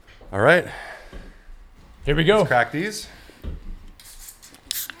All right. Here we go. Let's crack these.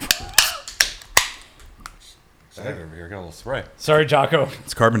 Over here, got a little spray. Sorry, Jocko.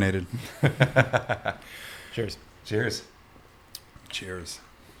 It's carbonated. Cheers. Cheers. Cheers.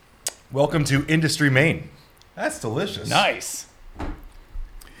 Welcome to Industry Maine. That's delicious. Nice.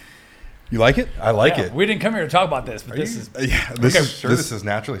 You like it? I like it. We didn't come here to talk about this, but this is... Yeah. This is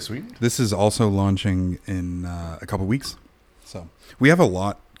naturally sweetened? This is also launching in a couple weeks. So we have a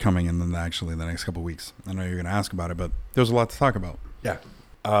lot coming in the next couple weeks. I know you're going to ask about it, but there's a lot to talk about. Yeah.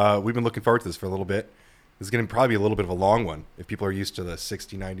 We've been looking forward to this for a little bit. This is going to probably be a little bit of a long one. If people are used to the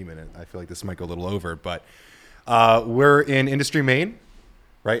 60, 90 minute, I feel like this might go a little over. But we're in Industry Maine,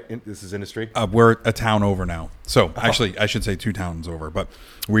 right? This is Industry. We're a town over now. So actually, I should say 2 towns over. But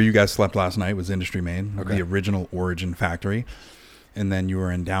where you guys slept last night was Industry Maine, the original Origin factory. And then you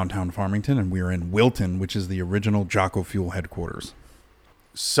were in downtown Farmington, and we were in Wilton, which is the original Jocko Fuel headquarters.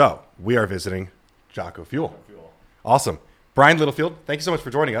 So we are visiting Jocko Fuel. Awesome. Brian Littlefield, thank you so much for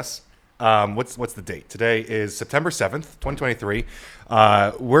joining us. What's the date? Today is September 7th, 2023.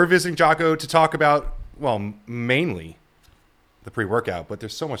 We're visiting Jocko to talk about, well, mainly the pre-workout, but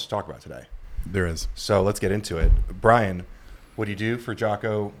there's so much to talk about today. There is. So let's get into it. Brian, what do you do for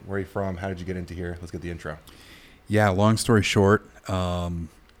Jocko? Where are you from? How did you get into here? Let's get the intro. Yeah, long story short,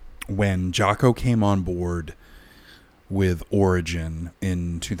 when Jocko came on board with Origin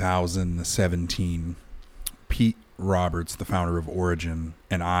in 2017, Pete Roberts, the founder of Origin,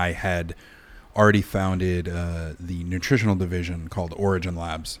 and I had already founded the nutritional division called Origin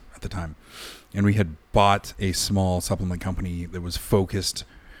Labs at the time. And we had bought a small supplement company that was focused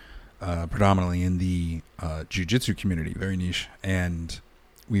predominantly in the jiu-jitsu community, very niche. And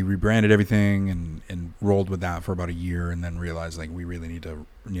we rebranded everything and rolled with that for about a year, and then realized like we really need to,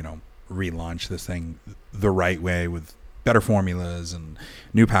 relaunch this thing the right way with better formulas and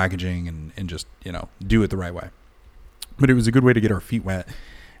new packaging and just, do it the right way. But it was a good way to get our feet wet,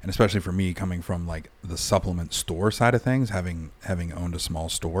 and especially for me coming from like the supplement store side of things, having owned a small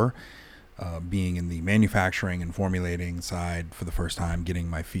store, being in the manufacturing and formulating side for the first time, getting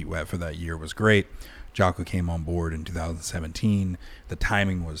my feet wet for that year was great. Jocko came on board in 2017. The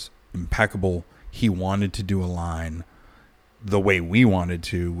timing was impeccable. He wanted to do a line the way we wanted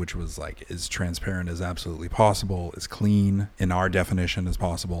to, which was like as transparent as absolutely possible, as clean in our definition as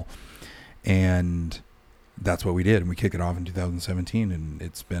possible. And that's what we did. And we kicked it off in 2017, and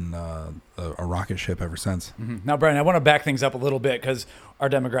it's been a rocket ship ever since. Mm-hmm. Now, Brian, I want to back things up a little bit because our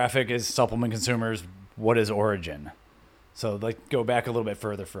demographic is supplement consumers. What is Origin? So go back a little bit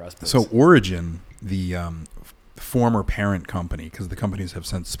further for us, please. So Origin, the former parent company, because the companies have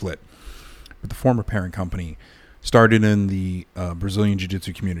since split, but the former parent company started in the Brazilian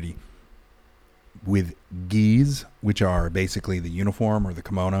Jiu-Jitsu community with gis, which are basically the uniform or the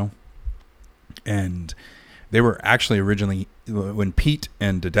kimono. And they were actually originally, when Pete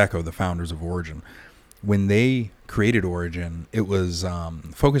and Jocko, the founders of Origin, when they created Origin, it was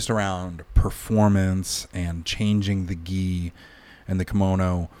focused around performance and changing the gi and the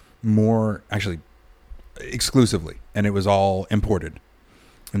kimono more, actually, exclusively. And it was all imported.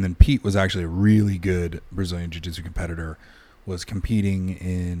 And then Pete was actually a really good Brazilian Jiu-Jitsu competitor, was competing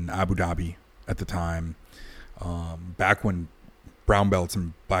in Abu Dhabi at the time, back when brown belts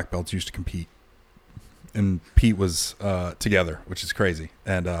and black belts used to compete. And Pete was together, which is crazy.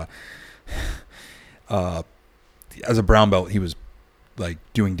 And as a brown belt, he was like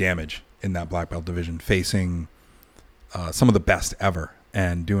doing damage in that black belt division, facing some of the best ever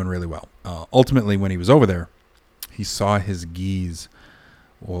and doing really well. Ultimately, when he was over there, he saw his gis,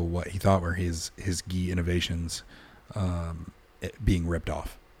 or what he thought were his gi innovations, being ripped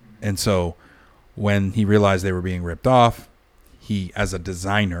off. And so when he realized they were being ripped off, he, as a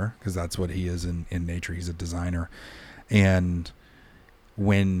designer, because that's what he is in nature, he's a designer. And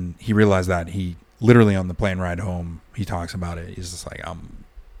when he realized that, he literally on the plane ride home, he talks about it. He's just like,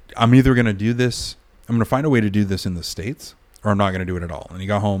 I'm either going to do this, I'm going to find a way to do this in the States, or I'm not going to do it at all. And he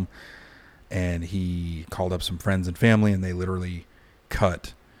got home and he called up some friends and family, and they literally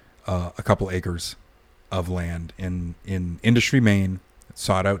cut a couple acres of land in Industry Maine,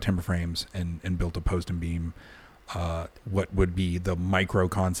 sawed out timber frames, and built a post and beam, what would be the micro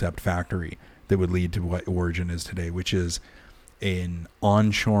concept factory that would lead to what Origin is today, which is an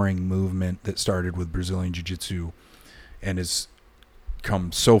onshoring movement that started with Brazilian Jiu-Jitsu and has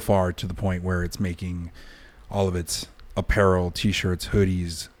come so far to the point where it's making all of its apparel, t-shirts,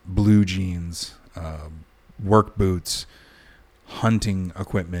 hoodies, blue jeans, work boots, hunting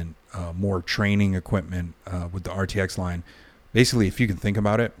equipment, more training equipment with the RTX line. Basically, if you can think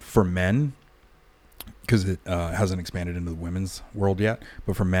about it, for men, because it hasn't expanded into the women's world yet.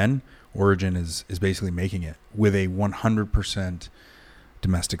 But for men, Origin is basically making it with a 100%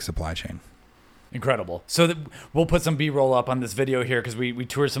 domestic supply chain. Incredible. So we'll put some B-roll up on this video here because we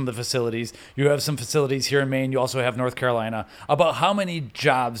toured some of the facilities. You have some facilities here in Maine. You also have North Carolina. About how many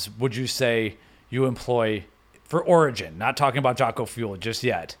jobs would you say you employ for Origin? Not talking about Jocko Fuel just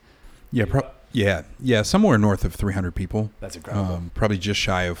yet. Yeah, somewhere north of 300 people. That's incredible. Probably just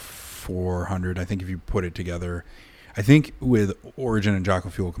shy of 400. I think if you put it together, I think with Origin and Jocko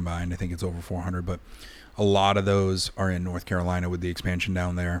Fuel combined, I think it's over 400. But a lot of those are in North Carolina with the expansion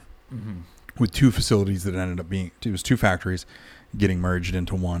down there. Mm-hmm. With two facilities that ended up being, it was two factories getting merged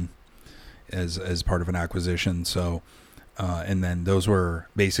into one as part of an acquisition. So, and then those were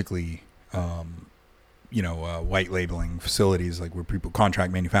basically, white labeling facilities, like where people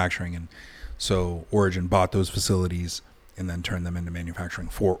contract manufacturing. And so Origin bought those facilities and then turned them into manufacturing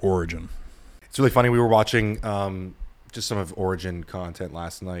for Origin. It's really funny. We were watching just some of Origin content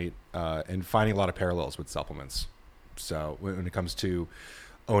last night and finding a lot of parallels with supplements. So when it comes to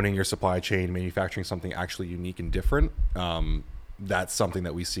owning your supply chain, manufacturing something actually unique and different, that's something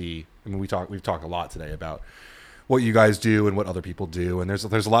that we see. I mean, we've talked a lot today about what you guys do and what other people do, and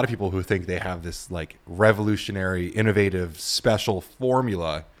there's a lot of people who think they have this like revolutionary, innovative, special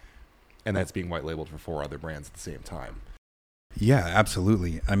formula, and that's being white labeled for 4 other brands at the same time. Yeah,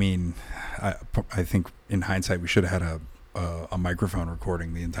 absolutely. I mean, I think in hindsight we should have had a microphone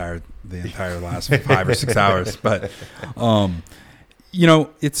recording the entire last 5 or 6 hours, but.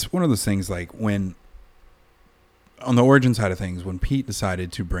 It's one of those things like when, on the Origin side of things, when Pete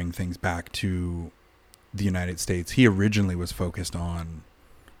decided to bring things back to the United States, he originally was focused on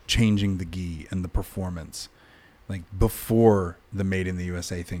changing the ghee and the performance, like before the Made in the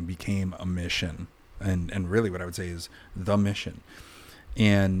USA thing became a mission. And really what I would say is the mission.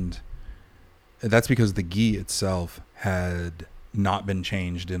 And that's because the ghee itself had not been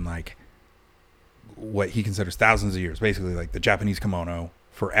changed in like what he considers thousands of years. Basically, like the Japanese kimono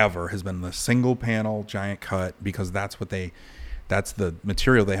forever has been the single panel giant cut because that's the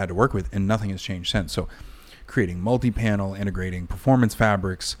material they had to work with, and nothing has changed since. So creating multi-panel, integrating performance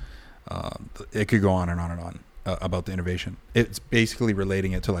fabrics, it could go on and on about the innovation. It's basically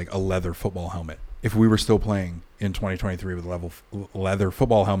relating it to like a leather football helmet. If we were still playing in 2023 with leather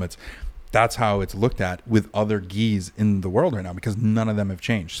football helmets, that's how it's looked at with other ghees in the world right now, because none of them have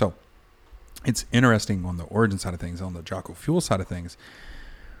changed. So it's interesting on the Origin side of things. On the Jocko Fuel side of things,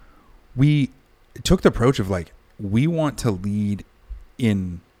 we took the approach of like, we want to lead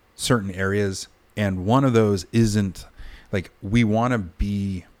in certain areas, and one of those isn't like, we want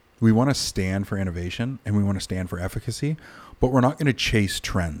to stand for innovation and we want to stand for efficacy, but we're not going to chase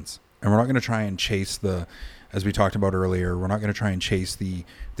trends, and we're not going to try and chase as we talked about earlier, we're not going to try and chase the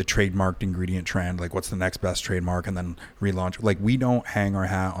trademarked ingredient trend, like what's the next best trademark and then relaunch. Like, we don't hang our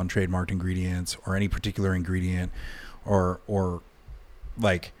hat on trademarked ingredients or any particular ingredient or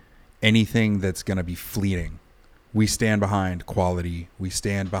like anything that's going to be fleeting. We stand behind quality. We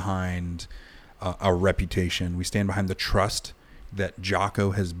stand behind our reputation. We stand behind the trust that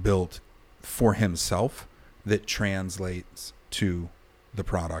Jocko has built for himself that translates to the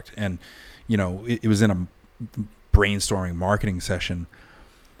product. And, it was in a brainstorming marketing session.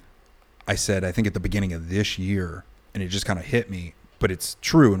 I said, I think at the beginning of this year, and it just kind of hit me, but it's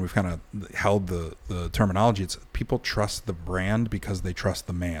true. And we've kind of held the terminology. It's people trust the brand because they trust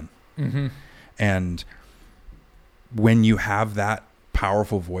the man. Mm-hmm. And when you have that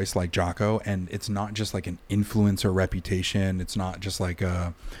powerful voice like Jocko, and it's not just like an influencer reputation. It's not just like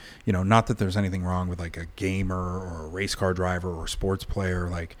not that there's anything wrong with like a gamer or a race car driver or a sports player.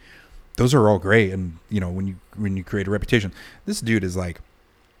 Like, those are all great. And, when you create a reputation, this dude is like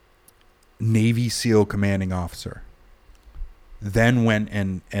Navy SEAL commanding officer, then went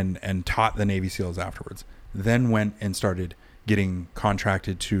and taught the Navy SEALs afterwards, then went and started getting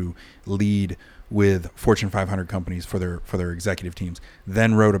contracted to lead with Fortune 500 companies for their executive teams,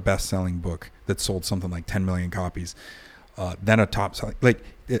 then wrote a best-selling book that sold something like 10 million copies, then a top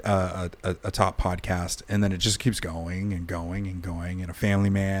podcast, and then it just keeps going and going and going, and a family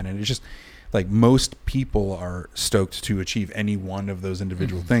man, and it's just like most people are stoked to achieve any one of those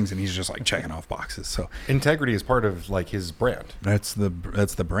individual things, and he's just like checking off boxes. So integrity is part of like his brand. That's the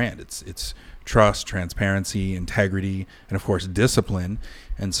brand. It's trust, transparency, integrity, and of course discipline.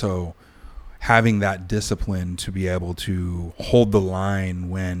 And so having that discipline to be able to hold the line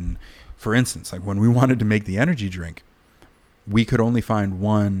when, for instance, like when we wanted to make the energy drink, we could only find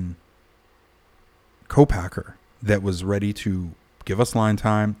one co-packer that was ready to give us line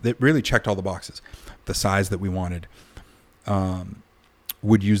time, that really checked all the boxes, the size that we wanted,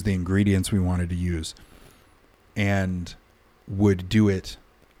 would use the ingredients we wanted to use and would do it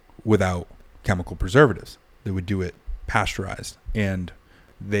without chemical preservatives. They would do it pasteurized. And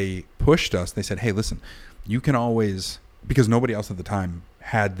they pushed us. They said, hey, listen, you can always, because nobody else at the time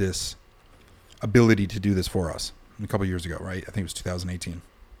had this ability to do this for us a couple of years ago, right? I think it was 2018.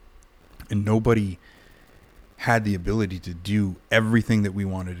 And nobody had the ability to do everything that we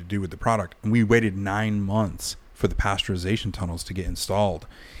wanted to do with the product. And we waited 9 months for the pasteurization tunnels to get installed,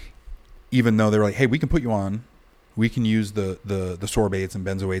 even though they were like, hey, we can put you on, we can use the sorbates and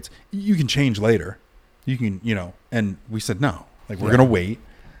benzoates, you can change later, you can, and we said no, like we're going to wait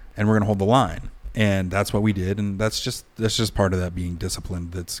and we're going to hold the line. And that's what we did. And that's just part of that being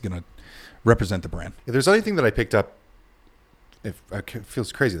disciplined. That's going to represent the brand. If there's anything that I picked up, it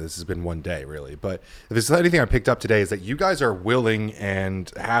feels crazy this has been one day really, but if there's anything I picked up today is that you guys are willing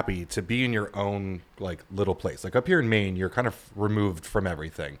and happy to be in your own like little place. Like up here in Maine, you're kind of removed from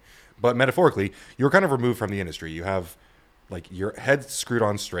everything, but metaphorically, you're kind of removed from the industry. You have like your head screwed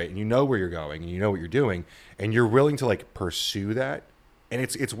on straight and you know where you're going and you know what you're doing and you're willing to like pursue that. And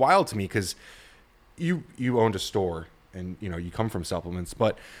it's wild to me because you owned a store and you come from supplements,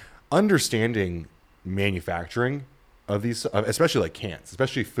 but understanding manufacturing of these, especially like cans,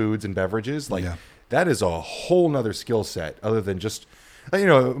 especially foods and beverages, like that is a whole nother skill set other than just,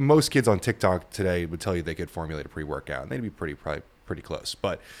 most kids on TikTok today would tell you they could formulate a pre-workout and they'd be probably pretty close.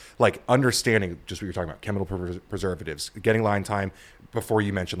 But like understanding just what you're talking about, chemical preservatives, getting line time before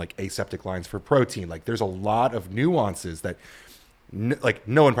you mentioned like aseptic lines for protein, like there's a lot of nuances that like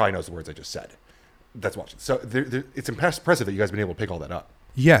no one probably knows the words I just said that's watching. So it's impressive that you guys have been able to pick all that up.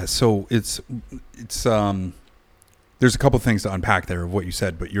 Yeah. So it's there's a couple things to unpack there of what you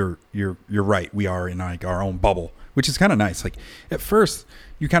said, but you're right. We are in like our own bubble, which is kind of nice. Like at first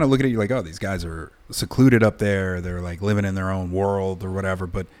you kind of look at it, you're like, oh, these guys are secluded up there. They're like living in their own world or whatever.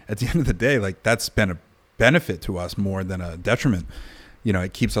 But at the end of the day, like that's been a benefit to us more than a detriment.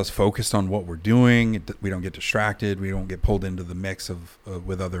 It keeps us focused on what we're doing. We don't get distracted. We don't get pulled into the mix of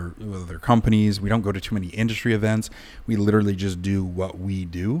with other companies. We don't go to too many industry events. We literally just do what we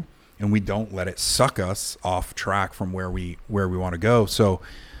do. And we don't let it suck us off track from where we want to go. So,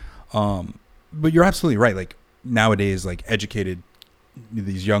 but you're absolutely right. Like nowadays, like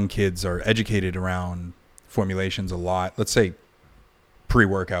these young kids are educated around formulations a lot. Let's say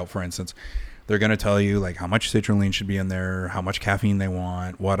pre-workout, for instance, they're going to tell you like how much citrulline should be in there, how much caffeine they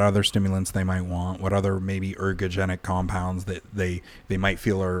want, what other stimulants they might want, what other maybe ergogenic compounds that they might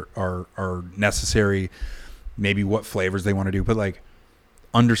feel are necessary, maybe what flavors they want to do. But like,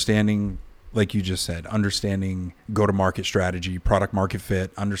 understanding, like you just said, understanding go-to-market strategy, product market fit,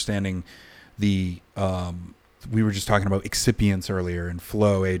 understanding we were just talking about excipients earlier and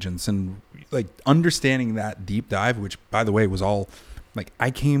flow agents and like understanding that deep dive, which by the way was all like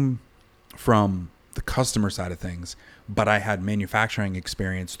I came from the customer side of things, but I had manufacturing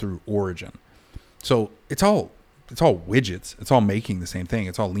experience through Origin. So it's all widgets. It's all making the same thing.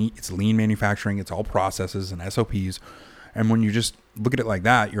 It's lean manufacturing. It's all processes and SOPs. And when you just look at it like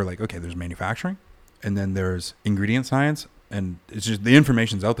that, you're like, okay, there's manufacturing and then there's ingredient science and it's just the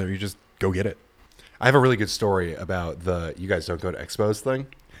information's out there. You just go get it. I have a really good story about you guys don't go to expos thing.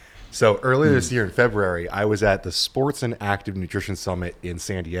 So earlier this year in February, I was at the Sports and Active Nutrition Summit in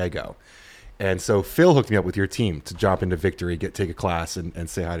San Diego. And so Phil hooked me up with your team to jump into Victory, take a class and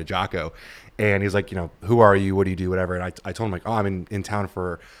say hi to Jocko. And he's like, who are you? What do you do? Whatever. And I told him like, oh, I'm in town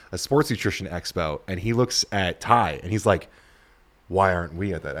for a sports nutrition expo. And he looks at Ty and he's like, why aren't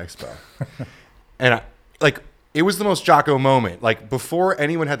we at that expo? And it was the most Jocko moment. Like before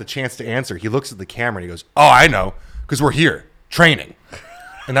anyone had the chance to answer, he looks at the camera and he goes, oh, I know, because we're here training.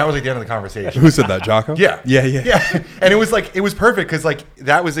 And that was like the end of the conversation. Who said that, Jocko? Yeah. Yeah. And it was perfect because like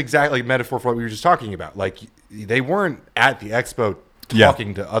that was exactly like metaphor for what we were just talking about. Like they weren't at the expo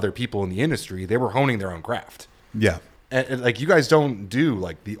talking to other people in the industry. They were honing their own craft. Yeah. And like you guys don't do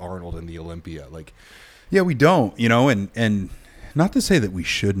like the Arnold and the Olympia. Like, yeah, we don't, and not to say that we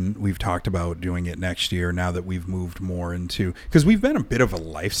shouldn't. We've talked about doing it next year now that we've moved more into, because we've been a bit of a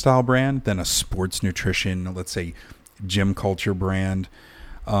lifestyle brand than a sports nutrition, let's say gym culture brand.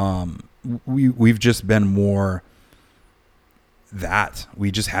 We've just been more that.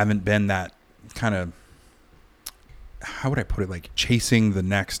 We just haven't been that kind of, how would I put it, like chasing the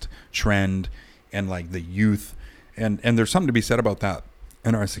next trend and like the youth. And there's something to be said about that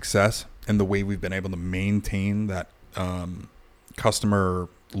and our success and the way we've been able to maintain that customer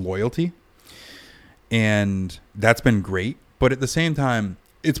loyalty. And that's been great. But at the same time,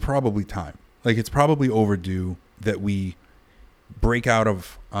 it's probably time. Like it's probably overdue that we break out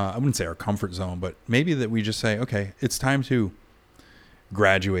of, I wouldn't say our comfort zone, but maybe that we just say, okay, it's time to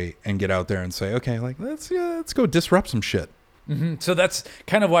graduate and get out there and say, okay, like let's go disrupt some shit. Mm-hmm. So that's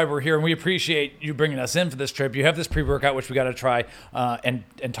kind of why we're here, and we appreciate you bringing us in for this trip. You have this pre-workout, which we got to try and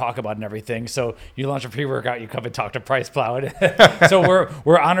talk about and everything. So you launch a pre-workout, you come and talk to Price Plow. So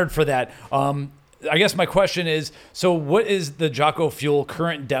we're honored for that. I guess my question is, so what is the Jocko Fuel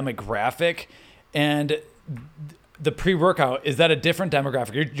current demographic, and the pre-workout, is that a different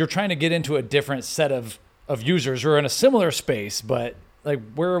demographic? You're trying to get into a different set of users who are in a similar space, but like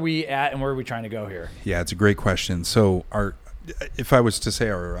where are we at and where are we trying to go here? Yeah, it's a great question. So if I was to say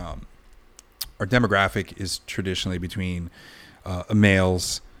our demographic is traditionally between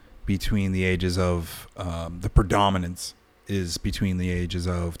males between the ages of the predominance is between the ages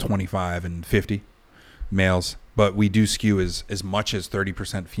of 25 and 50 males, but we do skew as much as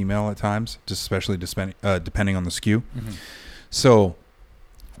 30% female at times, just especially depending on the skew. Mm-hmm. So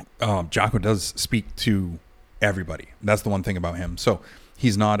Jocko does speak to everybody. That's the one thing about him. So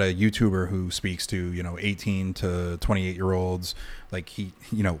he's not a YouTuber who speaks to 18 to 28 year olds. Like he,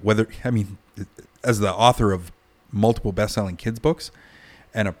 as the author of multiple best-selling kids books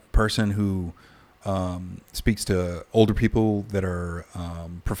and a person who speaks to older people that are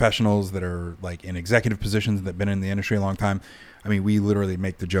professionals that are like in executive positions that have been in the industry a long time. I mean, we literally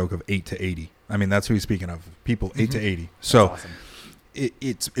make the joke of 8 to 80. I mean, that's who he's speaking of, people 8 to 80. So awesome.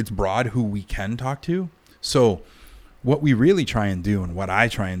 It's broad who we can talk to. So what we really try and do, and what I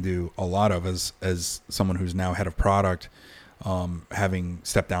try and do a lot of as someone who's now head of product, having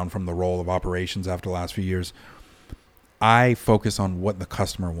stepped down from the role of operations after the last few years, I focus on what the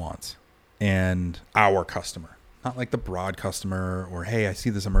customer wants. And our customer, not like the broad customer or, hey, I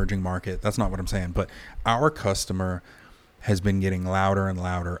see this emerging market. That's not what I'm saying. But our customer has been getting louder and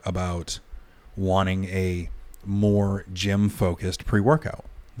louder about wanting a more gym-focused pre-workout.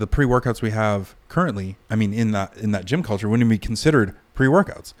 The pre-workouts we have currently, I mean, in that gym culture, wouldn't be considered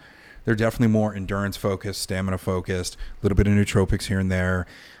pre-workouts. They're definitely more endurance-focused, stamina-focused, a little bit of nootropics here and there.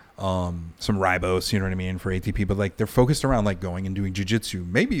 Some ribose, you know what I mean, for ATP, but like they're focused around like going and doing jiu-jitsu,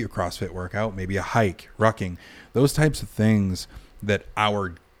 maybe a CrossFit workout, maybe a hike, rucking, those types of things that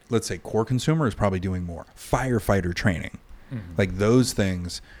our, let's say, core consumer is probably doing more. Firefighter training, like those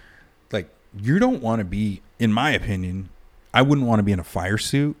things, like you don't want to be, in my opinion, I wouldn't want to be in a fire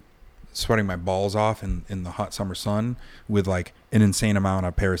suit, sweating my balls off in the hot summer sun with like an insane amount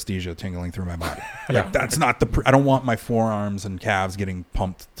of paresthesia tingling through my body. Yeah. Like that's not I don't want my forearms and calves getting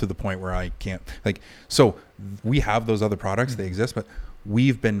pumped to the point where I can't so we have those other products, they exist, but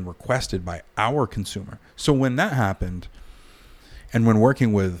we've been requested by our consumer. So when that happened, and when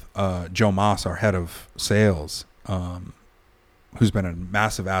working with Joe Moss, our head of sales, who's been a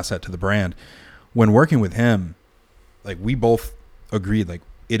massive asset to the brand, when working with him, like we both agreed, like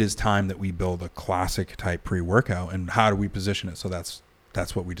it is time that we build a classic type pre-workout, and how do we position it? So that's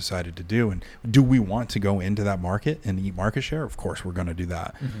what we decided to do. And do we want to go into that market and eat market share? Of course we're going to do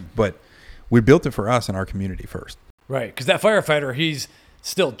that. But we built it for us and our community first. Right. Because that firefighter, he's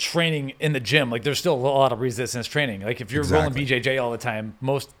still training in the gym. Like there's still a lot of resistance training. Like if you're rolling BJJ all the time,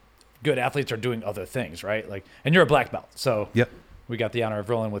 most good athletes are doing other things, right? Like, and you're a black belt. So yep. We got the honor of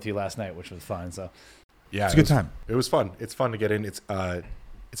rolling with you last night, which was fun. So yeah, it's a good time. It was fun. It's fun to get in. It's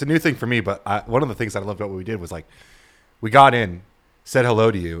a new thing for me, but one of the things that I loved about what we did was like, we got in, said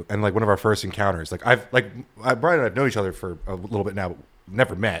hello to you, and like one of our first encounters, like Brian and I've known each other for a little bit now, but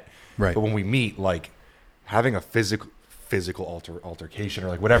never met. Right. But when we meet, like having a physical altercation or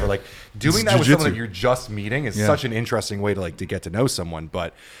like whatever, like doing that with someone that you're just meeting is such an interesting way to like to get to know someone.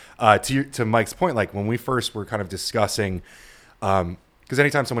 But to Mike's point, like when we first were kind of discussing, because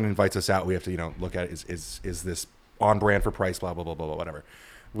anytime someone invites us out, we have to look at it, is this on brand for Price, blah blah blah blah blah, whatever.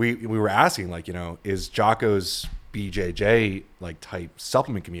 We were asking, like, is Jocko's BJJ like type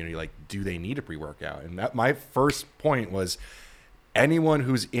supplement community, like, do they need a pre-workout? And that my first point was, anyone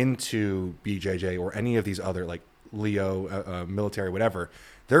who's into BJJ or any of these other like Leo, military, whatever,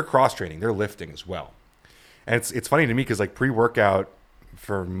 they're cross training, they're lifting as well. And it's funny to me because like pre-workout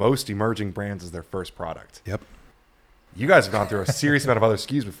for most emerging brands is their first product. Yep. You guys have gone through a serious amount of other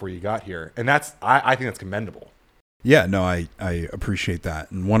SKUs before you got here, and that's I think that's commendable. Yeah, no, I appreciate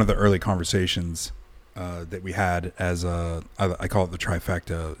that. And one of the early conversations that we had as I call it the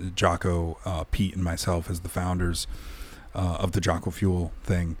trifecta, Jocko, Pete, and myself as the founders of the Jocko Fuel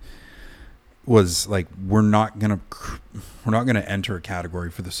thing, was like, we're not gonna enter a category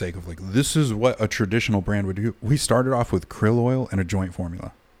for the sake of like, this is what a traditional brand would do. We started off with krill oil and a joint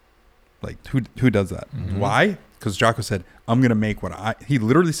formula. Like who does that? Mm-hmm. Why? Because Jocko said, I'm gonna make he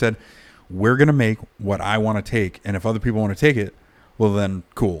literally said, we're going to make what I want to take. And if other people want to take it, well, then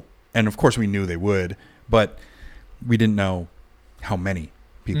cool. And of course we knew they would, but we didn't know how many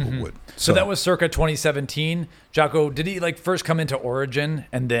people would. So that was circa 2017. Jocko, did he like first come into Origin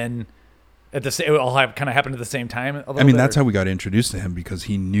and then at the same, it all kind of happened at the same time? I mean, that's how we got introduced to him, because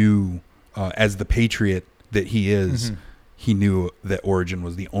he knew, as the patriot that he is, he knew that Origin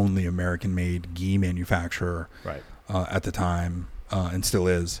was the only American-made gi manufacturer at the time, and still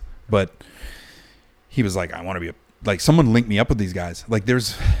is. But he was like, I want to be someone linked me up with these guys. Like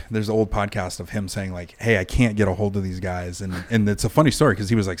there's an old podcast of him saying like, hey, I can't get a hold of these guys. And it's a funny story, because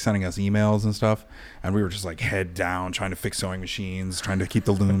he was like sending us emails and stuff. And we were just like head down, trying to fix sewing machines, trying to keep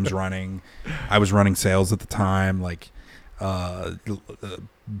the looms running. I was running sales at the time, like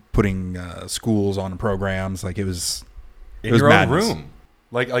putting schools on programs. Like it was your madness. own room.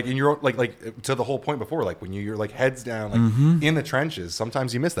 Like in your like to the whole point before, like when you're like heads down, like in the trenches,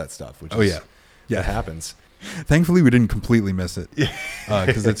 sometimes you miss that stuff, which that happens. Thankfully, we didn't completely miss it,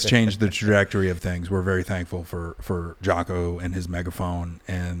 because it's changed the trajectory of things. We're very thankful for Jocko and his megaphone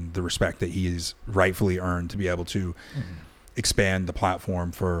and the respect that he's rightfully earned to be able to expand the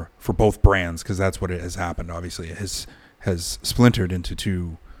platform for both brands, because that's what it has happened. Obviously, it has splintered into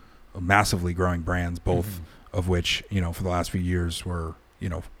two massively growing brands, both of which, for the last few years were,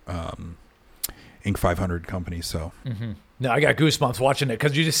 Inc. 500 companies. So. No, I got goosebumps watching it,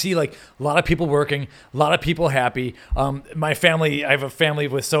 because you just see like a lot of people working, a lot of people happy. My family, I have a family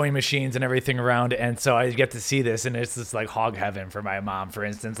with sewing machines and everything around, and so I get to see this, and it's just like hog heaven for my mom, for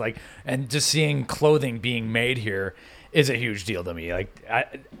instance. Like, and just seeing clothing being made here is a huge deal to me. Like,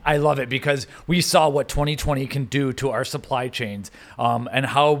 I love it, because we saw what 2020 can do to our supply chains, and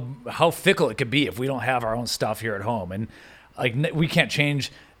how fickle it could be if we don't have our own stuff here at home. And like, we can't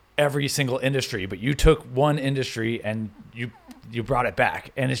change every single industry, but you took one industry and you brought it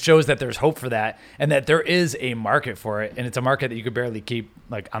back, and it shows that there's hope for that, and that there is a market for it, and it's a market that you could barely keep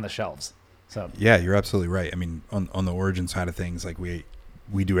like on the shelves. So yeah, you're absolutely right. I mean, on the Origin side of things, like we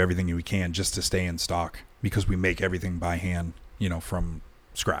do everything we can just to stay in stock, because we make everything by hand, from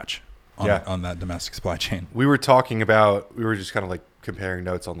scratch on that domestic supply chain. We were just kind of like comparing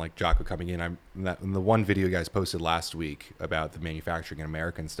notes on like Jocko coming in. In the one video you guys posted last week about the manufacturing in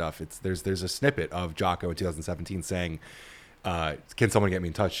America and stuff, there's a snippet of Jocko in 2017 saying, can someone get me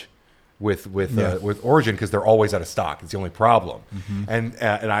in touch with Origin, because they're always out of stock. It's the only problem. And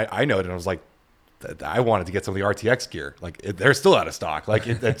I noted, and I was like, I wanted to get some of the RTX gear. Like they're still out of stock. Like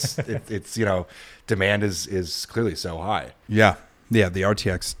it's demand is clearly so high. Yeah. The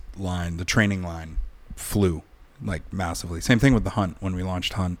RTX line, the training line, flew like massively. Same thing with the Hunt. When we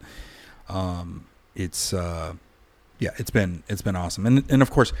launched Hunt, it's been awesome. And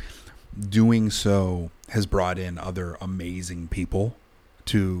of course, doing so has brought in other amazing people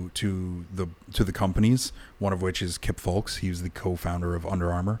to the companies. One of which is Kip Fulks. He's the co-founder of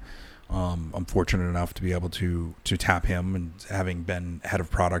Under Armour. I'm fortunate enough to be able to tap him, and having been head of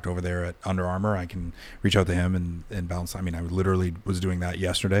product over there at Under Armour, I can reach out to him and bounce. I mean, I literally was doing that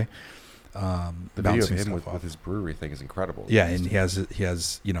yesterday. The video of him with his brewery thing is incredible. Yeah, and he has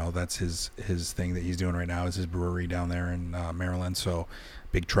that's his thing that he's doing right now, is his brewery down there in Maryland. So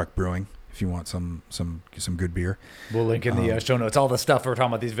Big Truck Brewing, if you want some good beer. We'll link in the show notes all the stuff we're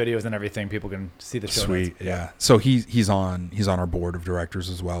talking about, these videos and everything. People can see the show notes. Yeah. So he's on our board of directors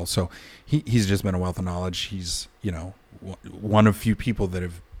as well. So he's just been a wealth of knowledge. He's one of few people that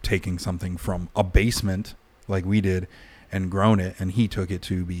have taken something from a basement like we did and grown it, and he took it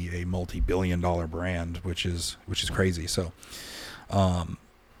to be a multi-billion-dollar brand, which is crazy. So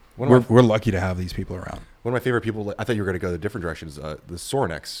we're lucky to have these people around. One of my favorite people, I thought you were going to go the different directions, the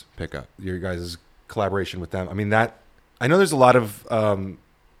Sorinex pickup, your guys' collaboration with them. I mean, I know there's a lot of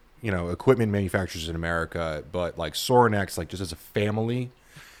equipment manufacturers in America, but like Sorinex, like just as a family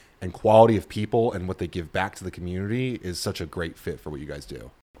and quality of people and what they give back to the community is such a great fit for what you guys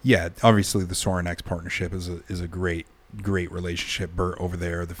do. Yeah, obviously the Sorinex partnership is a great relationship. Bert over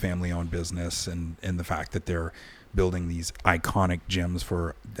there, the family-owned business, and the fact that they're building these iconic gyms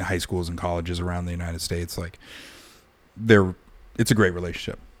for high schools and colleges around the United States, like it's a great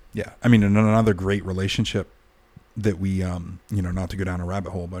relationship. Yeah, I mean, and another great relationship that we, not to go down a rabbit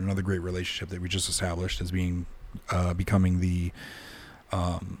hole, but another great relationship that we just established is becoming the,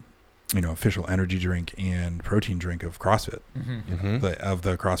 official energy drink and protein drink of CrossFit, of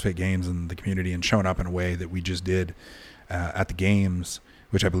the CrossFit Games and the community, and showing up in a way that we just did at the Games,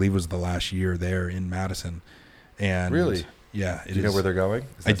 which I believe was the last year there in Madison. And really, yeah, do you know where they're going?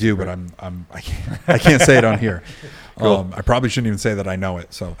 I do, but I can't say it on here. Cool. I probably shouldn't even say that I know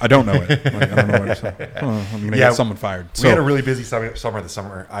it. So I don't know it. I don't know it. So, I'm gonna get someone fired. We had a really busy summer this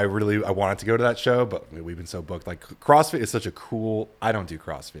summer. I wanted to go to that show, but we've been so booked. Like CrossFit is such a cool. I don't do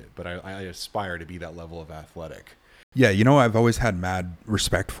CrossFit, but I aspire to be that level of athletic. Yeah, I've always had mad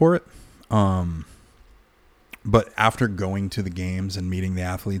respect for it. But after going to the games and meeting the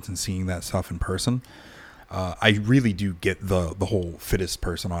athletes and seeing that stuff in person, I really do get the whole fittest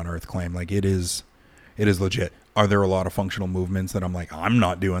person on earth claim. Like it is legit. Are there a lot of functional movements that I'm like, I'm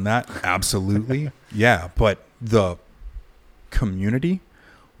not doing that? Absolutely. Yeah. But the community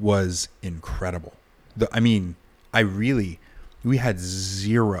was incredible. We had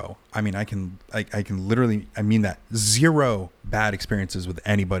zero. I mean, I can literally, I mean that, zero bad experiences with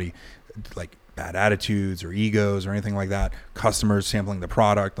anybody, like bad attitudes or egos or anything like that. Customers sampling the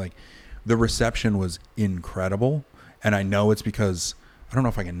product, like the reception was incredible. And I know it's because, I don't know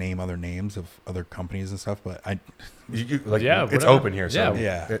if I can name other names of other companies and stuff, but it's open here. So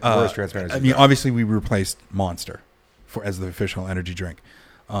yeah. We're as transparent as I mean, obviously we replaced Monster as the official energy drink.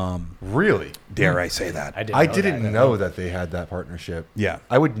 Really? Dare I say that? I didn't know that they had that partnership. Yeah.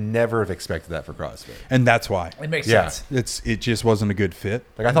 I would never have expected that for CrossFit. And that's why. It makes sense. It just wasn't a good fit.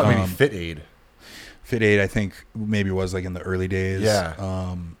 Like I thought maybe Fit Aid. Fit Aid, I think maybe was like in the early days.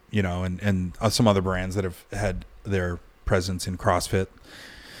 Yeah. And some other brands that have had their presence in CrossFit.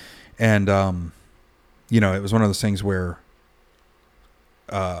 And, it was one of those things where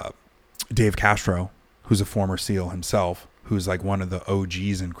Dave Castro, who's a former SEAL himself, who's like one of the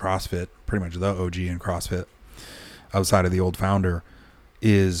OGs in CrossFit, pretty much the OG in CrossFit, outside of the old founder,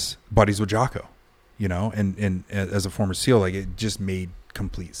 is buddies with Jocko, and as a former SEAL, like it just made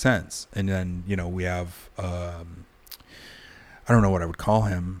complete sense. And then, we have, I don't know what I would call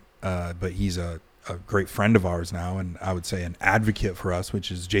him, but he's a great friend of ours now, and I would say an advocate for us,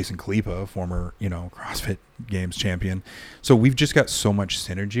 which is Jason Kalipa, former, CrossFit Games champion. So we've just got so much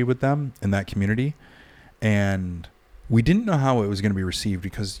synergy with them in that community. And we didn't know how it was going to be received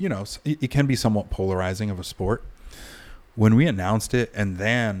because, it can be somewhat polarizing of a sport. When we announced it, and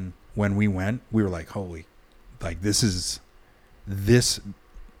then when we went, we were like, holy, like this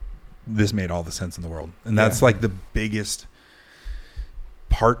made all the sense in the world. And that's like the biggest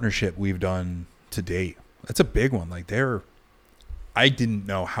partnership we've done to date. That's a big one. Like I didn't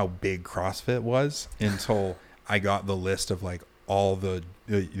know how big CrossFit was until I got the list of like all they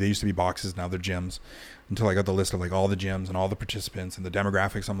used to be boxes, now they're gyms, until I got the list of like all the gyms and all the participants and the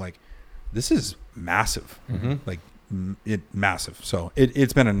demographics. I'm like, this is massive. Mm-hmm. Like massive. So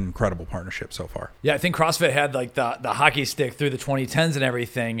it's been an incredible partnership so far. Yeah, I think CrossFit had like the hockey stick through the 2010s and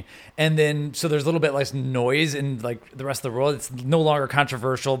everything. And then, so there's a little bit less noise in like the rest of the world. It's no longer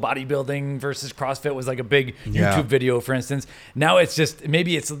controversial. Bodybuilding versus CrossFit was like a big YouTube video, for instance. Now it's just,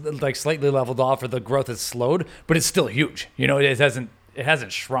 maybe it's like slightly leveled off or the growth has slowed, but it's still huge. It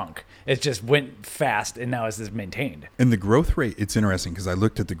hasn't shrunk. It just went fast, and now it's just maintained. And the growth rate, it's interesting because I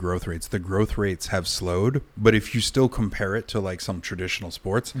looked at the growth rates. The growth rates have slowed, but if you still compare it to like some traditional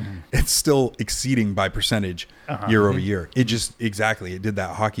sports, it's still exceeding by percentage year over year. It just, it did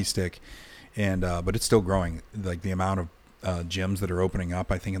that hockey stick, and but it's still growing. Like the amount of gyms that are opening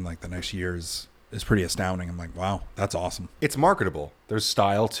up, I think in like the next year is pretty astounding. I'm like, wow, that's awesome. It's marketable. There's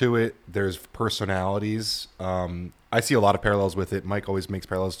style to it. There's personalities. I see a lot of parallels with it. Mike always makes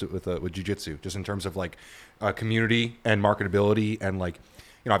parallels with jiu-jitsu, just in terms of like community and marketability and like,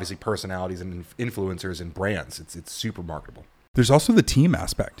 obviously personalities and influencers and brands. It's super marketable. There's also the team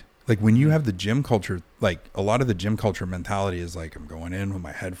aspect. Like when you have the gym culture, like a lot of the gym culture mentality is like, I'm going in with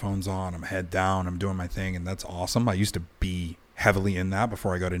my headphones on, I'm head down, I'm doing my thing. And that's awesome. I used to be heavily in that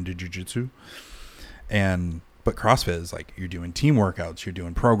before I got into jiu-jitsu. But CrossFit is like, you're doing team workouts, you're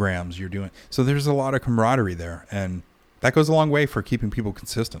doing programs, so there's a lot of camaraderie there. And that goes a long way for keeping people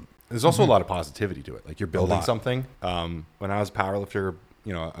consistent. There's also a lot of positivity to it. Like you're building something. When I was a powerlifter,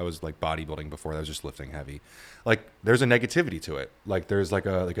 I was like bodybuilding before. I was just lifting heavy. Like there's a negativity to it. Like there's like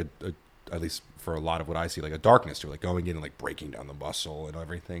a at least for a lot of what I see, like a darkness to it, like going in and like breaking down the muscle and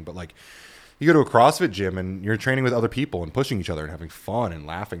everything. But like you go to a CrossFit gym and you're training with other people and pushing each other and having fun and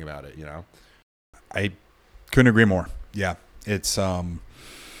laughing about it, I couldn't agree more. Yeah. It's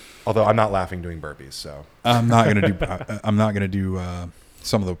although I'm not laughing doing burpees, so I'm not going to do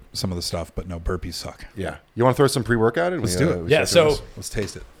some of the stuff, but no, burpees suck. Yeah. You want to throw some pre-workout in? Let's do it. Yeah, so let's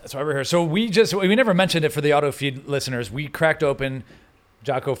taste it. That's why we're here. So we never mentioned it for the auto feed listeners. We cracked open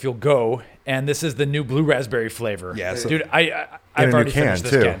Jocko Fuel Go, and this is the new blue raspberry flavor. Yeah, dude, I've already finished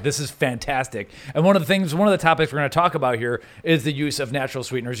this can. This is fantastic. And one of the topics we're going to talk about here is the use of natural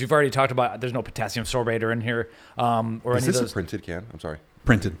sweeteners. You've already talked about there's no potassium sorbate in here. Or is any this of those. a printed can? I'm sorry.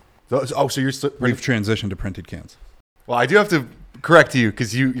 Printed. So you're we've transitioned to printed cans. Well, I do have to correct you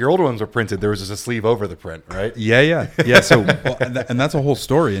because your older ones were printed. There was just a sleeve over the print, right? Yeah. So, and that's a whole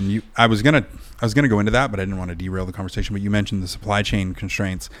story. And I was gonna go into that, but I didn't want to derail the conversation. But you mentioned the supply chain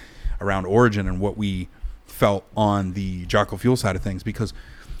constraints around origin and what we felt on the Jocko Fuel side of things, because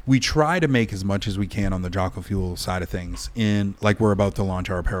we try to make as much as we can on the Jocko Fuel side of things. In like we're about to launch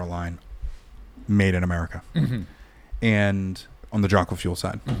our apparel line, made in America, and on the Jocko Fuel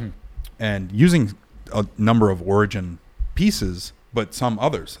side, and using a number of origin pieces, but some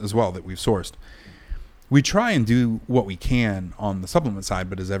others as well that we've sourced. We try and do what we can on the supplement side,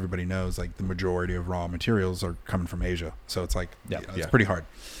 but as everybody knows, like the majority of raw materials are coming from Asia, so it's like it's pretty hard.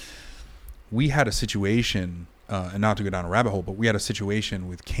 We had a situation, and not to go down a rabbit hole, but we had a situation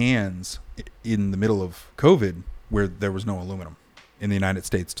with cans in the middle of COVID where there was no aluminum in the United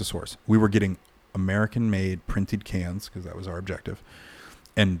States to source. We were getting American-made printed cans because that was our objective,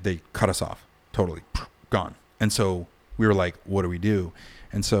 and they cut us off totally, gone. And so we were like, what do we do?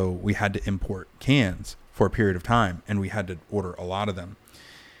 And so we had to import cans for a period of time, and we had to order a lot of them.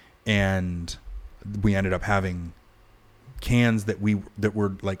 And we ended up having cans that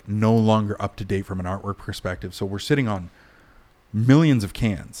were like no longer up to date from an artwork perspective. So we're sitting on millions of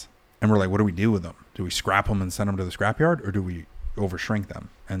cans, and we're like, what do we do with them? Do we scrap them and send them to the scrapyard, or do we over shrink them?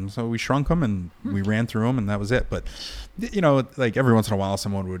 And so we shrunk them, and we ran through them, and that was it. But like every once in a while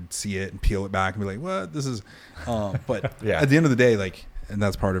someone would see it and peel it back and be like, what, this is but at the end of the day, like, and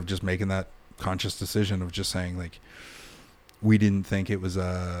that's part of just making that conscious decision of just saying, like, we didn't think it was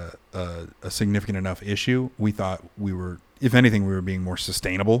a significant enough issue. We thought we were, if anything, we were being more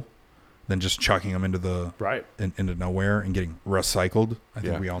sustainable than just chucking them into the into nowhere and getting recycled. I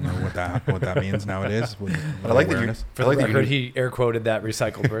think we all know what that means nowadays. I like that for the record, he air quoted that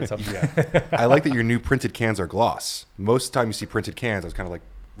recycled word. I like that your new printed cans are gloss. Most of the time you see printed cans, I was kind of like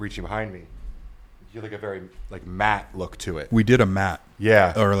reaching behind me. You have like a very like matte look to it. We did a matte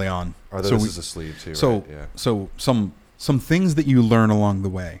early on. Or this is a sleeve too. So right? Yeah. So some things that you learn along the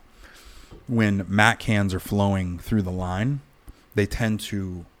way. When matte cans are flowing through the line, they tend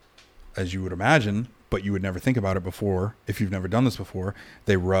to, as you would imagine, but you would never think about it before, if you've never done this before,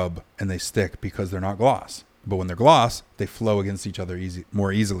 they rub and they stick because they're not gloss. But when they're gloss, they flow against each other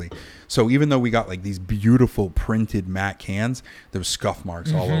more easily. So even though we got like these beautiful printed matte cans, there was scuff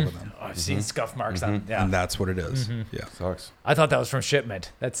marks all over them. Oh, I've seen scuff marks on yeah. And that's what it is. Yeah. Sucks. I thought that was from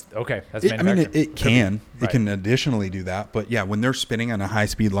shipment. That's okay. That's I mean, it can. It can additionally do that. But yeah, when they're spinning on a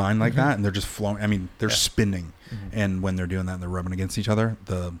high-speed line like that and they're just flowing, I mean, they're spinning. And when they're doing that and they're rubbing against each other,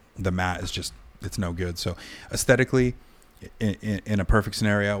 the mat is just, it's no good. So aesthetically, in a perfect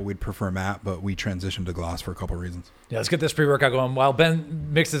scenario, we'd prefer matte, but we transitioned to gloss for a couple of reasons. Yeah, let's get this pre-workout going while Ben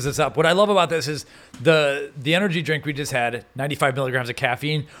mixes this up. What I love about this is the energy drink we just had, 95 milligrams of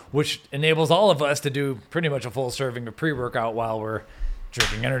caffeine, which enables all of us to do pretty much a full serving of pre-workout while we're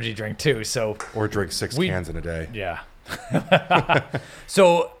drinking energy drink too. So or drink 6 cans in a day. Yeah.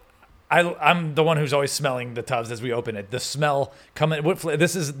 So I'm the one who's always smelling the tubs as we open it. The smell coming.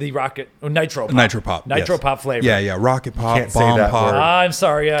 This is the rocket Nitro Pop. Nitro Pop. Nitro Pop flavor. Yeah. Rocket Pop. Can't say Bomb that Pop. word. I'm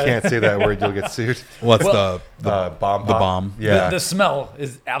sorry. Can't say that word. You'll get sued. What's the bomb? The bomb. Yeah. The smell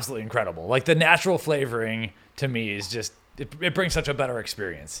is absolutely incredible. Like the natural flavoring to me is just it brings such a better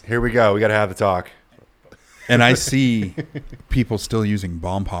experience. Here we go. We got to have the talk. And I see people still using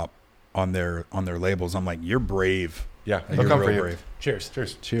Bomb Pop on their labels. I'm like, you're brave. Yeah, you're come real for you. brave. Cheers.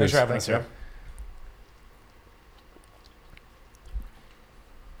 Cheers. Thanks for having us here.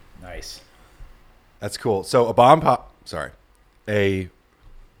 Nice. That's cool. So a bomb pop. Sorry,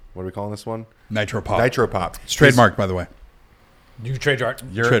 what are we calling this one? Nitro Pop. Nitro Pop. It's trademarked, by the way. You trademark.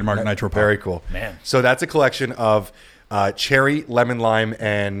 Trademark Nitro Pop. Very cool, man. So that's a collection of cherry, lemon, lime,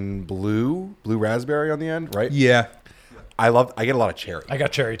 and blue raspberry on the end, right? Yeah. I get a lot of cherry. I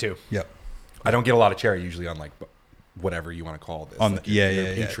got cherry too. Yep. I don't get a lot of cherry usually on like whatever you want to call this. On like your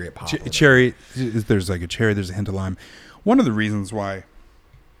Patriot Pop. Cherry. There's like a cherry. There's a hint of lime. One of the reasons why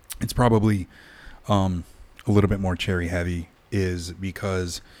it's probably a little bit more cherry heavy is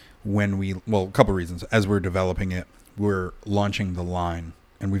because a couple of reasons. As we're developing it, we're launching the line,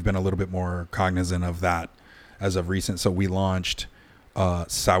 and we've been a little bit more cognizant of that as of recent. So we launched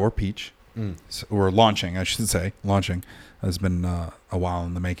sour peach. So we're launching, I should say. Launching has been a while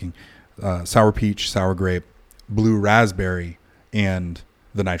in the making. Sour peach, sour grape, blue raspberry, and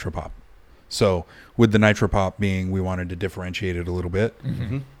the Nitro Pop. So with the Nitro Pop being, we wanted to differentiate it a little bit.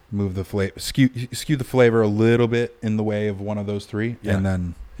 Move the flavor, skew the flavor a little bit in the way of one of those three, and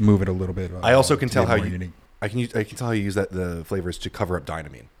then move it a little bit. I also can tell how you. I can tell how you use the flavors to cover up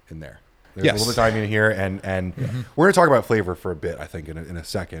dynamine in there. There's a little bit of dynamine here, and we're going to talk about flavor for a bit. I think in a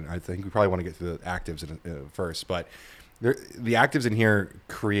second. I think we probably want to get to the actives first, but the actives in here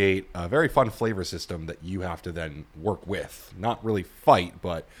create a very fun flavor system that you have to then work with, not really fight,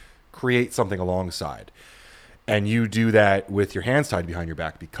 but create something alongside. And you do that with your hands tied behind your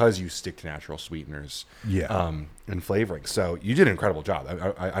back because you stick to natural sweeteners and flavoring. So you did an incredible job.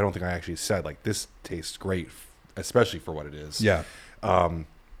 I don't think I actually said, like, this tastes great, especially for what it is. Yeah.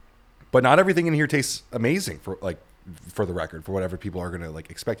 But not everything in here tastes amazing for the record, for whatever people are going to like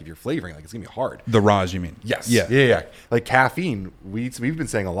expect if you're flavoring. Like, it's going to be hard. The raws, you mean? Yes. Yeah. Like caffeine, we've been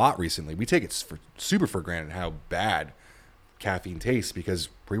saying a lot recently. We take it super for granted how bad caffeine tastes because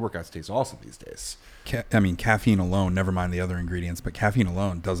pre-workouts taste awesome these days. Caffeine alone, never mind the other ingredients, but caffeine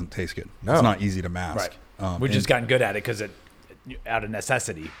alone doesn't taste good. No. It's not easy to mask. Right. We've just gotten good at it because out of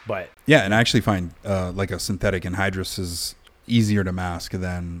necessity. But yeah, and I actually find like a synthetic anhydrous is easier to mask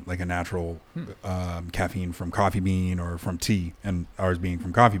than like a natural caffeine from coffee bean or from tea, and ours being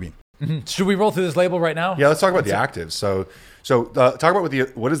from coffee bean. Mm-hmm. Should we roll through this label right now? Yeah, let's talk about the actives. So talk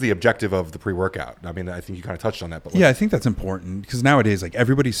about what is the objective of the pre-workout. I mean, I think you kind of touched on that. But yeah, I think that's important because nowadays, like,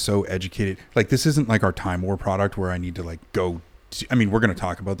 everybody's so educated. Like, this isn't like our Time War product where I need to like go. We're going to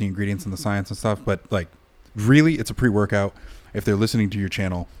talk about the ingredients and the science and stuff, but like, really, it's a pre-workout. If they're listening to your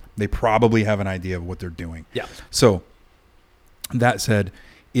channel, they probably have an idea of what they're doing. Yeah. So that said,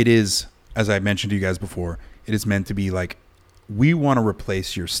 it is, as I mentioned to you guys before, it is meant to be like, we want to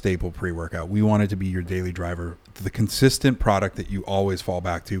replace your staple pre-workout. We want it to be your daily driver, the consistent product that you always fall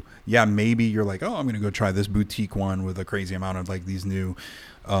back to. Yeah, maybe you're like, oh, I'm going to go try this boutique one with a crazy amount of like these new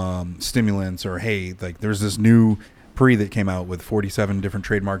stimulants, or hey, like there's this new pre that came out with 47 different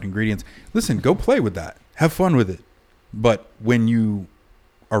trademarked ingredients. Listen, go play with that. Have fun with it. But when you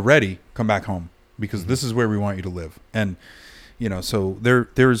are ready, come back home, because this is where we want you to live. And so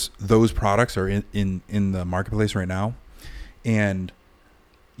there's those products are in the marketplace right now. And,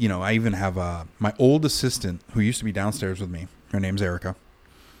 I even have my old assistant who used to be downstairs with me. Her name's Erica.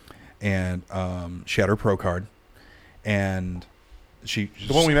 And she had her pro card. And the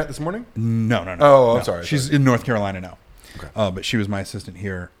one we met this morning? No. Oh, I'm sorry. She's in North Carolina now. Okay. But she was my assistant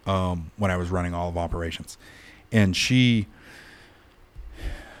here when I was running all of operations. And she's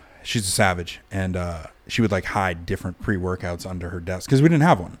a savage. And she would like hide different pre-workouts under her desk because we didn't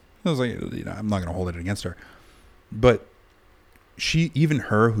have one. I was like, I'm not going to hold it against her. But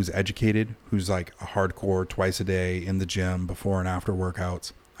who's educated, who's like a hardcore twice a day in the gym before and after work,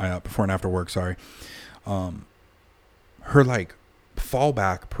 sorry. Her like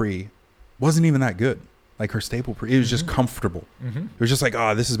fallback pre wasn't even that good. Like her staple pre, it was just comfortable. Mm-hmm. It was just like,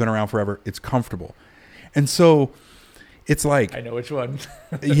 this has been around forever. It's comfortable. And so it's like, I know which one.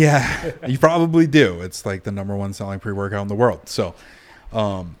 Yeah, you probably do. It's like the number one selling pre-workout in the world. So,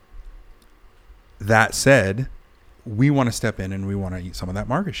 that said, we want to step in and we want to eat some of that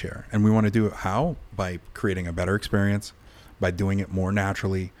market share. And we want to do it how? By creating a better experience, by doing it more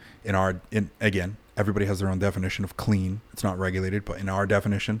naturally. Again, everybody has their own definition of clean. It's not regulated, but in our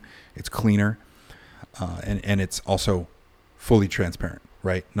definition, it's cleaner. And it's also fully transparent,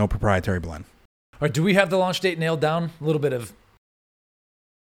 right? No proprietary blend. All right, do we have the launch date nailed down? A little bit of...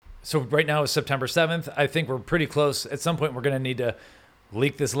 So right now is September 7th. I think we're pretty close. At some point, we're going to need to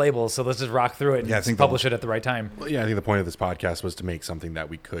leak this label, so let's just rock through it and publish it at the right time. Well, yeah, I think the point of this podcast was to make something that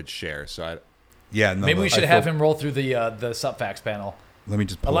we could share. So maybe we should have him roll through the subfacts panel. Let me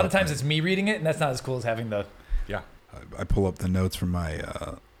just. A lot of times it's me reading it, and that's not as cool as having the. Yeah. I pull up the notes from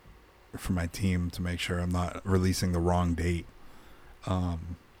my team to make sure I'm not releasing the wrong date.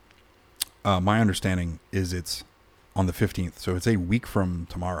 My understanding is it's on the 15th, so it's a week from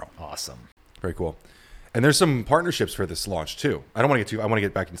tomorrow. Awesome. Very cool. And there's some partnerships for this launch too. I want to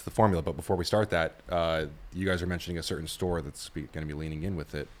get back into the formula, but before we start that, you guys are mentioning a certain store that's going to be leaning in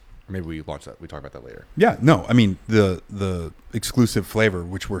with it. Or maybe we launch that. We talk about that later. Yeah, no, I mean the exclusive flavor,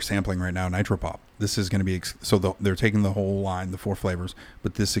 which we're sampling right now, Nitro Pop. This is going to be they're taking the whole line, the 4 flavors,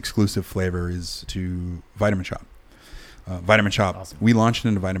 but this exclusive flavor is to Vitamin Shoppe. Vitamin Shoppe. Awesome. We launched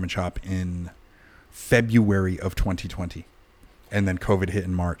into Vitamin Shoppe in February of 2020, and then COVID hit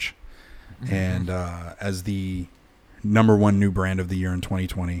in March. Mm-hmm. And as the number one new brand of the year in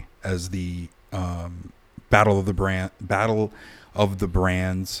 2020, as the battle of the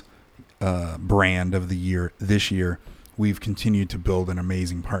brands brand of the year this year, we've continued to build an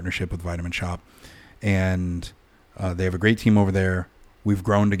amazing partnership with Vitamin Shoppe, and they have a great team over there. We've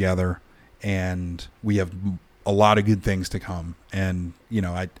grown together, and we have a lot of good things to come. And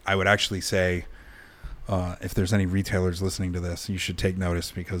I would actually say, if there's any retailers listening to this, you should take notice,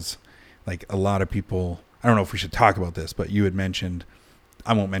 because like a lot of people, I don't know if we should talk about this, but you had mentioned,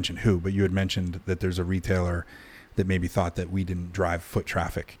 I won't mention who, but you had mentioned that there's a retailer that maybe thought that we didn't drive foot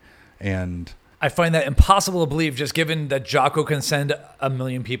traffic. And I find that impossible to believe, just given that Jocko can send 1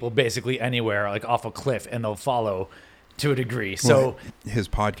 million people basically anywhere, like off a cliff, and they'll follow. to a degree. So his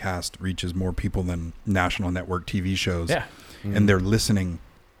podcast reaches more people than national network TV shows. Yeah. And they're listening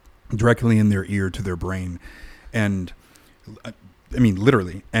directly in their ear to their brain. And I mean,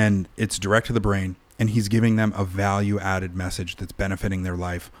 literally, and it's direct to the brain. And he's giving them a value-added message that's benefiting their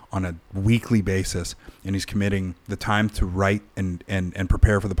life on a weekly basis. And he's committing the time to write and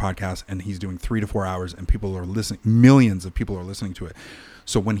prepare for the podcast. And he's doing 3 to 4 hours, and people are listening. Millions of people are listening to it.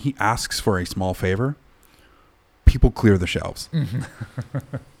 So when he asks for a small favor, people clear the shelves.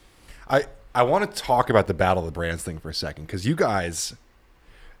 I want to talk about the Battle of the Brands thing for a second, because you guys,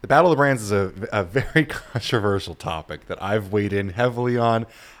 the Battle of the Brands is a very controversial topic that I've weighed in heavily on.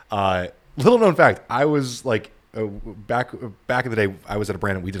 Little known fact, I was like back in the day, I was at a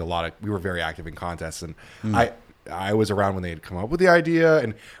brand and we were very active in contests, and I was around when they had come up with the idea,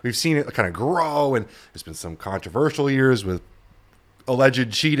 and we've seen it kind of grow, and there's been some controversial years with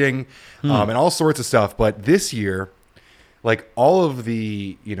alleged cheating and all sorts of stuff. But this year, like, all of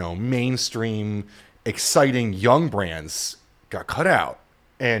the, mainstream exciting young brands got cut out,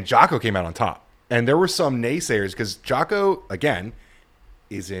 and Jocko came out on top. And there were some naysayers, because Jocko, again,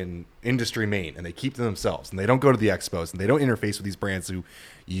 is in industry main, and they keep to themselves, and they don't go to the expos, and they don't interface with these brands who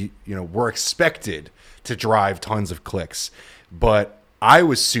were expected to drive tons of clicks. But I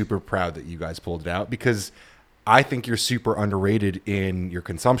was super proud that you guys pulled it out, because I think you're super underrated in your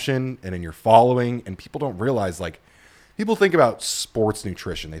consumption and in your following, and people don't realize, like, people think about sports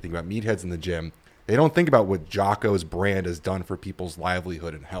nutrition, they think about meatheads in the gym, they don't think about what Jocko's brand has done for people's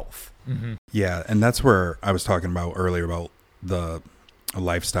livelihood and health. Yeah, and that's where I was talking about earlier about the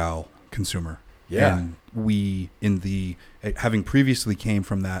lifestyle consumer. Yeah. And we, having previously came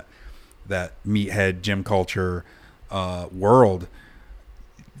from that meathead gym culture world,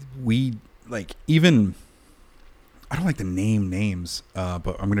 we, like, even, I don't like to name names,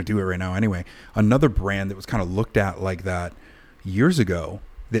 but I'm going to do it right now anyway. Another brand that was kind of looked at like that years ago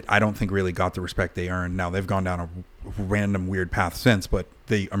that I don't think really got the respect they earned. Now they've gone down a random weird path since, but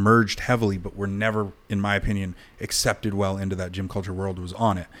they emerged heavily, but were never, in my opinion, accepted well into that gym culture world. Was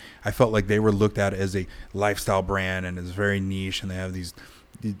On It. I felt like they were looked at as a lifestyle brand, and it's very niche, and they have these,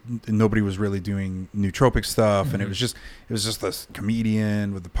 nobody was really doing nootropic stuff. And it was just this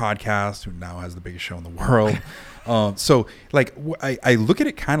comedian with the podcast who now has the biggest show in the world. So like, I look at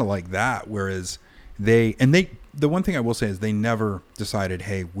it kind of like that, whereas the one thing I will say is they never decided,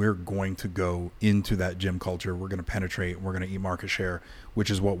 hey, we're going to go into that gym culture. We're going to penetrate. We're going to eat market share, which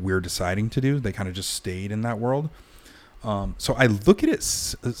is what we're deciding to do. They kind of just stayed in that world. So I look at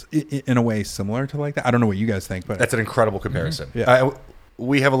it in a way similar to like that. I don't know what you guys think, but that's an incredible comparison. Yeah.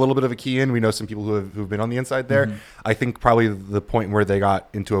 We have a little bit of a key in. We know some people who've been on the inside there. I think probably the point where they got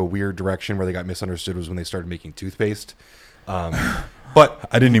into a weird direction where they got misunderstood was when they started making toothpaste. But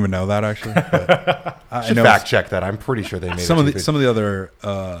I didn't even know that, actually. But I know fact check that. I'm pretty sure they made some of the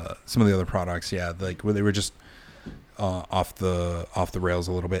other products. Yeah, like where they were just off the rails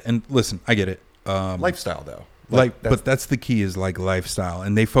a little bit. And listen, I get it. Lifestyle though, but that's the key, is like lifestyle,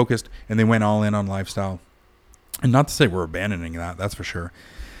 and they focused and they went all in on lifestyle. And not to say we're abandoning that's for sure.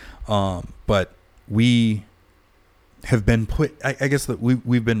 But we have been put. I guess that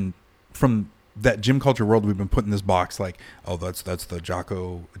we've been, from that gym culture world, we've been put in this box like, oh, that's the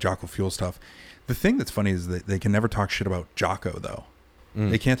Jocko Fuel stuff. The thing that's funny is that they can never talk shit about Jocko though.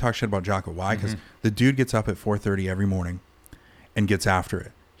 They can't talk shit about Jocko. Why? Because the dude gets up at 4:30 every morning and gets after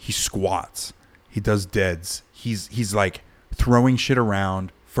it. He squats. He does deads. He's like throwing shit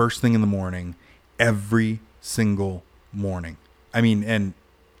around first thing in the morning, every single morning. I mean, and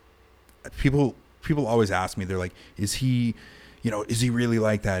people always ask me, they're like, is he really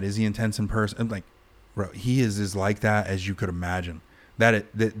like that? Is he intense in person? I'm like, bro, he is as like that as you could imagine. That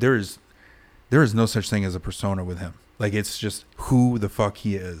there is no such thing as a persona with him. Like, it's just who the fuck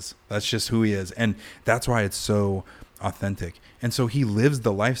he is. That's just who he is. And that's why it's so authentic. And so he lives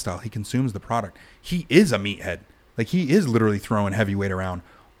the lifestyle. He consumes the product. He is a meathead. Like, he is literally throwing heavyweight around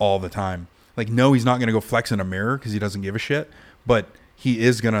all the time. Like, no, he's not going to go flex in a mirror because he doesn't give a shit. But he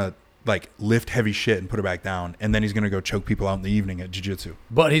is going to, like, lift heavy shit and put it back down. And then he's going to go choke people out in the evening at jiu-jitsu.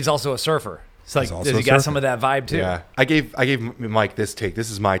 But he's also a surfer. It's like, does he got some of that vibe too? Yeah. I gave Mike this take.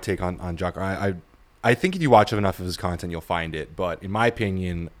 This is my take on Jocko. I think if you watch enough of his content, you'll find it. But in my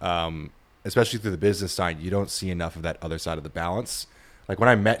opinion, especially through the business side, you don't see enough of that other side of the balance. Like, when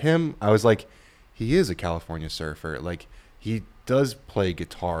I met him, I was like, he is a California surfer. Like, he does play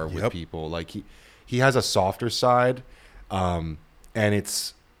guitar with people. Like, he has a softer side. And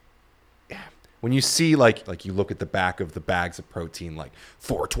it's, when you see like you look at the back of the bags of protein, like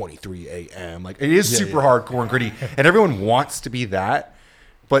 4:23 a.m. Like, it is super hardcore and gritty, and everyone wants to be that.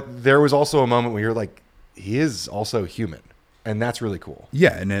 But there was also a moment where you're like, he is also human, and that's really cool.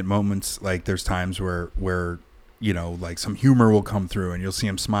 Yeah, and at moments like there's times where you know, like some humor will come through and you'll see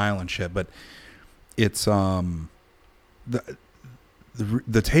him smile and shit, but it's the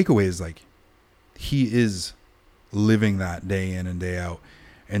takeaway is like he is living that day in and day out,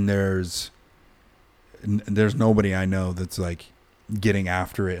 and there's nobody I know that's like getting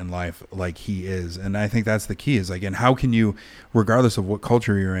after it in life like he is. And I think that's the key, is like, and how can you, regardless of what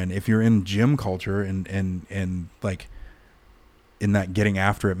culture you're in, if you're in gym culture and like in that getting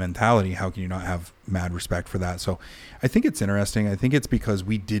after it mentality, how can you not have mad respect for that? So I think it's interesting. I think it's because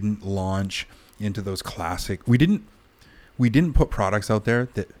we didn't launch into those classic, we didn't put products out there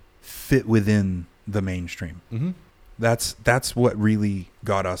that fit within the mainstream. Mm-hmm. That's what really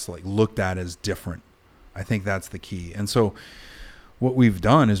got us like looked at as different. I think that's the key. And so what we've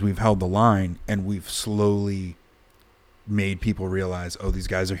done is we've held the line, and we've slowly made people realize, oh, these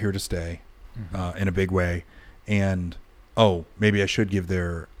guys are here to stay, in a big way. And, oh, maybe I should give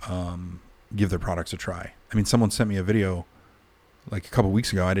their products a try. I mean, someone sent me a video like a couple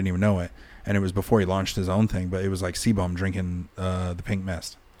weeks ago. I didn't even know it. And it was before he launched his own thing, but it was like C-Bum drinking the Pink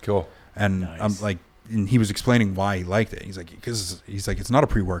Mist. Cool. And Nice. I'm like, and he was explaining why he liked it. He's like, because he's like, it's not a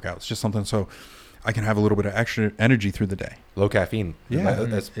pre-workout. It's just something so I can have a little bit of extra energy through the day. Low caffeine. Yeah.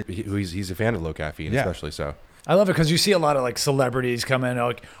 He's a fan of low caffeine, Yeah. especially so. I love it because you see a lot of like celebrities come in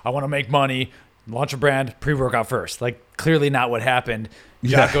like, I want to make money, launch a brand, pre-workout first. Like clearly not what happened.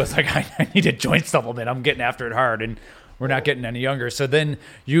 Yeah. Jocko's like, I need a joint supplement. I'm getting after it hard, and we're not getting any younger. So then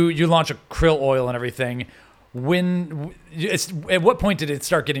you launch a krill oil and everything. At what point did it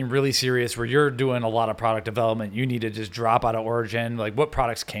start getting really serious where you're doing a lot of product development? You need to just drop out of Origin. Like what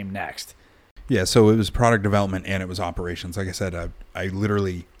products came next? Yeah, so it was product development and it was operations. Like I said, I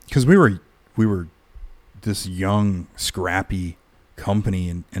literally, because we were this young, scrappy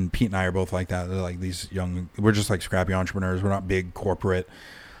company, and Pete and I are both like that. They're like these young, we're just like scrappy entrepreneurs. We're not big corporate,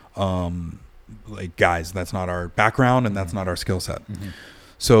 like guys. That's not our background, and that's not our skill set. Mm-hmm.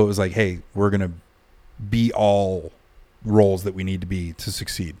 So it was like, hey, we're gonna be all roles that we need to be to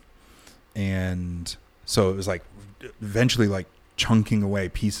succeed. And so it was like eventually like chunking away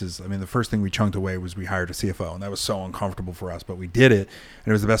pieces. I mean, the first thing we chunked away was we hired a CFO, and that was so uncomfortable for us, but we did it, and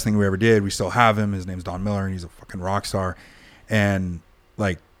it was the best thing we ever did. We still have him. His name's Don Miller, and he's a fucking rock star. And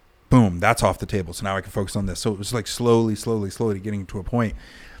like, boom, that's off the table. So now I can focus on this. So it was like slowly getting to a point.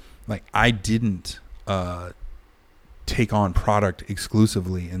 Like I didn't take on product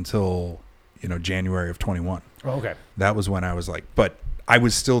exclusively until, January of 21. Oh, okay. That was when I was like, but I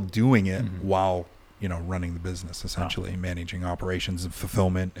was still doing it while, running the business, essentially managing operations and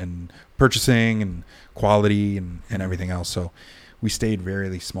fulfillment and purchasing and quality and everything else. So we stayed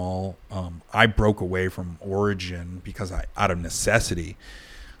very small. I broke away from Origin because out of necessity,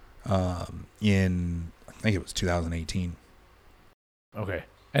 in, I think it was 2018. Okay.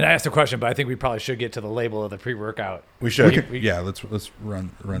 And I asked a question, but I think we probably should get to the label of the pre-workout. We should. Let's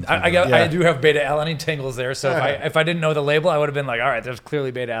run. I do have beta alanine tingles there, so if I didn't know the label, I would have been like, all right, there's clearly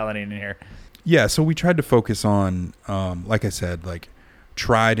beta alanine in here. Yeah, so we tried to focus on, like I said, like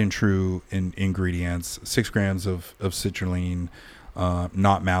tried and true ingredients, 6 grams of citrulline,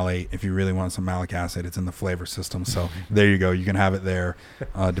 not malate. If you really want some malic acid, it's in the flavor system. So there you go. You can have it there,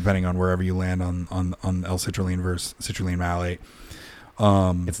 depending on wherever you land on L-citrulline versus citrulline malate.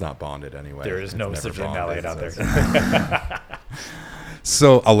 It's not bonded anyway. There is no citrulline malate out there.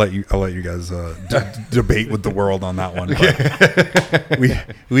 So I'll let you guys debate with the world on that one. But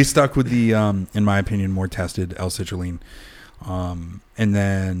we stuck with the, in my opinion, more tested L-citrulline, and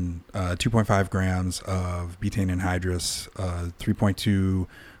then 2.5 grams of betaine anhydrous, 3.2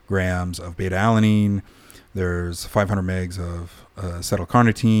 grams of beta alanine. There's 500 megs of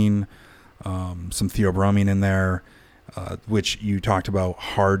acetylcarnitine, some theobromine in there, which you talked about,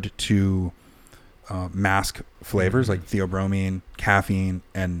 hard to mask flavors like theobromine, caffeine,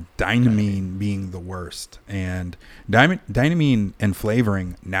 and dynamine being the worst. And dynamine and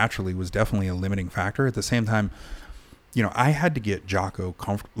flavoring naturally was definitely a limiting factor. At the same time, I had to get Jocko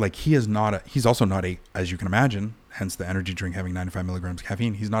comfortable. Like he's also not a, as you can imagine, hence the energy drink having 95 milligrams of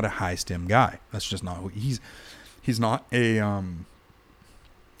caffeine. He's not a high stim guy. That's just not who he's not a,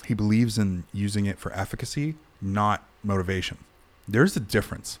 he believes in using it for efficacy, not motivation. There's a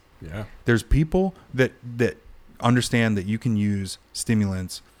difference. Yeah. There's people that understand that you can use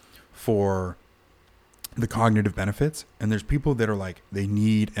stimulants for the cognitive benefits, and there's people that are like, they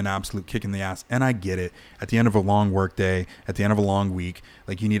need an absolute kick in the ass. And I get it. At the end of a long work day, at the end of a long week,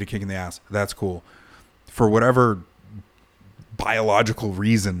 like you need a kick in the ass. That's cool. For whatever biological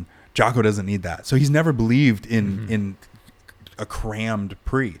reason, Jocko doesn't need that. So he's never believed in a crammed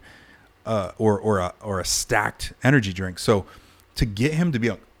pre. or a stacked energy drink. So to get him to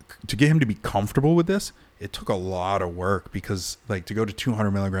be comfortable with this, it took a lot of work, because like to go to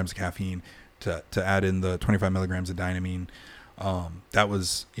 200 milligrams of caffeine, to add in the 25 milligrams of dynamine, that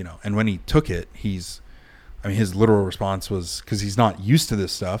was, and when he took it, his literal response was, because he's not used to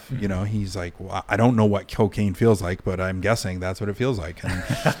this stuff, he's like, well, I don't know what cocaine feels like, but I'm guessing that's what it feels like. And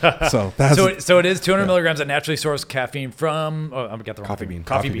so that's so it is 200 milligrams of naturally sourced caffeine from I got the wrong thing.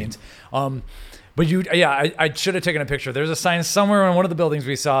 Coffee beans. But I should have taken a picture. There's a sign somewhere in one of the buildings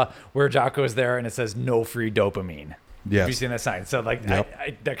we saw where Jocko is there, and it says "No free dopamine." Yeah, have you seen that sign? So like,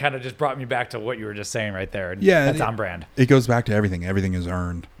 yep. That kind of just brought me back to what you were just saying right there. And yeah, that's on brand. It goes back to everything. Everything is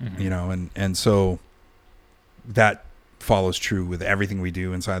earned, and so that follows true with everything we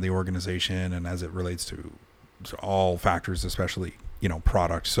do inside the organization, and as it relates to all factors, especially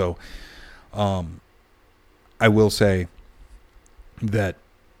product. So, I will say that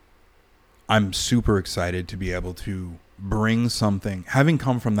I'm super excited to be able to bring something, having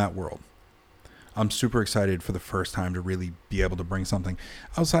come from that world. I'm super excited for the first time to really be able to bring something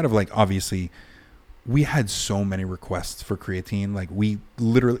outside of, like, obviously we had so many requests for creatine. Like we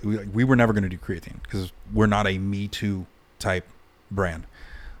were never going to do creatine because we're not a Me Too type brand,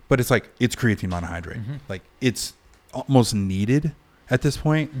 but it's like, it's creatine monohydrate. Mm-hmm. Like it's almost needed at this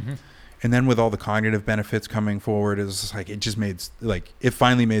point. Mm-hmm. And then with all the cognitive benefits coming forward, it was just like, it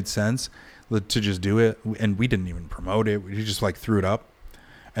finally made sense to just do it. And we didn't even promote it. We just like threw it up.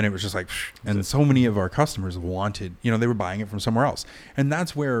 And it was just like, and so many of our customers wanted, they were buying it from somewhere else. And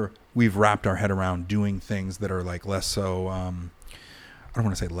that's where we've wrapped our head around doing things that are like less so, I don't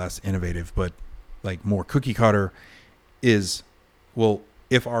want to say less innovative, but like more cookie cutter is, well,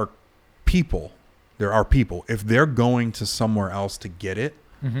 if if they're going to somewhere else to get it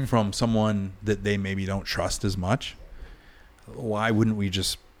mm-hmm. from someone that they maybe don't trust as much, why wouldn't we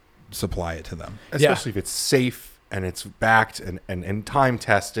just supply it to them? Especially if it's safe. And it's backed and time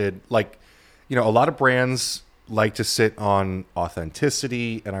tested. Like, a lot of brands like to sit on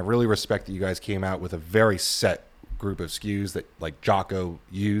authenticity. And I really respect that you guys came out with a very set group of SKUs that like Jocko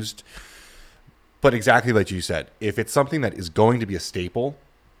used. But exactly like you said, if it's something that is going to be a staple,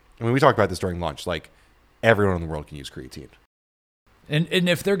 I mean, we talked about this during lunch, like everyone in the world can use creatine. And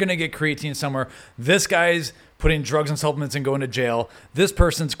if they're going to get creatine somewhere, this guy's putting drugs and supplements and going to jail. This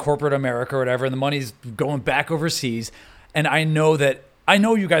person's corporate America or whatever, and the money's going back overseas. And I know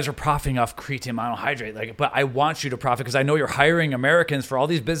you guys are profiting off creatine monohydrate, but I want you to profit because I know you're hiring Americans for all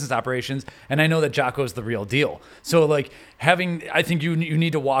these business operations, and I know that Jocko's the real deal. So I think you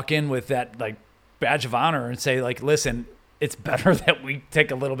need to walk in with that like badge of honor and say like, listen, it's better that we take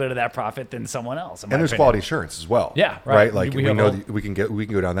a little bit of that profit than someone else. And there's quality assurance as well. Yeah, right. Like we know we can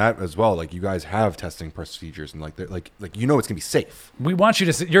go down that as well. Like you guys have testing procedures and like it's gonna be safe. We want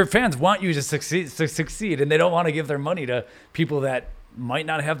you to. Your fans want you to succeed, and they don't want to give their money to people that might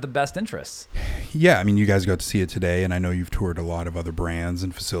not have the best interests. Yeah, I mean, you guys got to see it today, and I know you've toured a lot of other brands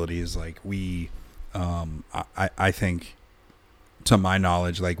and facilities. Like I think, to my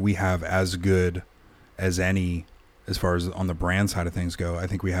knowledge, like we have as good as any. As far as on the brand side of things go, I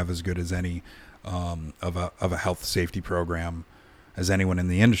think we have as good as any of a health safety program as anyone in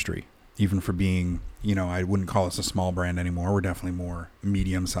the industry. Even for being, I wouldn't call us a small brand anymore. We're definitely more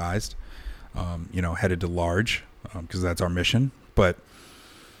medium sized, headed to large because that's our mission. But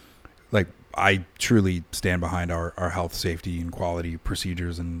like I truly stand behind our health safety and quality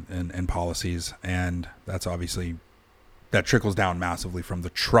procedures and policies, and that's obviously that trickles down massively from the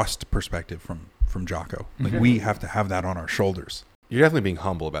trust perspective from Jocko. Like we have to have that on our shoulders. You're definitely being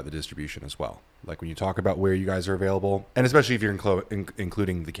humble about the distribution as well. Like when you talk about where you guys are available, and especially if you're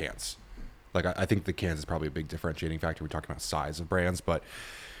including the cans. Like I think the cans is probably a big differentiating factor. We're talking about size of brands, but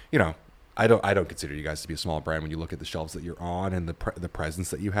I don't consider you guys to be a small brand when you look at the shelves that you're on and the presence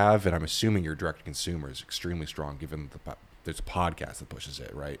that you have. And I'm assuming your direct to consumer is extremely strong, given there's a podcast that pushes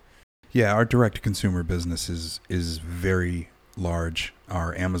it, right? Yeah, our direct to consumer business is very large.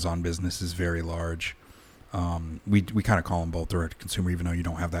 Our Amazon business is very large. We kind of call them both direct to consumer, even though you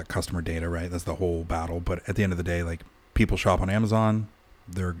don't have that customer data, right? That's the whole battle. But at the end of the day, like people shop on Amazon,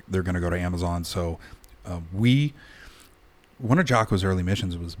 they're going to go to Amazon. So one of Jocko's early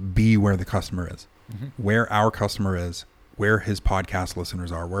missions was be where the customer is, mm-hmm. where our customer is, where his podcast listeners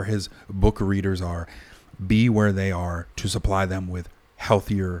are, where his book readers are, be where they are to supply them with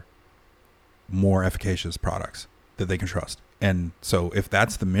healthier, more efficacious products that they can trust. And so if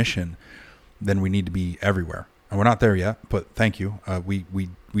that's the mission, then we need to be everywhere. And we're not there yet, but thank you.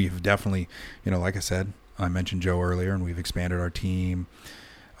 We have definitely, like I said, I mentioned Joe earlier, and we've expanded our team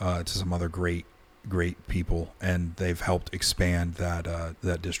to some other great great people, and they've helped expand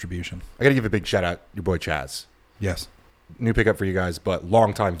that distribution. I got to give a big shout out your boy Chaz. Yes. New pickup for you guys, but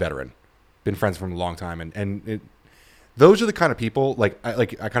longtime veteran. Been friends from a long time, and those are the kind of people like I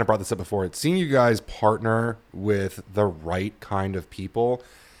kind of brought this up before. It's seeing you guys partner with the right kind of people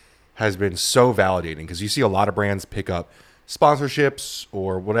has been so validating, because you see a lot of brands pick up sponsorships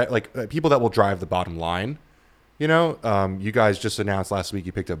or whatever, like people that will drive the bottom line. You know, you guys just announced last week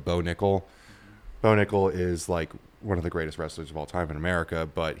you picked up Bo Nickel. Bo Nickel is like one of the greatest wrestlers of all time in America,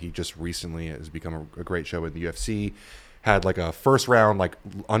 but he just recently has become a great show in the UFC. Had like a first round, like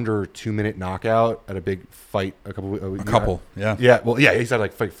under 2 minute knockout at a big fight Yeah. Well, yeah, he's had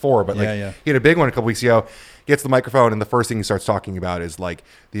like fight 4, but like Yeah. he had a big one a couple weeks ago. Gets the microphone, and the first thing he starts talking about is like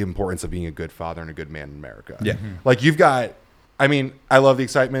the importance of being a good father and a good man in America. Yeah. Like you've got, I mean, I love the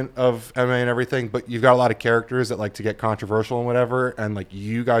excitement of MMA and everything, but you've got a lot of characters that like to get controversial and whatever. And like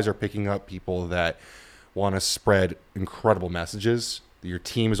you guys are picking up people that want to spread incredible messages. Your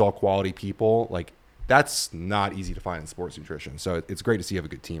team is all quality people. Like that's not easy to find in sports nutrition. So it's great to see you have a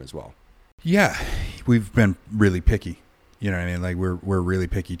good team as well. Yeah, we've been really picky. You know what I mean? Like we're really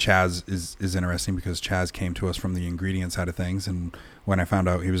picky. Chaz is interesting because Chaz came to us from the ingredient side of things, and when I found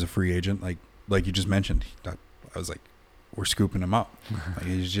out he was a free agent, like you just mentioned, I was like, we're scooping him up. Like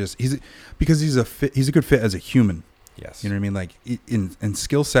because he's a good fit as a human. Yes. You know what I mean? Like in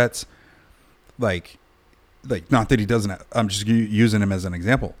skill sets, like not that he doesn't I'm just using him as an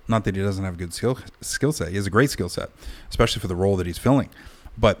example. Not that he doesn't have a good skill set. He has a great skill set, especially for the role that he's filling.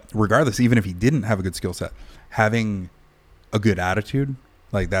 But regardless, even if he didn't have a good skill set, having a good attitude,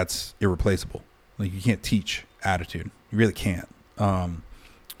 like that's irreplaceable. Like you can't teach attitude. You really can't.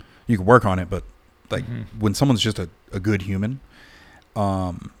 You can work on it, but like when someone's just a good human,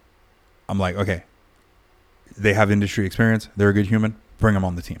 I'm like, okay, they have industry experience. They're a good human. Bring them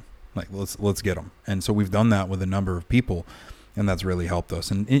on the team. Like let's get them. And so we've done that with a number of people, and that's really helped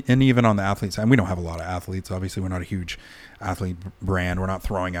us. And even on the athlete side, we don't have a lot of athletes. Obviously, we're not a huge athlete brand. We're not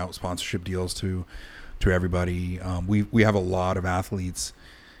throwing out sponsorship deals to everybody. We have a lot of athletes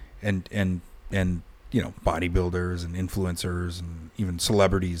and you know, bodybuilders and influencers and even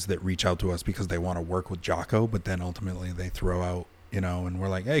celebrities that reach out to us because they want to work with Jocko, but then ultimately they throw out, you know, and we're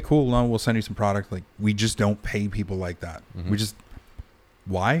like, hey, cool, no, we'll send you some product. Like we just don't pay people like that.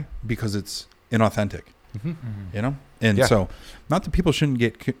 Why? Because it's inauthentic, you know? And so not that people shouldn't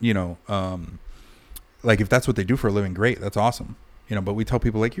get, you know, like if that's what they do for a living, great. That's awesome. You know, but we tell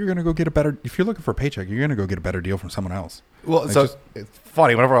people like, you're going to go get a better, if you're looking for a paycheck, you're going to go get a better deal from someone else. Well, like so it's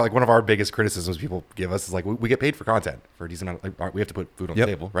funny. One of our biggest criticisms people give us is like, we get paid for content for a decent amount. Like, we have to put food on the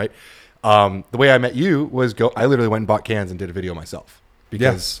table, right? The way I met you was I literally went and bought cans and did a video myself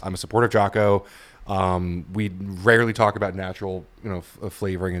because I'm a supporter of Jocko. We rarely talk about natural, you know,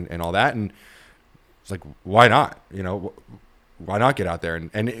 flavoring and all that. And it's like, why not? You know, why not get out there?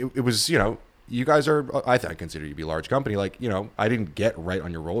 And it was, you know, you guys are, I consider you to be a large company. Like, you know, I didn't get right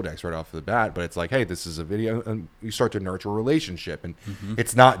on your Rolodex right off the bat, but it's like, hey, this is a video, and you start to nurture a relationship. And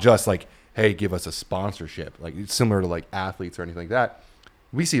it's not just like, hey, give us a sponsorship. Like it's similar to like athletes or anything like that.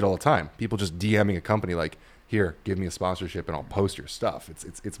 We see it all the time. People just DMing a company like, here, give me a sponsorship and I'll post your stuff.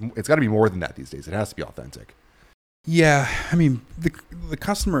 It's got to be more than that these days. It has to be authentic. Yeah, I mean, the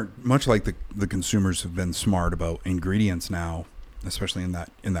customer, much like the consumers, have been smart about ingredients now, especially in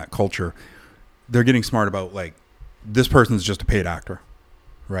that culture. They're getting smart about like, this person's just a paid actor,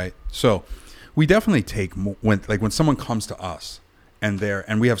 right? So we definitely take when someone comes to us and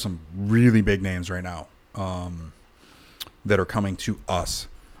we have some really big names right now that are coming to us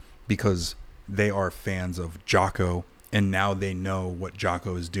because they are fans of Jocko, and now they know what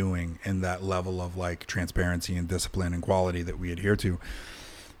Jocko is doing and that level of like transparency and discipline and quality that we adhere to.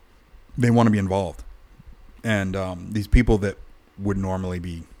 They want to be involved. And these people that would normally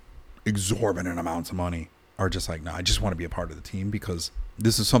be exorbitant amounts of money are just like, no, I just want to be a part of the team because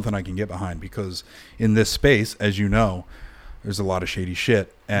this is something I can get behind. Because in this space, as you know, there's a lot of shady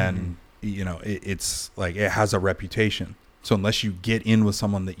shit, and you know, it's like it has a reputation. So unless you get in with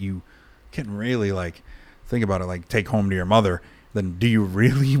someone that you can really like think about it, like take home to your mother, then do you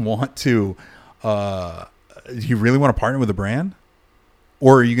really want to partner with a brand?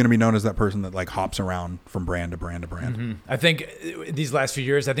 Or are you going to be known as that person that like hops around from brand to brand to brand? I think these last few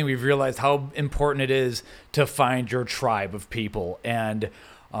years, I think we've realized how important it is to find your tribe of people. And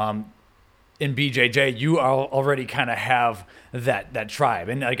in BJJ, you already kind of have that tribe.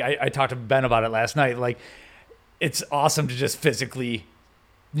 And like I talked to Ben about it last night. Like it's awesome to just physically,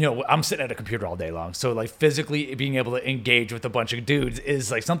 you know, I'm sitting at a computer all day long. So like physically being able to engage with a bunch of dudes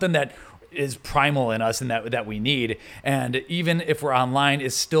is like something that is primal in us and that we need. And even if we're online,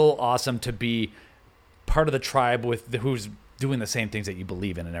 it's still awesome to be part of the tribe who's doing the same things that you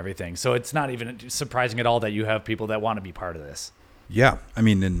believe in and everything. So it's not even surprising at all that you have people that want to be part of this. Yeah. I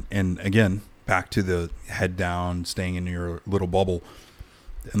mean, and again, back to the head down, staying in your little bubble.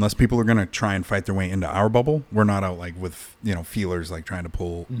 Unless people are going to try and fight their way into our bubble, we're not out like with, feelers, like trying to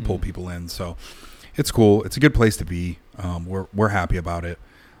pull people in. So it's cool. It's a good place to be. We're happy about it.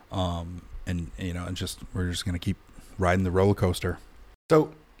 And we're just going to keep riding the roller coaster.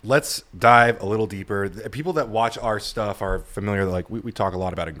 So let's dive a little deeper. The people that watch our stuff are familiar. Like we talk a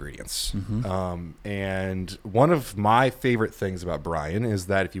lot about ingredients. And one of my favorite things about Brian is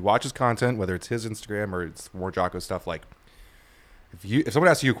that if you watch his content, whether it's his Instagram or it's more Jocko stuff, like if someone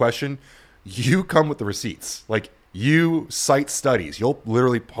asks you a question, you come with the receipts. Like you cite studies. You'll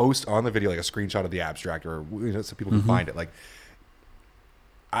literally post on the video like a screenshot of the abstract, or so people can find it. Like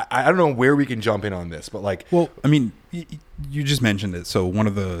I don't know where we can jump in on this, but like, well, I mean, you just mentioned it. So one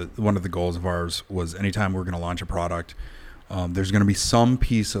of the goals of ours was anytime we're going to launch a product, there's going to be some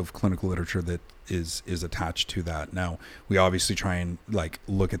piece of clinical literature that is attached to that. Now, we obviously try and like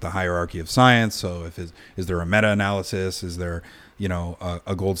look at the hierarchy of science. So is there a meta-analysis? Is there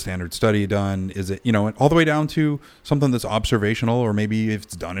a gold standard study done? Is it all the way down to something that's observational, or maybe if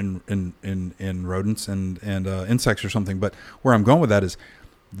it's done in rodents and insects or something. But where I'm going with that is,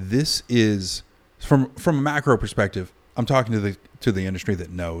 this is from a macro perspective. I'm talking to the industry that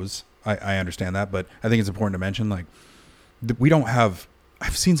knows. I understand that, but I think it's important to mention like we don't have.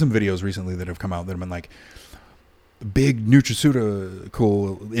 I've seen some videos recently that have come out that have been like, big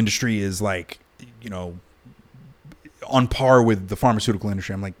nutraceutical industry is like on par with the pharmaceutical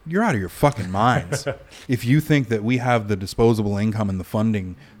industry. I'm like, you're out of your fucking minds if you think that we have the disposable income and the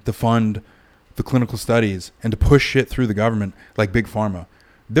funding to fund the clinical studies and to push shit through the government like big pharma.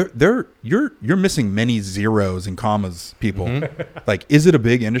 You're missing many zeros and commas, people. Like, is it a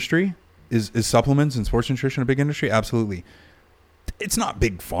big industry? Is supplements and sports nutrition a big industry? Absolutely. It's not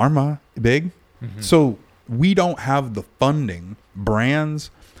big pharma big. So we don't have the funding.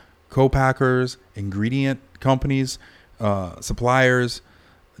 Brands, co-packers, ingredient companies, suppliers,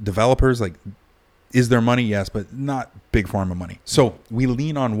 developers, like, is there money? Yes, but not big pharma money. So we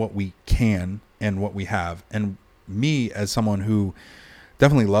lean on what we can and what we have. And me, as someone who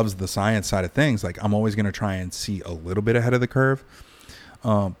definitely loves the science side of things, like, I'm always going to try and see a little bit ahead of the curve.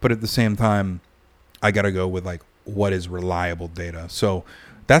 But at the same time, I got to go with like what is reliable data. So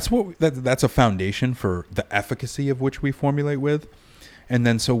that's that's a foundation for the efficacy of which we formulate with. And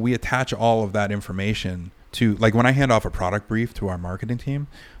then so we attach all of that information to, like, when I hand off a product brief to our marketing team,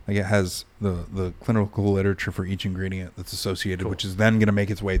 like, it has the clinical literature for each ingredient that's associated, which is then going to make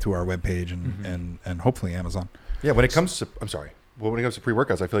its way to our webpage and hopefully Amazon. Yeah. When it comes to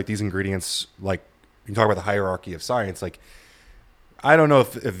pre-workouts, I feel like these ingredients, like, you talk about the hierarchy of science, like, I don't know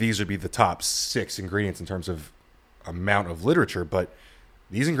if these would be the top 6 ingredients in terms of amount of literature, but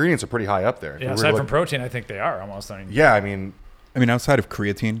these ingredients are pretty high up there. Yeah, aside from protein, I think they are almost. I mean, outside of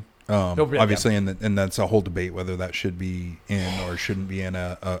creatine, obviously, and that's a whole debate whether that should be in or shouldn't be in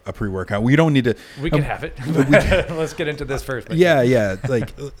a pre-workout. We don't need to. We can have it. Let's get into this first. Yeah.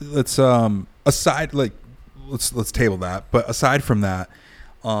 Like, let's let's table that. But aside from that,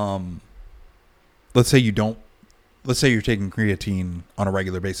 let's say you're taking creatine on a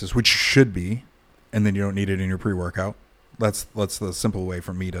regular basis, which should be, and then you don't need it in your pre-workout. That's the simple way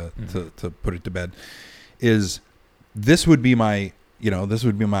for me to put it to bed. Is this would be my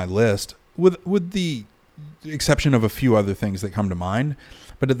list with the exception of a few other things that come to mind.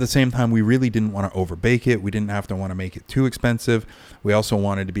 But at the same time, we really didn't want to overbake it. We didn't have to want to make it too expensive. We also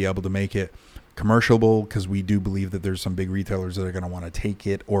wanted to be able to make it commercialable, because we do believe that there's some big retailers that are going to want to take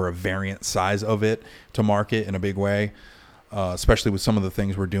it or a variant size of it to market in a big way, especially with some of the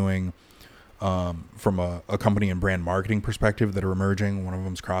things we're doing from a company and brand marketing perspective that are emerging. One of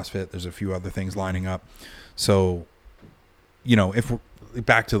them's CrossFit. There's a few other things lining up. So, if we're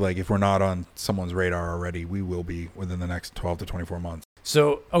back to, like, if we're not on someone's radar already, we will be within the next 12 to 24 months.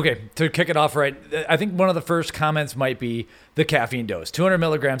 So, okay, to kick it off right, I think one of the first comments might be the caffeine dose. 200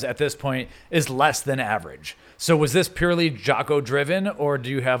 milligrams at this point is less than average. So was this purely Jocko driven, or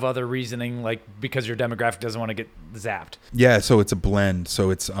do you have other reasoning, like because your demographic doesn't want to get zapped? Yeah, so it's a blend. So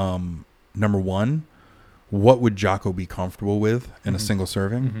it's number one, what would Jocko be comfortable with in a single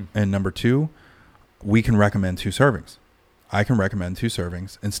serving? And number two, we can recommend 2 servings. I can recommend 2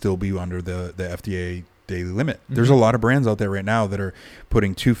 servings and still be under the FDA daily limit. There's a lot of brands out there right now that are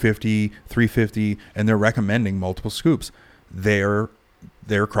putting 250, 350, and they're recommending multiple scoops. They're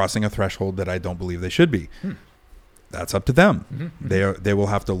crossing a threshold that I don't believe they should be. That's up to them. They will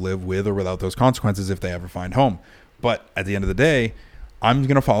have to live with or without those consequences if they ever find home. But at the end of the day, I'm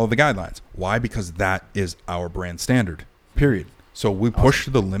going to follow the guidelines. Why? Because that is our brand standard, period. So we push to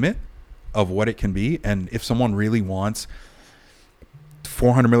the limit of what it can be. And if someone really wants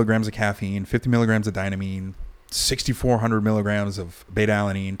 400 milligrams of caffeine, 50 milligrams of dynamine, 6,400 milligrams of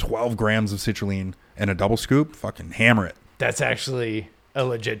beta-alanine, 12 grams of citrulline, and a double scoop, fucking hammer it. That's actually a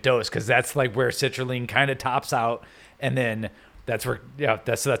legit dose, because that's like where citrulline kind of tops out, and then that's where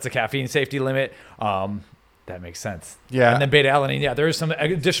that's the caffeine safety limit. That makes sense. Yeah. And then beta-alanine, there is some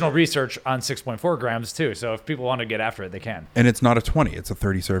additional research on 6.4 grams too. So if people want to get after it, they can. And it's not a 20, it's a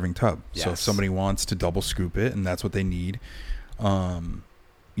 30 serving tub. Yes. So if somebody wants to double scoop it and that's what they need,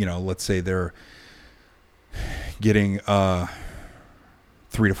 let's say they're getting 3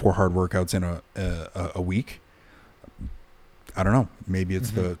 to 4 hard workouts in a week. I don't know. Maybe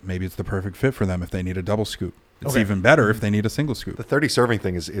it's the perfect fit for them if they need a double scoop. It's even better if they need a single scoop. The 30 serving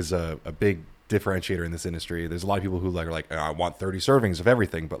thing is a big differentiator in this industry. There's a lot of people who are like, I want 30 servings of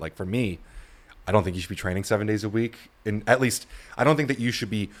everything. But like for me, I don't think you should be training 7 days a week. And at least I don't think that you should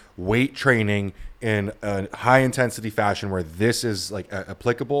be weight training in a high intensity fashion where this is like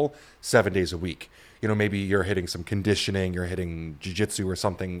applicable 7 days a week. Maybe you're hitting some conditioning, you're hitting jiu-jitsu or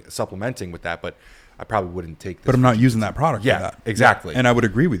something, supplementing with that. But I probably wouldn't take this. But I'm not using that product for that. Exactly. And I would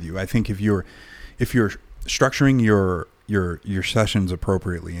agree with you. I think if you're structuring your sessions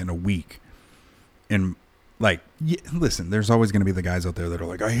appropriately in a week, and listen, there's always going to be the guys out there that are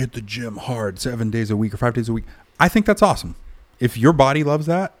like, I hit the gym hard 7 days a week or 5 days a week. I think that's awesome. If your body loves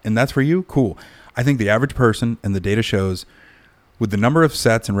that and that's for you, cool. I think the average person, and the data shows, with the number of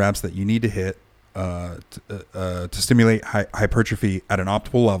sets and reps that you need to hit to stimulate hypertrophy at an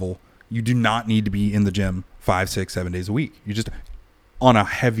optimal level, you do not need to be in the gym 5, 6, 7 days a week. You just on a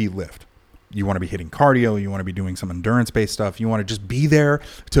heavy lift. You want to be hitting cardio. You want to be doing some endurance-based stuff. You want to just be there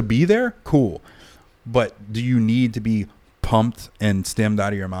to be there. Cool. But do you need to be pumped and stemmed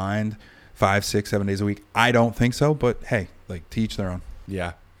out of your mind 5, 6, 7 days a week? I don't think so. But hey, to each their own.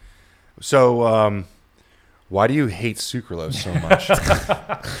 Yeah. So, why do you hate sucralose so much?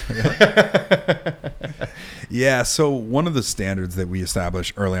 Yeah. So one of the standards that we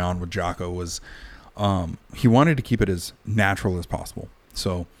established early on with Jocko was he wanted to keep it as natural as possible.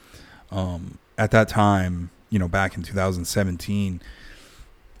 So at that time, back in 2017,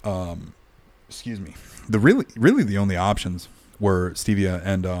 really the only options were stevia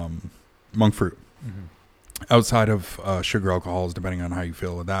and monk fruit. Outside of sugar alcohols, depending on how you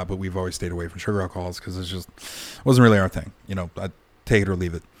feel with that, but we've always stayed away from sugar alcohols because it just wasn't really our thing. I'd take it or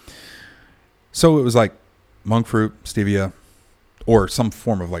leave it. So it was like monk fruit, stevia, or some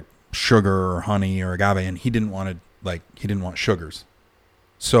form of like sugar or honey or agave, and he didn't want sugars.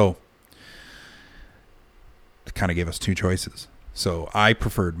 So it kind of gave us two choices. So I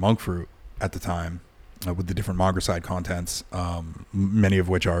preferred monk fruit at the time with the different mongroside contents, many of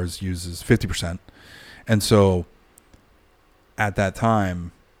which ours uses 50%. And so at that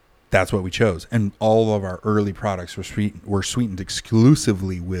time, that's what we chose. And all of our early products were sweetened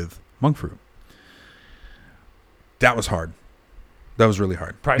exclusively with monk fruit. That was hard. That was really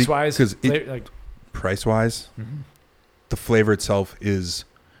hard. Price-wise? Price-wise, the flavor itself is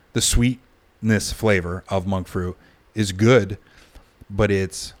the sweetness flavor of monk fruit is good, but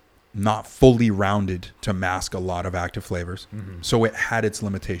it's not fully rounded to mask a lot of active flavors. So it had its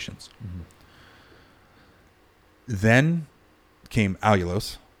limitations. Then came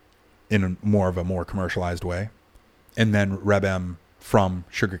allulose in a more commercialized way, and then Reb M from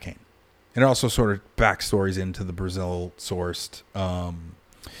sugarcane. And it also sort of backstories into the Brazil sourced,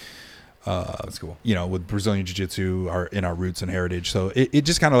 that's cool. With Brazilian jiu-jitsu in our roots and heritage. So it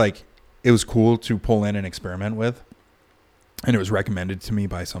just kind of it was cool to pull in and experiment with. And it was recommended to me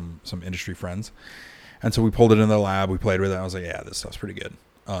by some industry friends. And so we pulled it in the lab, we played with it. I was like, yeah, this stuff's pretty good.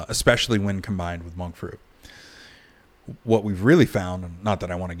 Especially when combined with monk fruit. What we've really found, and not that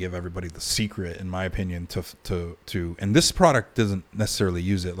I want to give everybody the secret, in my opinion, to and this product doesn't necessarily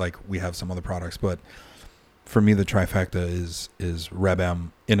use it like we have some other products, but for me the trifecta is Reb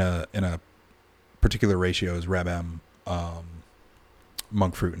M in a particular ratio is Reb M,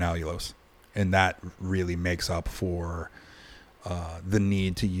 monk fruit, and allulose, and that really makes up for the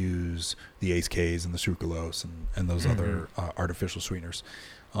need to use the ACE-Ks and the sucralose and those other artificial sweeteners.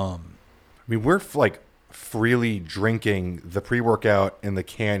 We're freely drinking the pre-workout in the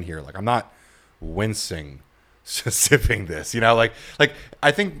can here. I'm not wincing sipping this, I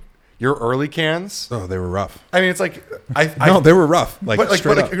think your early cans. Oh, they were rough. I mean, it's they were rough.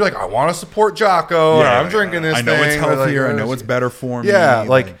 You're like, I want to support Jocko. Yeah, I'm drinking this. I know thing, it's healthier. I know it's better for me. Yeah.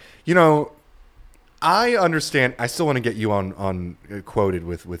 I understand. I still want to get you on quoted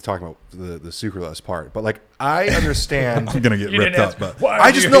with talking about the sucralose part, but like I understand. I'm gonna get ripped up, but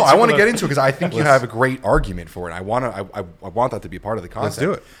I just know I want to get into it because I think you have a great argument for it. I want that to be part of the concept.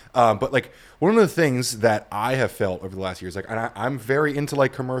 Let's do it. But like one of the things that I have felt over the last years, like, and I'm very into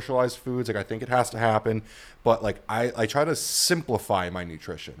like commercialized foods. Like I think it has to happen, but like I try to simplify my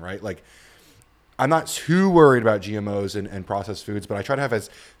nutrition, right? Like I'm not too worried about GMOs and processed foods, but I try to have as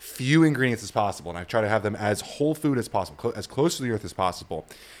few ingredients as possible, and I try to have them as whole food as possible, as close to the earth as possible.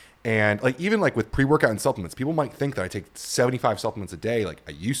 And like even like with pre-workout and supplements, people might think that I take 75 supplements a day, like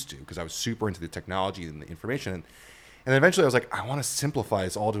I used to, because I was super into the technology and the information. And then eventually I was like, I want to simplify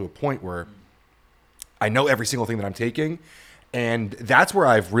this all to a point where I know every single thing that I'm taking. And that's where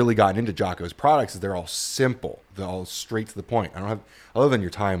I've really gotten into Jocko's products, is they're all simple. They're all straight to the point. I don't have, other than your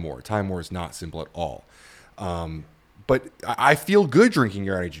Time War. Time War is not simple at all. But I feel good drinking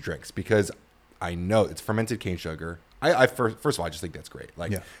your energy drinks because I know it's fermented cane sugar. First of all, I just think that's great.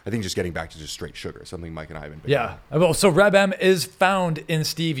 Like, I think just getting back to just straight sugar, something Mike and I have been big on. Well, so Reb M is found in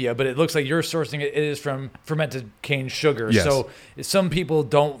stevia, but it looks like you're sourcing it is from fermented cane sugar. Yes. So some people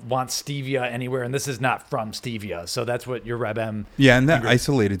don't want stevia anywhere, and this is not from stevia. So that's what your Reb M. Yeah, and that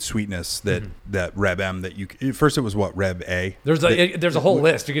isolated sweetness that Reb M that you first it was what Reb A. There's a whole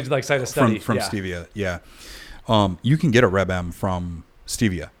list. You could like cite a study from stevia. Yeah, you can get a Reb M from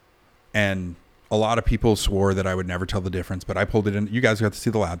stevia, and a lot of people swore that I would never tell the difference, but I pulled it in. You guys got to see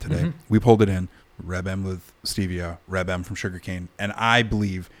the lab today. We pulled it in. Reb M with stevia, Reb M from sugarcane, and I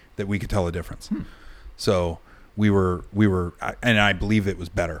believe that we could tell a difference. So we were, and I believe it was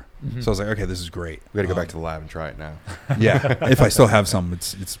better. So I was like, okay, this is great. We got to go back to the lab and try it now. Yeah, if I still have some,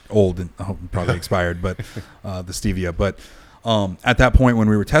 it's old and probably expired, but the stevia. But at that point when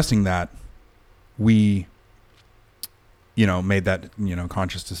we were testing that, we, made that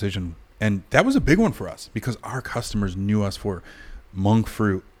conscious decision. And that was a big one for us because our customers knew us for monk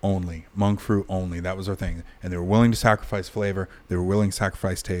fruit only. That was our thing. And they were willing to sacrifice flavor. They were willing to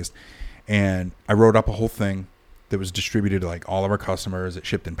sacrifice taste. And I wrote up a whole thing that was distributed to like all of our customers. It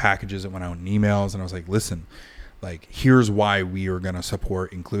shipped in packages. It went out in emails. And I was like, listen, like, here's why we are going to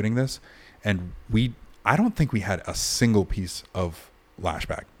support including this. And I don't think we had a single piece of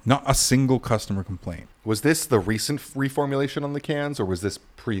lashback, not a single customer complaint. Was this the recent reformulation on the cans, or was this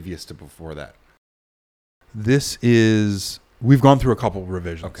previous to before that? We've gone through a couple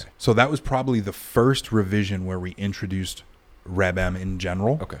revisions. Okay. So that was probably the first revision where we introduced Reb M in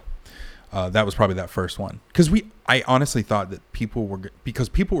general. Okay. That was probably that first one. I honestly thought that people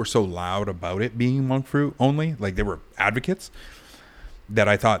were so loud about it being monk fruit only, like they were advocates, that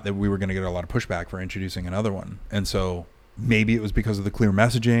I thought that we were going to get a lot of pushback for introducing another one. And so maybe it was because of the clear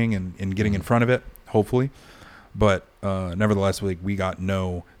messaging and getting in front of it, hopefully. But nevertheless, we got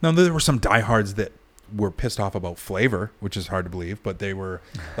no. Now there were some diehards that were pissed off about flavor, which is hard to believe. But they were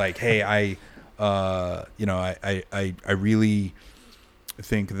like, "Hey, I really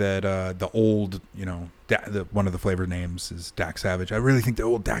think that the old, one of the flavor names is Dak Savage. I really think the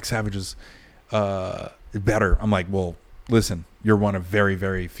old Dak Savage is better." I'm like, well, listen, you're one of very,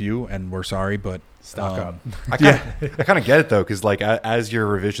 very few, and we're sorry, but stock up. I kind of get it though, because like as your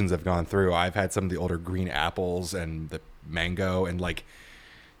revisions have gone through, I've had some of the older green apples and the mango, and like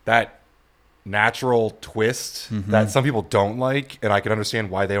that natural twist that some people don't like, and I can understand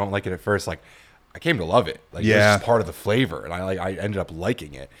why they don't like it at first. Like I came to love it. Like it was just part of the flavor, and I ended up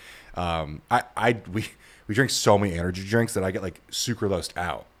liking it. We drink so many energy drinks that I get like sucralosed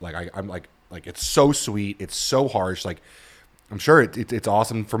out. Like I'm like it's so sweet, it's so harsh. Like I'm sure it's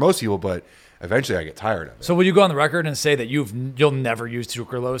awesome for most people, but eventually I get tired of it. So will you go on the record and say that you'll never use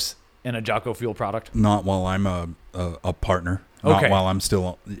sucralose in a Jocko Fuel product? Not while I'm a partner. Not while I'm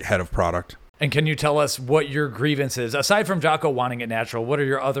still head of product. And can you tell us what your grievance is? Aside from Jocko wanting it natural, what are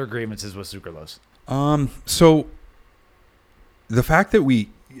your other grievances with sucralose? So the fact that we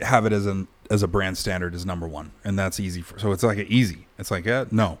have it as a brand standard is number one, and that's easy. So it's like easy. It's like,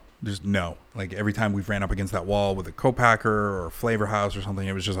 no. Just no. Like every time we've ran up against that wall with a co-packer or Flavor House or something,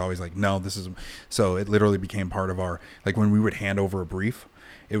 it was just always like, no, this is. So it literally became part of our, like when we would hand over a brief,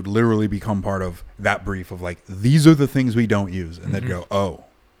 it would literally become part of that brief of like, these are the things we don't use. And they'd go, oh,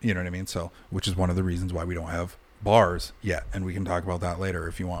 you know what I mean? So, which is one of the reasons why we don't have bars yet. And we can talk about that later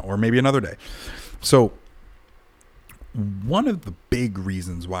if you want, or maybe another day. So one of the big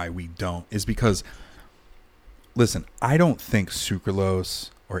reasons why we don't is because, listen, I don't think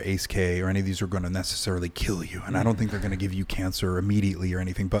sucralose or Ace K or any of these are going to necessarily kill you. And I don't think they're going to give you cancer immediately or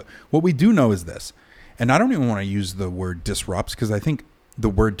anything. But what we do know is this, and I don't even want to use the word disrupts, because I think the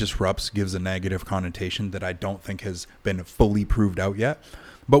word disrupts gives a negative connotation that I don't think has been fully proved out yet.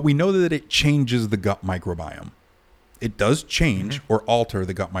 but we know that it changes the gut microbiome. It does change or alter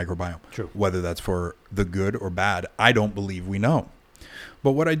the gut microbiome. True. Whether that's for the good or bad, I don't believe we know.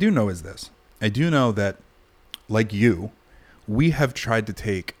 But what I do know is this. I do know that, like you, we have tried to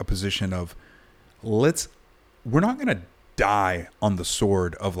take a position of we're not going to die on the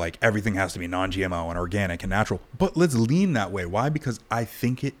sword of like everything has to be non-GMO and organic and natural, but let's lean that way. Why? Because I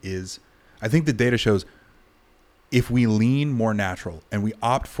think the data shows if we lean more natural and we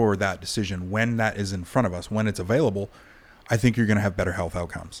opt for that decision when that is in front of us, when it's available, I think you're going to have better health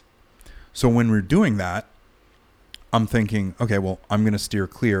outcomes. So when we're doing that, I'm thinking, okay, well, I'm going to steer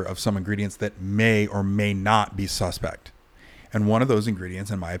clear of some ingredients that may or may not be suspect. And one of those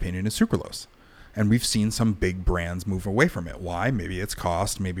ingredients, in my opinion, is sucralose. And we've seen some big brands move away from it. Why? Maybe it's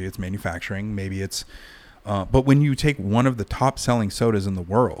cost, maybe it's manufacturing, maybe it's... but when you take one of the top selling sodas in the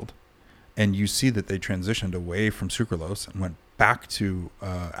world and you see that they transitioned away from sucralose and went back to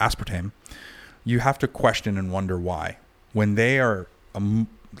aspartame, you have to question and wonder why. When they are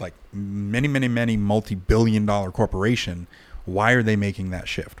like many multi-billion-dollar corporation, why are they making that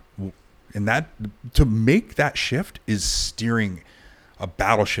shift? And that to make that shift is steering a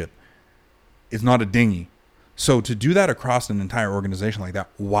battleship. It's not a dinghy. So to do that across an entire organization like that,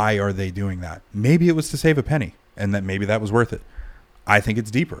 why are they doing that? Maybe it was to save a penny, and that maybe that was worth it. I think it's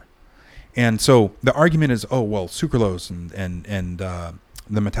deeper. And so the argument is, oh well, sucralose and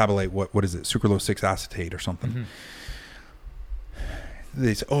the metabolite, what is it? Sucralose 6-acetate or something.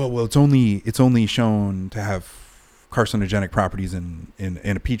 They say, oh well, it's only shown to have carcinogenic properties in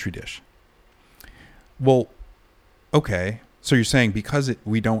a petri dish. Well, okay. So you're saying because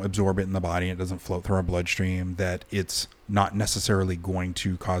we don't absorb it in the body, it doesn't float through our bloodstream, that it's not necessarily going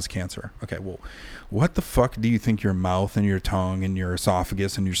to cause cancer. Okay, well, what the fuck do you think your mouth and your tongue and your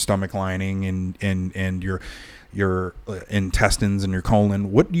esophagus and your stomach lining and your intestines and your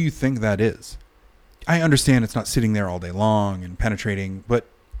colon, what do you think that is? I understand it's not sitting there all day long and penetrating, but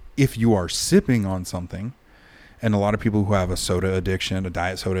if you are sipping on something, and a lot of people who have a soda addiction, a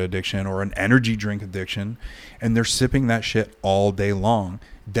diet soda addiction, or an energy drink addiction, and they're sipping that shit all day long,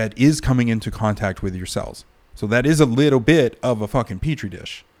 that is coming into contact with your cells. So that is a little bit of a fucking petri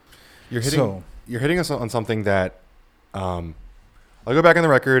dish. You're hitting us on something that I'll go back on the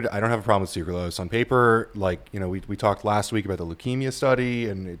record. I don't have a problem with sucralose on paper. Like, you know, we talked last week about the leukemia study,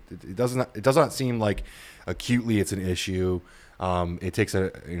 and it does not seem like acutely it's an issue. It takes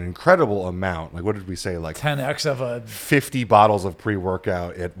an incredible amount. Like, what did we say? Like 10x of a 50 bottles of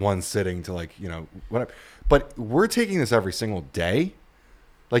pre-workout at one sitting to, like, you know, whatever. But we're taking this every single day.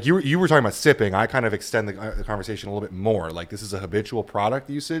 Like you were talking about sipping. I kind of extend the conversation a little bit more. Like, this is a habitual product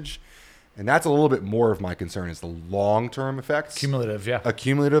usage. And that's a little bit more of my concern is the long-term effects. Cumulative, yeah.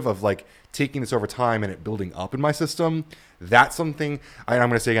 Accumulative of like taking this over time and it building up in my system. That's something I'm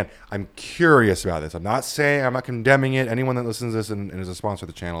going to say again. I'm curious about this. I'm not condemning it. Anyone that listens to this and is a sponsor of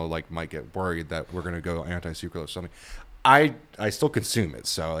the channel like might get worried that we're going to go anti-sucralose or something. I still consume it,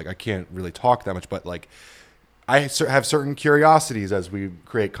 so like I can't really talk that much. But like I have certain curiosities as we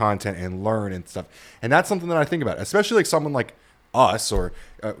create content and learn and stuff. And that's something that I think about, especially like someone like us or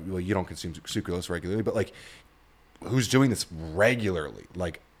well, you don't consume sucralose regularly, but like who's doing this regularly,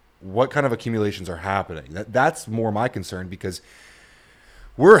 like what kind of accumulations are happening? That's more my concern, because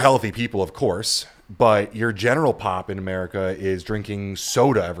we're healthy people, of course, but your general pop in America is drinking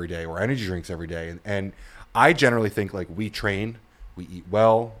soda every day or energy drinks every day. And I generally think like we train, we eat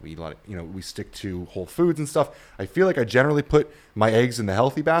well, we eat a lot of, you know, we stick to whole foods and stuff. I feel like I generally put my eggs in the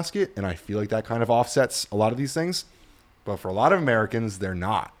healthy basket, and I feel like that kind of offsets a lot of these things. But for a lot of Americans, they're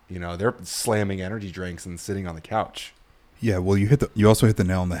not. You know, they're slamming energy drinks and sitting on the couch. Yeah, well, you also hit the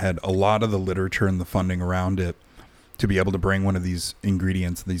nail on the head. A lot of the literature and the funding around it to be able to bring one of these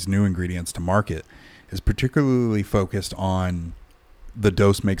ingredients, these new ingredients to market, is particularly focused on the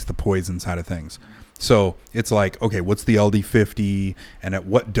dose makes the poison side of things. So it's like, okay, what's the LD50 and at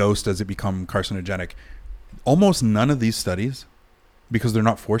what dose does it become carcinogenic? Almost none of these studies, because they're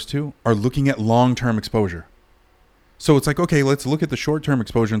not forced to, are looking at long-term exposure. So it's like, okay, let's look at the short-term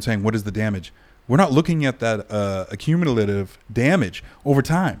exposure and saying, what is the damage? We're not looking at that accumulative damage over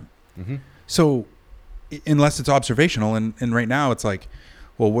time. Mm-hmm. So unless it's observational, and right now it's like,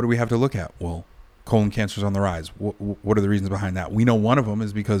 well, what do we have to look at? Well, colon cancer is on the rise. What are the reasons behind that? We know one of them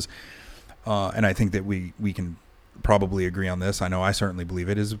is because, and I think that we can probably agree on this. I know I certainly believe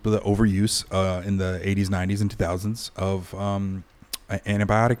it, is the overuse in the 80s, 90s, and 2000s of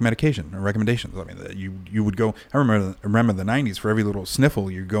antibiotic medication or recommendations. I mean, you would go. I remember the 90s. For every little sniffle,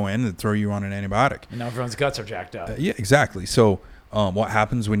 you go in and throw you on an antibiotic. And now everyone's guts are jacked up. Yeah, exactly. So What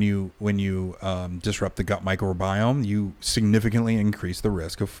happens when you disrupt the gut microbiome? You significantly increase the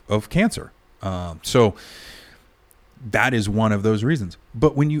risk of cancer. So that is one of those reasons.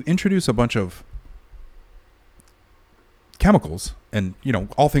 But when you introduce a bunch of chemicals, and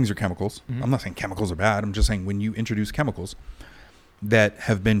all things are chemicals. I'm not saying chemicals are bad. I'm just saying when you introduce chemicals that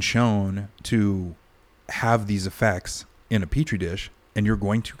have been shown to have these effects in a petri dish, and you're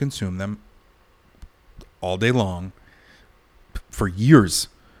going to consume them all day long for years,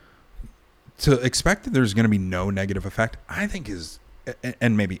 to expect that there's going to be no negative effect, I think is,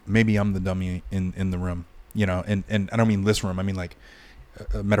 and maybe I'm the dummy in the room, and I don't mean this room. I mean, like,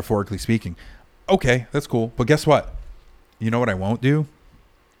 metaphorically speaking. Okay, that's cool. But guess what? You know what I won't do?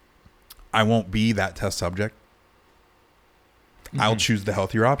 I won't be that test subject. I'll choose the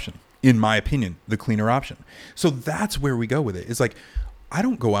healthier option. In my opinion, the cleaner option. So that's where we go with it. It's like, I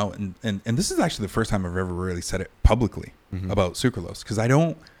don't go out and this is actually the first time I've ever really said it publicly about sucralose, because I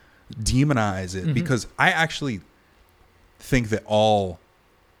don't demonize it, because I actually think that all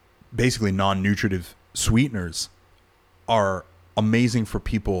basically non-nutritive sweeteners are amazing for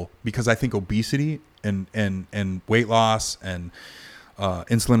people, because I think obesity and weight loss and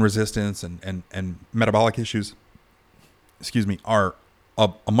insulin resistance and metabolic issues, are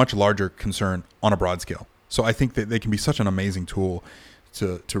a much larger concern on a broad scale. So I think that they can be such an amazing tool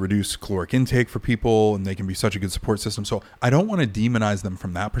to reduce caloric intake for people, and they can be such a good support system. So I don't want to demonize them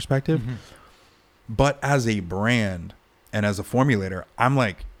from that perspective. But as a brand and as a formulator, I'm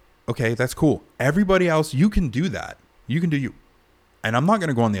like, okay, that's cool. Everybody else, you can do that. You can do you. And I'm not going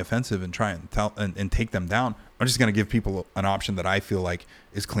to go on the offensive and try and take them down. I'm just going to give people an option that I feel like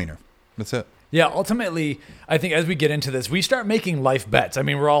is cleaner. That's it. Yeah, ultimately, I think as we get into this, we start making life bets. I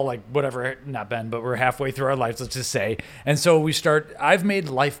mean, we're all like, whatever, not Ben, but we're halfway through our lives, let's just say. And so I've made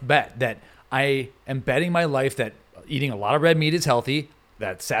a life bet that I am betting my life that eating a lot of red meat is healthy,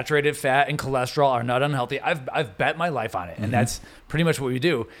 that saturated fat and cholesterol are not unhealthy. I've bet my life on it, and that's pretty much what we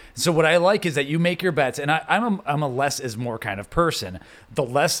do. So what I like is that you make your bets, and I'm a less is more kind of person. The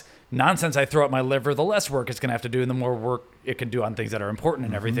less nonsense I throw at my liver, the less work it's going to have to do, and the more work it can do on things that are important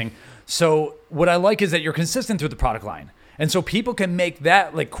and everything. So what I like is that you're consistent through the product line. And so people can make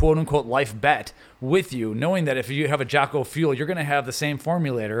that, like, quote unquote life bet with you, knowing that if you have a Jocko Fuel, you're going to have the same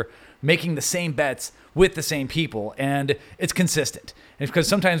formulator making the same bets with the same people, and it's consistent. And because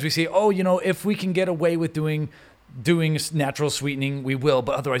sometimes we say, if we can get away with doing natural sweetening, we will,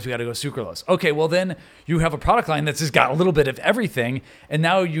 but otherwise we got to go sucralose. Okay, well then you have a product line that's just got a little bit of everything, and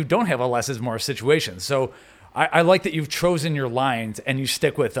now you don't have a less is more situation. So I like that you've chosen your lines and you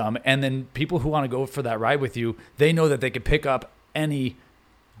stick with them, and then people who want to go for that ride with you, they know that they could pick up any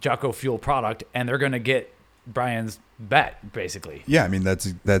Jocko Fuel product and they're going to get Brian's bet, basically. Yeah, I mean, that's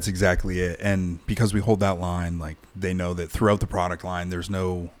exactly it. And because we hold that line, like, they know that throughout the product line, there's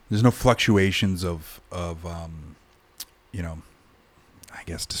no fluctuations of I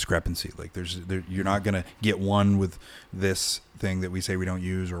guess discrepancy. Like, you're not gonna get one with this thing that we say we don't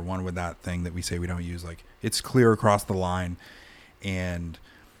use, or one with that thing that we say we don't use. Like, it's clear across the line. And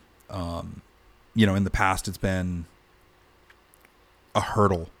in the past, it's been a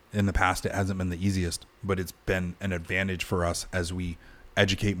hurdle. In the past, it hasn't been the easiest, but it's been an advantage for us as we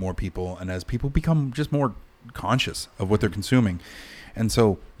educate more people and as people become just more conscious of what they're consuming. And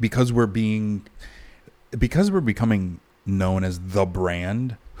so because we're becoming known as the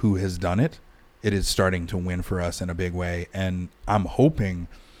brand who has done it, it is starting to win for us in a big way. And I'm hoping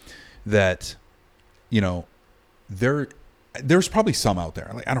that, there's probably some out there.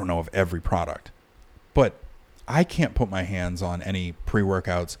 Like, I don't know of every product, but I can't put my hands on any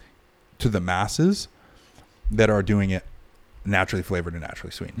pre-workouts to the masses that are doing it naturally flavored and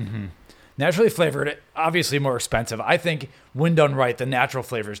naturally sweetened. Naturally flavored, obviously more expensive. I think when done right, the natural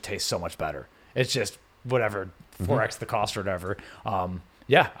flavors taste so much better. It's just whatever, 4x the cost or whatever.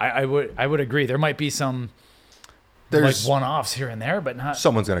 I would agree. There might be some like one-offs here and there, but not.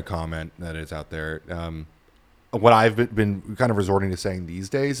 Someone's going to comment that it's out there. What I've been kind of resorting to saying these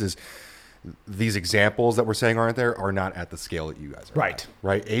days is, these examples that we're saying aren't there are not at the scale that you guys are right. at,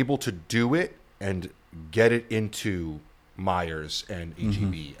 right? Able to do it and get it into Myers and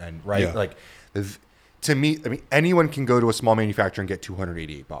HEB and right. Yeah. Like, to me, I mean, anyone can go to a small manufacturer and get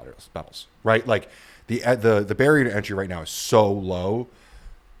 288 bottles, right? Like, the barrier to entry right now is so low.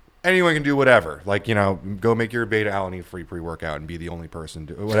 Anyone can do whatever. Like, go make your beta alanine free pre-workout and be the only person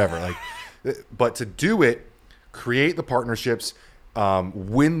to whatever. Like, but to do it, create the partnerships,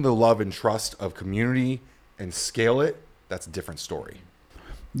 win the love and trust of community, and scale it, that's a different story.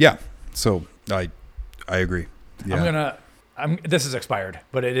 Yeah. So I agree. Yeah. This is expired,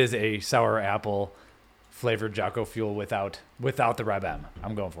 but it is a sour apple flavored Jocko Fuel without the Reb M.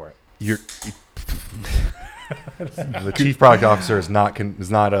 I'm going for it. The chief product officer is not you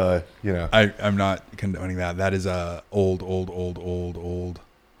know. I'm not condoning that. That is a old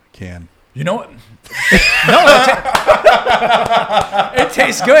can. You know what? No, it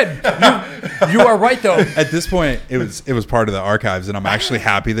tastes good. You are right though. At this point, it was part of the archives, and I'm actually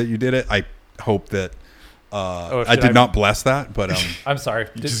happy that you did it. I hope that I did not bless that, but I'm sorry.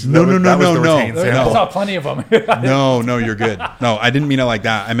 No. I saw plenty of them. No, you're good. No, I didn't mean it like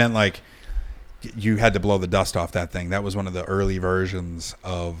that. I meant like you had to blow the dust off that thing. That was one of the early versions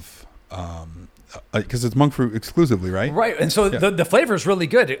of because it's monk fruit exclusively, right? Right, and so the flavor is really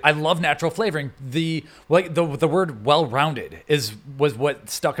good. I love natural flavoring. The word well-rounded was what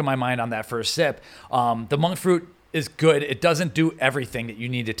stuck in my mind on that first sip. The monk fruit is good. It doesn't do everything that you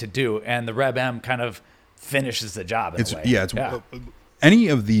need it to do, and the Reb M kind of finishes the job in a way. Yeah, any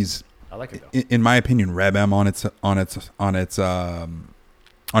of these. I like it though. In my opinion, Reb M on its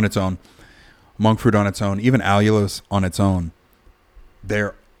own, monk fruit on its own, even allulose on its own,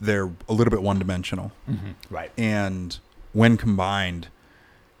 they're a little bit one-dimensional. Mm-hmm. Right. And when combined,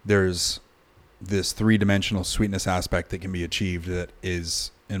 there's this three-dimensional sweetness aspect that can be achieved that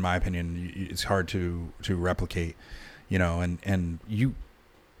is, in my opinion, it's hard to replicate, you know, and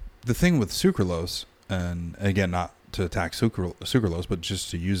the thing with sucralose, and again, not to attack sucralose, but just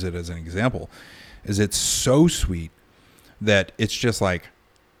to use it as an example, is it's so sweet that it's just like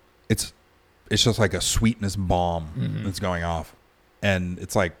a sweetness bomb that's going off. And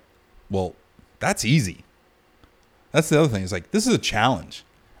it's like, well, that's easy. That's the other thing. It's like, this is a challenge.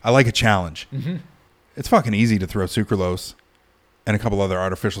 I like a challenge. Mm-hmm. It's fucking easy to throw sucralose and a couple other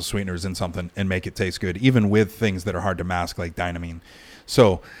artificial sweeteners in something and make it taste good, even with things that are hard to mask like dynamine.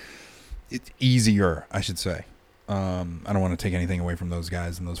 So it's easier, I should say. I don't want to take anything away from those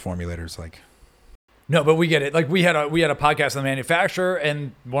guys and those formulators. Like, no, but we get it. Like we had a podcast on the manufacturer,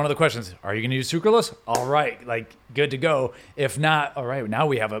 and one of the questions: are you going to use sucralose? All right, like good to go. If not, all right, now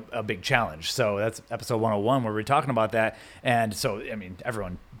we have a big challenge. So that's episode 101 where we're talking about that. And so, I mean,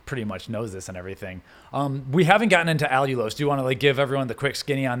 everyone pretty much knows this and everything. We haven't gotten into allulose. Do you want to like give everyone the quick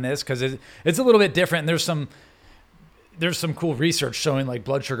skinny on this? Because it's a little bit different. And there's some cool research showing like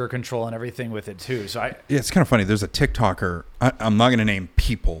blood sugar control and everything with it too. So yeah, it's kind of funny. There's a TikToker. I'm not going to name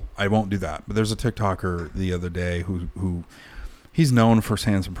people. I won't do that. But there's a TikToker the other day who he's known for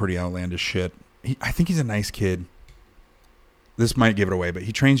saying some pretty outlandish shit. I think he's a nice kid. This might give it away, but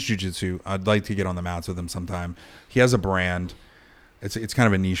he trains jiu-jitsu. I'd like to get on the mats with him sometime. He has a brand. It's kind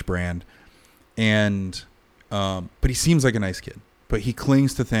of a niche brand, and but he seems like a nice kid. But he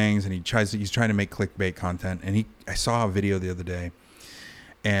clings to things, and he's trying to make clickbait content. And I saw a video the other day,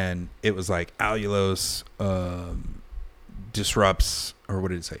 and it was like allulose disrupts, or what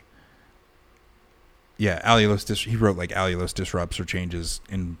did it say? Yeah, he wrote like allulose disrupts or changes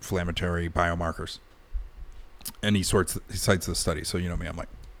inflammatory biomarkers. And he cites the study. So you know me, I'm like,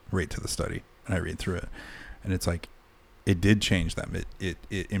 right to the study, and I read through it, and it's like, it did change them. It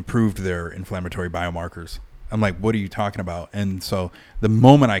improved their inflammatory biomarkers. I'm like, what are you talking about? And so the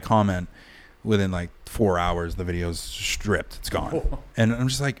moment I comment, within like 4 hours, the video's stripped. It's gone. Oh. And I'm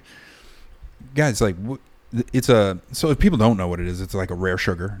just like, guys, like, so if people don't know what it is, it's like a rare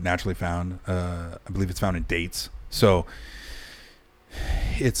sugar, naturally found. I believe it's found in dates. So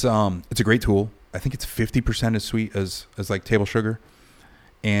it's a great tool. I think it's 50% as sweet as like table sugar.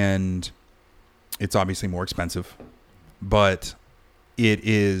 And it's obviously more expensive, but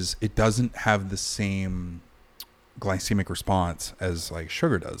it doesn't have the same glycemic response as like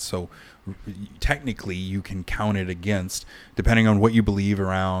sugar does. So technically you can count it against, depending on what you believe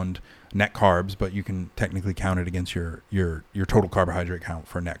around net carbs, but you can technically count it against your total carbohydrate count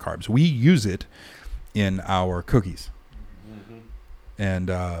for net carbs. We use it in our cookies. And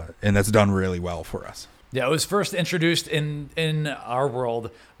that's done really well for us. Yeah, it was first introduced in our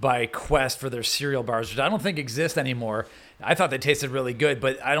world by Quest for their cereal bars, which I don't think exist anymore. I thought they tasted really good,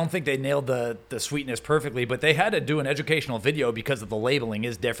 but I don't think they nailed the sweetness perfectly. But they had to do an educational video because of the labeling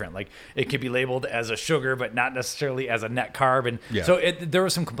is different. Like it could be labeled as a sugar, but not necessarily as a net carb. And so there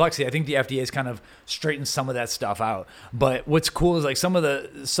was some complexity. I think the FDA has kind of straightened some of that stuff out. But what's cool is like some of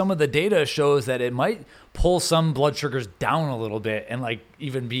the data shows that it might pull some blood sugars down a little bit and like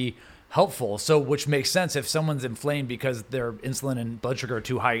even be helpful. So which makes sense if someone's inflamed because their insulin and blood sugar are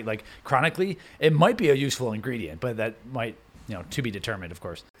too high, like chronically, it might be a useful ingredient, but that might, to be determined, of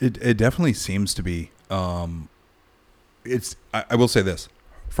course. It definitely seems to be. I will say this,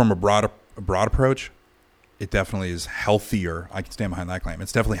 from a broad approach, it definitely is healthier. I can stand behind that claim.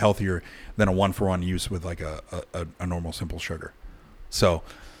 It's definitely healthier than a 1-for-1 use with like a normal simple sugar. So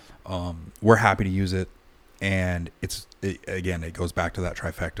we're happy to use it. And again, it goes back to that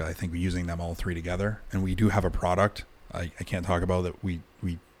trifecta. I think we're using them all three together, and we do have a product I can't talk about that we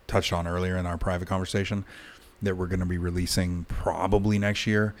touched on earlier in our private conversation that we're going to be releasing probably next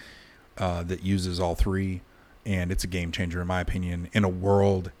year that uses all three, and it's a game changer in my opinion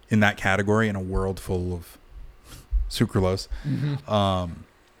in that category, in a world full of sucralose.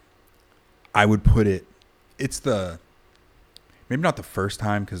 I would put it's maybe not the first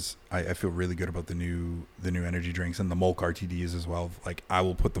time, because I feel really good about the new energy drinks and the Molk RTDs as well. Like, I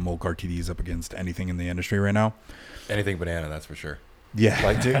will put the Molk RTDs up against anything in the industry right now. Anything banana, that's for sure. Yeah.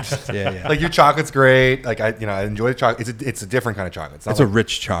 Like, dude, yeah. like your chocolate's great. Like, I enjoy the chocolate. It's a different kind of chocolate. It's a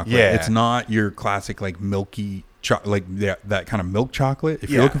rich chocolate. Yeah. It's not your classic like milky like that kind of milk chocolate. If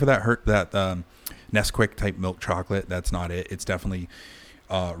you're looking for that Nesquik type milk chocolate, that's not it. It's definitely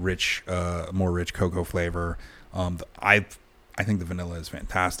rich, more rich cocoa flavor. I think the vanilla is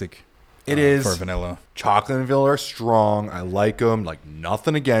fantastic. It is. For vanilla. Chocolate and vanilla are strong. I like them. Like,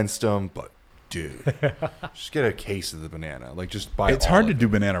 nothing against them, but dude, just get a case of the banana. Like, just buy. It's hard to do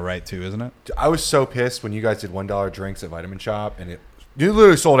banana right too, isn't it? I was so pissed when you guys did $1 drinks at Vitamin Shop, and it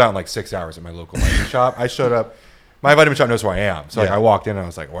literally sold out in like 6 hours at my local Vitamin Shop. I showed up. My Vitamin Shop knows who I am, so like I walked in and I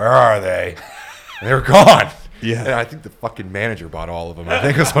was like, "Where are they?" And they were gone. Yeah. And I think the fucking manager bought all of them. I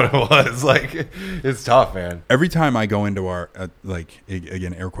think that's what it was. Like, it's tough, man. Every time I go into our,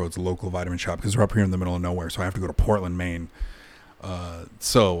 again, air quotes, local Vitamin Shop, because we're up here in the middle of nowhere, so I have to go to Portland, Maine.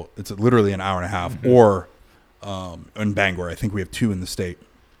 So it's literally an hour and a half. Or in Bangor, I think we have 2 in the state.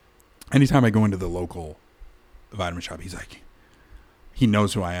 Anytime I go into the local Vitamin Shop, he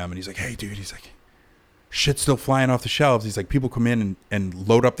knows who I am, and he's like, "Hey, dude," he's like, "shit's still flying off the shelves." He's like, "People come in and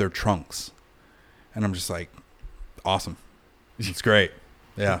load up their trunks." And I'm just like, awesome. It's great.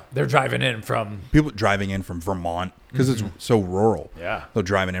 Yeah. They're driving in from people driving in from Vermont, because it's so rural. Yeah. They're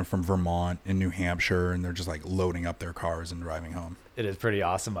driving in from Vermont and New Hampshire, and they're just like loading up their cars and driving home. It is pretty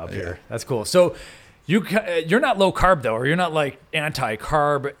awesome up here. That's cool. So you're not low carb though, or you're not like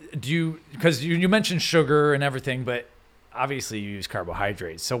anti-carb. Because you mentioned sugar and everything, but obviously you use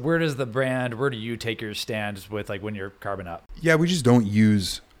carbohydrates. So where do you take your stand with like when you're carbing up? Yeah, we just don't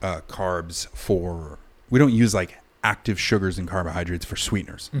use carbs we don't use like active sugars and carbohydrates for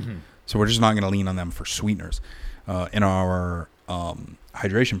sweeteners. So we're just not going to lean on them for sweeteners. In our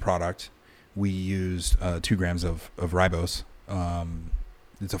hydration product, we used 2 grams of ribose.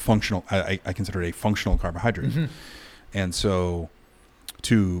 It's a functional, I consider it a functional carbohydrate. And so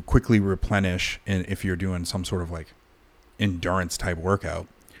to quickly replenish, and if you're doing some sort of like endurance type workout,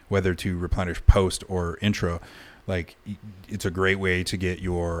 whether to replenish post or intra, like, it's a great way to get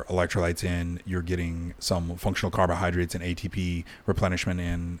your electrolytes in. You're getting some functional carbohydrates and ATP replenishment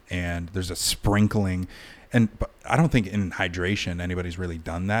in, and there's a sprinkling. But I don't think in hydration anybody's really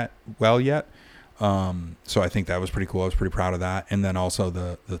done that well yet. So I think that was pretty cool. I was pretty proud of that. And then also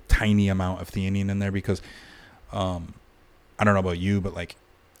the tiny amount of theanine in there, because I don't know about you, but like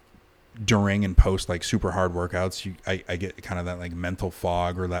during and post like super hard workouts, I get kind of that like mental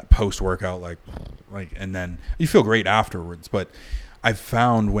fog, or that post workout like, and then you feel great afterwards. But I've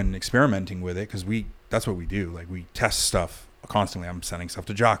found when experimenting with it, because that's what we do, like we test stuff constantly. I'm sending stuff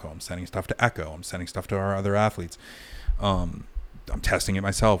to Jocko, I'm sending stuff to Echo, I'm sending stuff to our other athletes. I'm testing it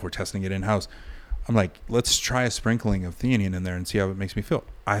myself, we're testing it in-house. I'm like, let's try a sprinkling of theanine in there and see how it makes me feel.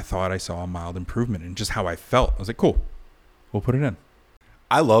 I thought I saw a mild improvement in just how I felt. I was like, cool, we'll put it in.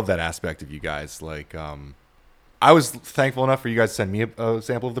 I love that aspect of you guys. Like, I was thankful enough for you guys to send me a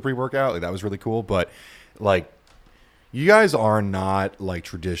sample of the pre-workout. Like, that was really cool. But like, you guys are not like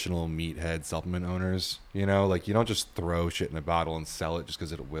traditional meathead supplement owners. You know, like, you don't just throw shit in a bottle and sell it just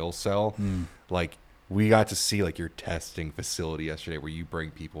because it will sell. Like, we got to see like your testing facility yesterday, where you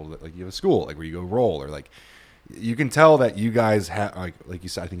bring people that, like, you have a school, like where you go roll, or like, you can tell that you guys have like you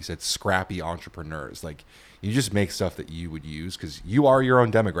said, I think you said scrappy entrepreneurs. Like, you just make stuff that you would use because you are your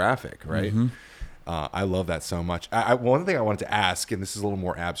own demographic, right? I love that so much. One thing I wanted to ask, and this is a little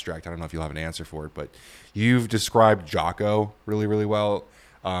more abstract, I don't know if you'll have an answer for it, but you've described Jocko really, really well.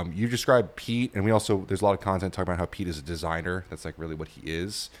 You've described Pete, and there's a lot of content talking about how Pete is a designer. That's like really what he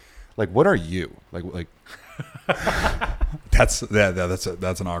is. Like, what are you? Like That's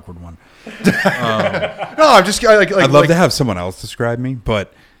an awkward one. No, I'm just like I'd love to have someone else describe me,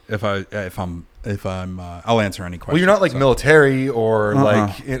 but if I'm I'll answer any question. Well, you're not like military or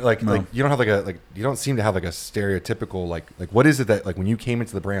like you don't have you don't seem to have like a stereotypical like what is it that, like, when you came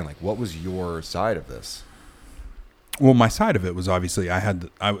into the brand, like, what was your side of this? Well, my side of it was obviously I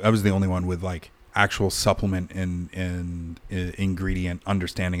was the only one with like actual supplement and ingredient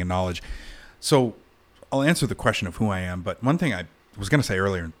understanding and knowledge. So I'll answer the question of who I am, but one thing I was going to say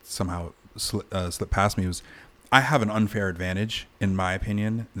earlier and somehow slip past me was I have an unfair advantage, in my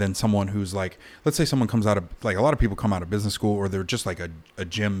opinion, than someone who's like, let's say someone comes out of, like a lot of people come out of business school, or they're just like a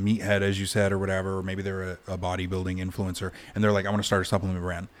gym meathead, as you said, or whatever, or maybe they're a bodybuilding influencer, and they're like, I want to start a supplement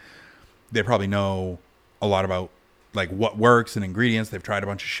brand. They probably know a lot about like what works and ingredients. They've tried a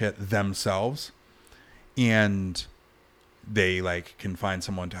bunch of shit themselves, and they like can find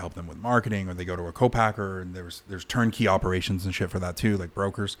someone to help them with marketing, or they go to a co-packer, and there's turnkey operations and shit for that too, like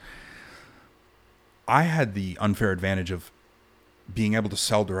brokers. I had the unfair advantage of being able to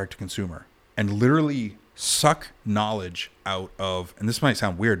sell direct to consumer and literally suck knowledge out of, and this might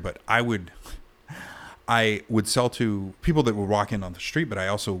sound weird, but I would sell to people that would walk in on the street, but I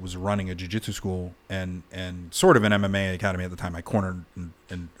also was running a jiu-jitsu school and sort of an MMA academy at the time. I cornered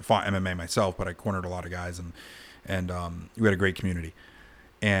and fought MMA myself, but I cornered a lot of guys, and we had a great community,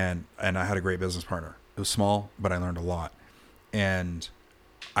 and I had a great business partner. It was small, but I learned a lot, and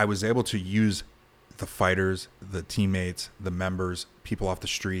I was able to use the fighters, the teammates, the members, people off the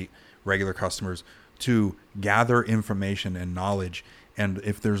street, regular customers, to gather information and knowledge. And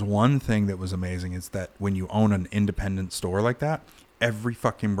if there's one thing that was amazing, it's that when you own an independent store like that, every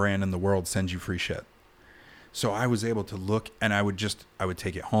fucking brand in the world sends you free shit. So I was able to look, and I would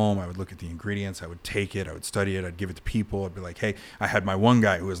take it home. I would look at the ingredients. I would take it. I would study it. I'd give it to people. I'd be like, hey, I had my one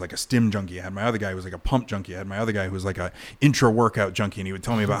guy who was like a stim junkie. I had my other guy who was like a pump junkie. I had my other guy who was like a intra workout junkie. And he would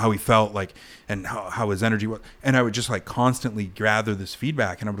tell me about how he felt like, and how his energy was. And I would just like constantly gather this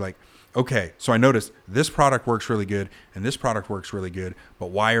feedback. And I would be like, okay, so I noticed this product works really good and this product works really good, but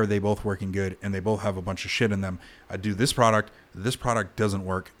why are they both working good and they both have a bunch of shit in them? I do this product doesn't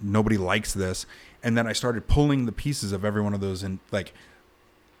work. Nobody likes this. And then I started pulling the pieces of every one of those and like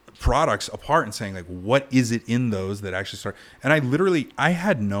products apart and saying like, what is it in those that actually start? And I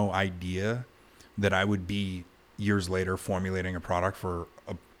had no idea that I would be years later formulating a product for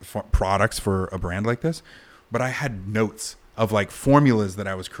products for a brand like this, but I had notes of like formulas that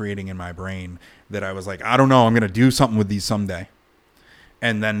I was creating in my brain that I was like, I don't know, I'm going to do something with these someday.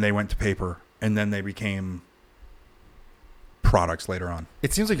 And then they went to paper, and then they became products later on.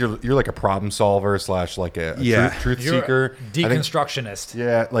 It seems like you're like a problem solver / like a truth You're seeker. a deconstructionist.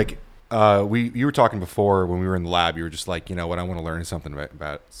 Yeah, like you were talking before when we were in the lab, you were just like, you know what, I want to learn something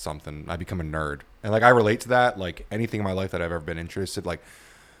about something. I become a nerd. And like I relate to that, like anything in my life that I've ever been interested, like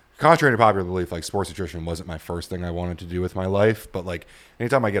contrary to popular belief, like sports nutrition wasn't my first thing I wanted to do with my life, but like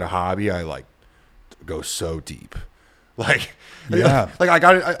anytime I get a hobby, I like go so deep. Like, yeah, like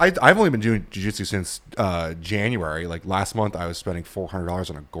I've only been doing jiu-jitsu since January. Like last month, I was spending $400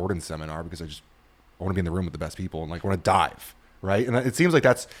 on a Gordon seminar because I want to be in the room with the best people and like want to dive, right? And it seems like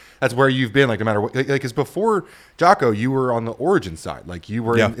that's where you've been. Like no matter what, like because before Jocko, you were on the origin side, like you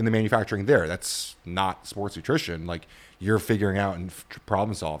were in the manufacturing there. That's not sports nutrition, like. You're figuring out and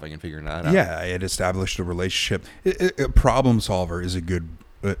problem solving and figuring that out. Yeah, I had established a relationship. A problem solver is a good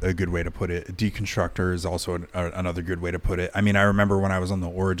way to put it. A deconstructor is also another good way to put it. I mean, I remember when I was on the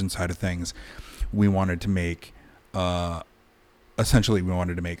origin side of things, we wanted to make underwear.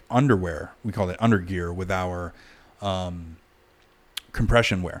 We called it undergear with our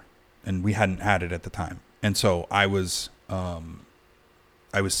compression wear, and we hadn't had it at the time. And so I was COO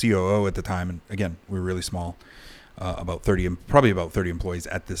at the time, and again, we were really small. Probably about 30 employees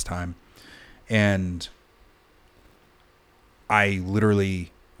at this time. And I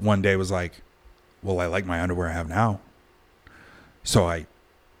literally one day was like, well, I like my underwear I have now. So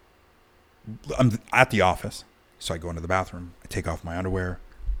I'm at the office. So I go into the bathroom, I take off my underwear.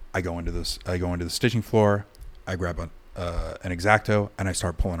 I go into the stitching floor. I grab an X-Acto and I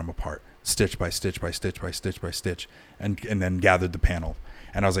start pulling them apart, stitch by stitch by stitch by stitch by stitch, and then gathered the panel.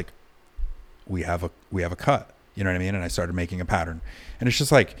 And I was like, we have a cut. You know what I mean? And I started making a pattern. And it's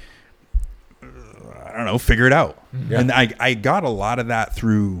just like, I don't know, figure it out. Yeah. And I got a lot of that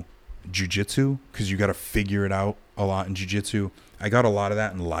through jiu-jitsu because you got to figure it out a lot in jiu-jitsu. I got a lot of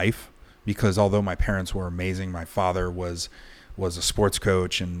that in life because although my parents were amazing, my father was a sports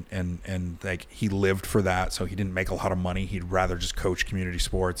coach and like he lived for that. So he didn't make a lot of money. He'd rather just coach community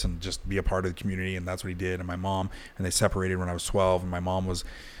sports and just be a part of the community. And that's what he did. And my mom, and they separated when I was 12, and my mom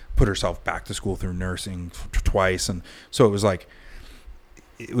put herself back to school through nursing twice. And so it was like,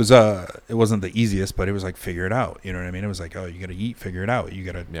 it wasn't the easiest, but it was like, figure it out. You know what I mean? It was like, oh, you got to eat, figure it out. You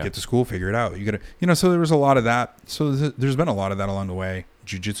got to get to school, figure it out. You got to, so there was a lot of that. So there's been a lot of that along the way.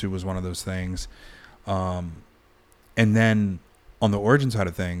 Jiu-jitsu was one of those things. And then on the origin side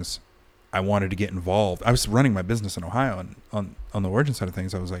of things, I wanted to get involved. I was running my business in Ohio, and on the origin side of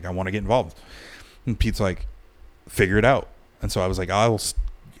things, I was like, I want to get involved. And Pete's like, figure it out. And so I was like,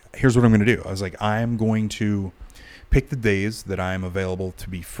 here's what I'm going to do. I was like, I'm going to pick the days that I'm available to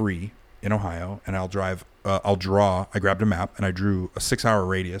be free in Ohio, and I'll draw. I grabbed a map and I drew a 6-hour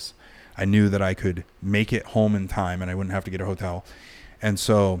radius. I knew that I could make it home in time and I wouldn't have to get a hotel. And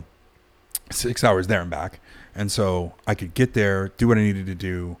so 6 hours there and back. And so I could get there, do what I needed to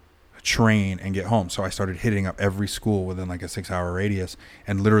do, train, and get home. So I started hitting up every school within like a 6-hour radius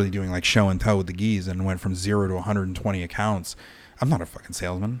and literally doing like show and tell with the geese, and went from 0 to 120 accounts. I'm not a fucking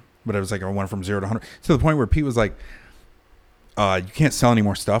salesman, but I was like, I went from 0 to 100 to the point where Pete was like, you can't sell any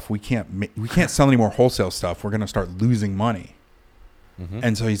more stuff. We can't sell any more wholesale stuff. We're going to start losing money. Mm-hmm.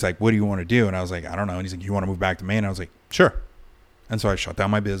 And so he's like, what do you want to do? And I was like, I don't know. And he's like, you want to move back to Maine? And I was like, sure. And so I shut down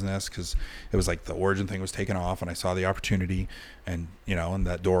my business because it was like the Origin thing was taken off, and I saw the opportunity, and, you know, and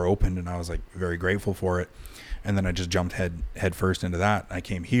that door opened, and I was like very grateful for it. And then I just jumped head first into that. I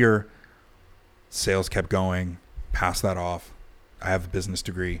came here, sales kept going, passed that off. I have a business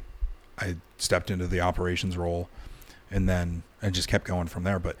degree. I stepped into the operations role, and then I just kept going from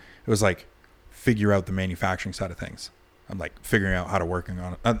there. But it was like, figure out the manufacturing side of things. I'm like figuring out how to working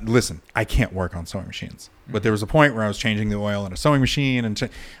on it. Listen, I can't work on sewing machines, but there was a point where I was changing the oil in a sewing machine, and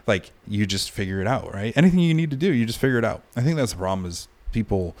like, you just figure it out, right? Anything you need to do, you just figure it out. I think that's the problem is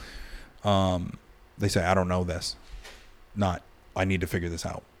people, they say, I don't know this. Not, I need to figure this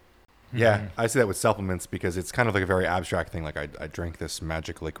out. Yeah, I see that with supplements because it's kind of like a very abstract thing. Like I drink this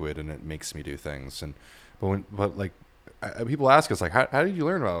magic liquid and it makes me do things. But people ask us like, how did you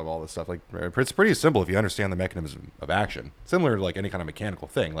learn about all this stuff? Like, it's pretty simple if you understand the mechanism of action. Similar to like any kind of mechanical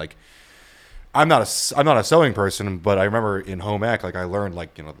thing. Like, I'm not a sewing person, but I remember in home ec, like I learned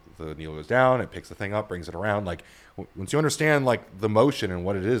like, you know, the needle goes down, it picks the thing up, brings it around. Like once you understand like the motion and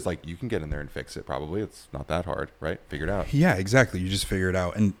what it is, like you can get in there and fix it. Probably it's not that hard, right? Figure it out. Yeah, exactly. You just figure it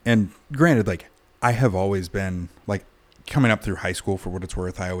out. And granted, like I have always been like coming up through high school, for what it's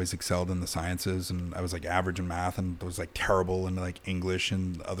worth, I always excelled in the sciences, and I was like average in math, and was like terrible in like English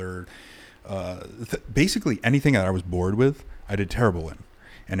and other, basically anything that I was bored with, I did terrible in,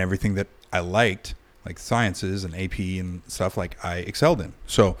 and everything that I liked, like sciences and AP and stuff, like I excelled in.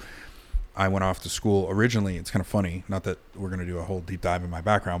 So I went off to school originally. It's kind of funny, not that we're going to do a whole deep dive in my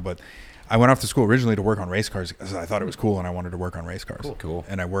background, but I went off to school originally to work on race cars because I thought it was cool and I wanted to work on race cars. Cool.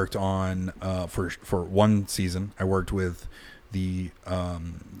 And I worked on, for one season, I worked with the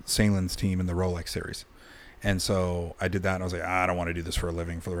Salen's team in the Rolex series. And so I did that, and I was like, I don't want to do this for a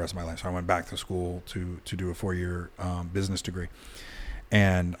living for the rest of my life. So I went back to school to do a 4-year business degree.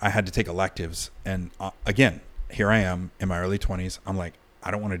 And I had to take electives. And again, here I am in my early 20s. I'm like,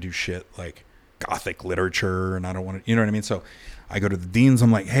 I don't want to do shit like Gothic literature, and I don't want to, you know what I mean? So I go to the deans.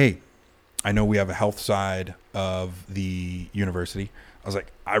 I'm like, hey, I know we have a health side of the university. I was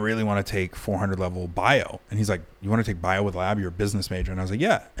like, I really want to take 400 level bio. And he's like, you want to take bio with lab? You're a business major. And I was like,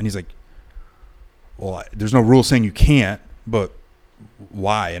 yeah. And he's like, well, there's no rule saying you can't, but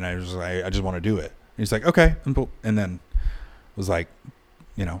why? And I was like, I just want to do it. And he's like, okay. And then was like,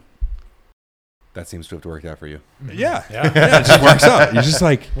 you know, that seems to have worked out for you. Yeah. It just works out. You're just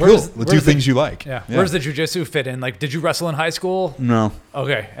like, cool, let's do things you like. Yeah. Where's the jiu-jitsu fit in? Like, did you wrestle in high school? No.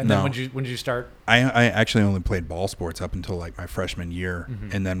 Okay. And then when did you start? I actually only played ball sports up until like my freshman year.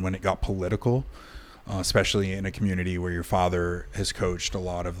 Mm-hmm. And then when it got political, especially in a community where your father has coached a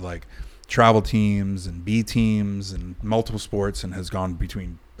lot of like travel teams and B teams and multiple sports, and has gone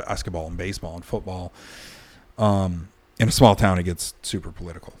between basketball and baseball and football, in a small town, it gets super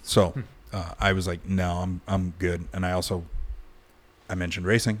political. So I was like, no, I'm good. And I mentioned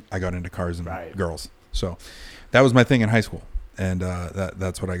racing. I got into cars and girls. So that was my thing in high school. And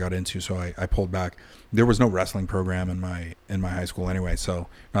that's what I got into. So I pulled back. There was no wrestling program in my high school anyway. So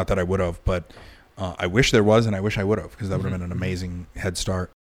not that I would have, but I wish there was, and I wish I would have, because that would have been an amazing head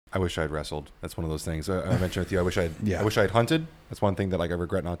start. I wish I'd wrestled. That's one of those things. I mentioned with you, I wish I'd hunted. That's one thing that like I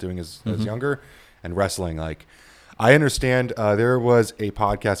regret not doing as younger. And wrestling, like, I understand. There was a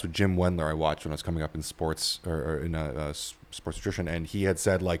podcast with Jim Wendler I watched when I was coming up in sports or in sports nutrition, and he had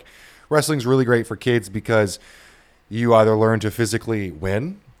said like wrestling's really great for kids because you either learn to physically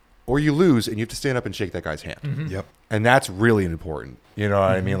win or you lose, and you have to stand up and shake that guy's hand. Mm-hmm. Yep. And that's really important. You know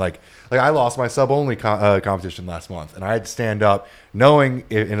what I mean? Like I lost my sub-only competition last month, and I had to stand up knowing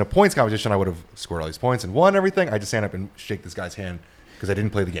in a points competition I would have scored all these points and won everything. I had to stand up and shake this guy's hand because I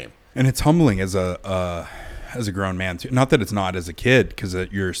didn't play the game. And it's humbling as a grown man too. Not that it's not as a kid, because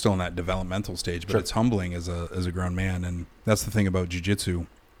you're still in that developmental stage, but it's humbling as a grown man. And that's the thing about jiu-jitsu.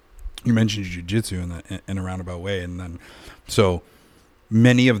 You mentioned jiu-jitsu in a roundabout way, and then so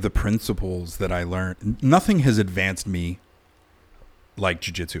many of the principles that I learned, nothing has advanced me like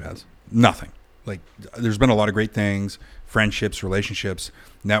jiu-jitsu has. Nothing. Like, there's been a lot of great things, friendships, relationships,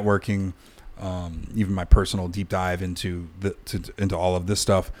 networking, even my personal deep dive into all of this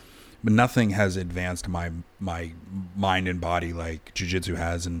stuff. but nothing has advanced my mind and body like jiu-jitsu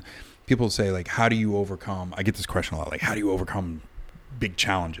has. And people say, like, how do you overcome, I get this question a lot, like, how do you overcome big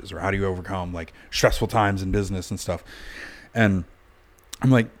challenges, or how do you overcome like stressful times in business and stuff? And I'm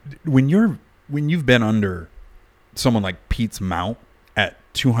like, when you've been under someone like Pete's mount at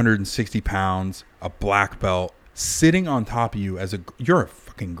 260 pounds, a black belt, sitting on top of you you're a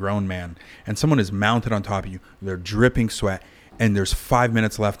fucking grown man, and someone is mounted on top of you, they're dripping sweat, and there's 5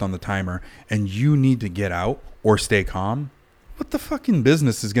 minutes left on the timer, and you need to get out or stay calm. What the fucking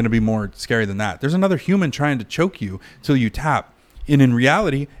business is going to be more scary than that? There's another human trying to choke you till you tap. And in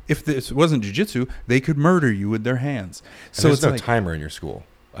reality, if this wasn't jiu-jitsu, they could murder you with their hands. So there's no timer in your school.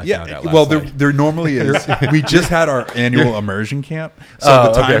 I found out well, last night. there normally is. We just had our annual immersion camp, so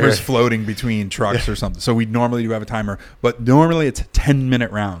the timer's floating between trucks or something. So we normally do have a timer, but normally it's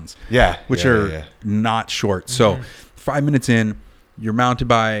 10-minute rounds. Which are not short. So 5 minutes in, you're mounted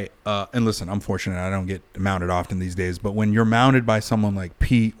by, and listen, I'm fortunate, I don't get mounted often these days, but when you're mounted by someone like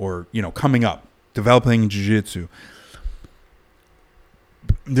Pete, or coming up, developing jiu-jitsu,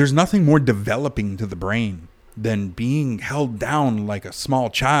 there's nothing more developing to the brain than being held down like a small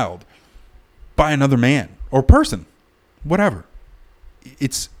child by another man or person, whatever.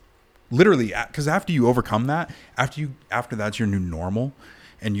 It's literally, because after you overcome that, after that's your new normal,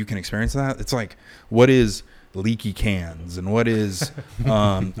 and you can experience that. It's like, what is leaky cans, and what is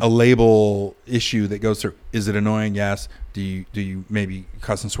a label issue that goes through? Is it annoying? Yes. Do you maybe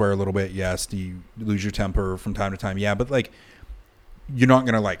cuss and swear a little bit? Yes. Do you lose your temper from time to time? Yeah. But like, you're not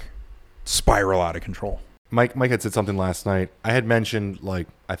gonna like spiral out of control. Mike had said something last night. I had mentioned, like,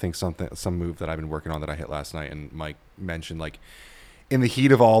 I think some move that I've been working on that I hit last night, and Mike mentioned, like, in the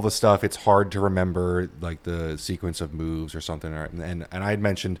heat of all the stuff, it's hard to remember like the sequence of moves or something. And I had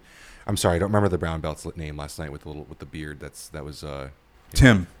mentioned, I'm sorry, I don't remember the brown belt's name last night with the beard. That was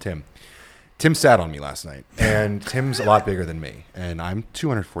Tim. Tim sat on me last night, and Tim's a lot bigger than me, and I'm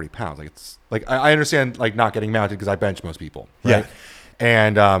 240 pounds. Like, it's like I understand like not getting mounted because I bench most people, right?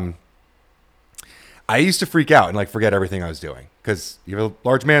 And I used to freak out and like forget everything I was doing because you have a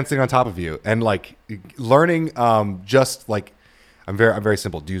large man sitting on top of you, and like learning just like I'm very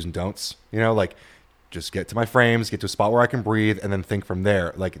simple do's and don'ts. Like just get to my frames, get to a spot where I can breathe, and then think from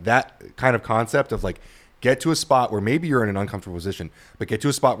there. Like that kind of concept of like get to a spot where maybe you're in an uncomfortable position, but get to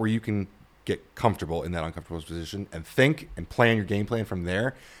a spot where you can get comfortable in that uncomfortable position and think and plan your game plan from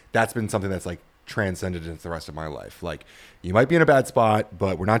there. That's been something that's like transcended into the rest of my life. Like, you might be in a bad spot,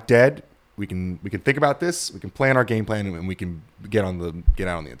 but we're not dead. We can think about this. We can plan our game plan, and we can get out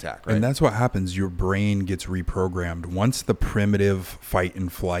on the attack. Right? And that's what happens. Your brain gets reprogrammed once the primitive fight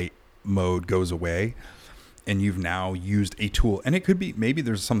and flight mode goes away, and you've now used a tool. And it could be, maybe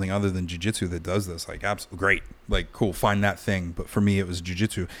there's something other than jiu-jitsu that does this. Like, absolutely great. Like, cool, find that thing. But for me, it was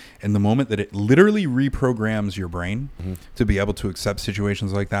jiu-jitsu. And the moment that it literally reprograms your brain to be able to accept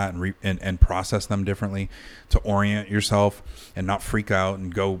situations like that and process them differently, to orient yourself and not freak out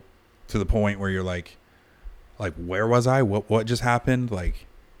and go to the point where you're like, where was I? What just happened? Like,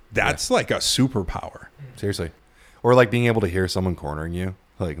 that's like a superpower. Seriously. Or like being able to hear someone cornering you.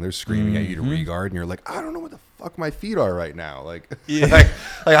 Like, they're screaming at you to regard, and you're like, I don't know what the fuck my feet are right now. Like, like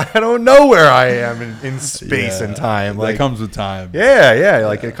I don't know where I am in space and time. Like, that comes with time. Yeah.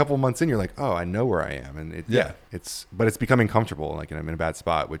 Like a couple months in, you're like, oh, I know where I am. And it's becoming comfortable. Like, I'm in a bad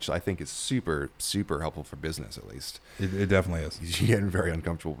spot, which I think is super, super helpful for business, at least. It definitely is. You get in very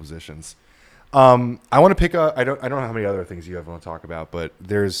uncomfortable positions. I want to pick up, I don't know how many other things you want to talk about, but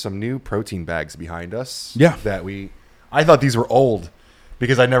there's some new protein bags behind us. Yeah. I thought these were old,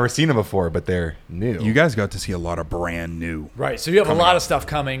 because I'd never seen them before, but they're new. You guys got to see a lot of brand new. Right. So you have a lot of stuff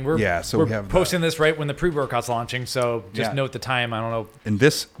coming. We're we have posting this right when the pre-workout's launching. So just note the time. I don't know. And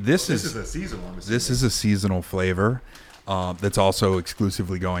this is a seasonal. This is a seasonal flavor that's also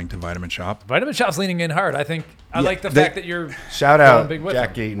exclusively going to Vitamin Shop. Vitamin Shop's leaning in hard. I think like the fact that you're shout out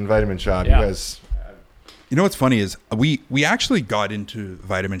Jack Gate and Vitamin Shop. Yeah. You guys. You know what's funny is we actually got into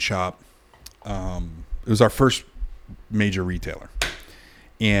Vitamin Shop. It was our first major retailer.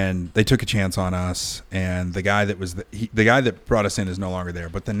 And they took a chance on us, and the guy that was the guy that brought us in is no longer there.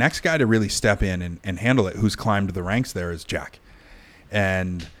 But the next guy to really step in and handle it, who's climbed the ranks there, is Jack.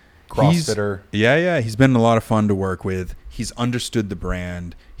 And CrossFitter. He's been a lot of fun to work with. He's understood the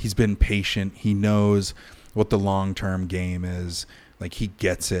brand. He's been patient. He knows what the long-term game is. Like, he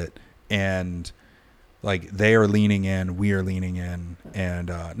gets it. And like, they are leaning in, we are leaning in. And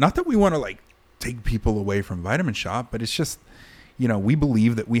not that we want to like take people away from Vitamin Shop, but it's just, we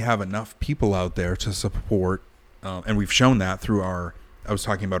believe that we have enough people out there to support, and we've shown that through I was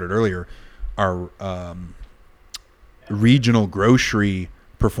talking about it earlier, our regional grocery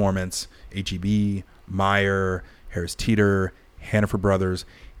Performance, HEB, Meyer, Harris Teeter, Hannaford Brothers,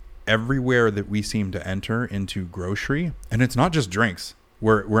 everywhere that we seem to enter into grocery, and it's not just drinks.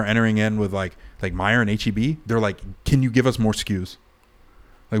 We're entering in with like Meyer and HEB. They're like, can you give us more SKUs?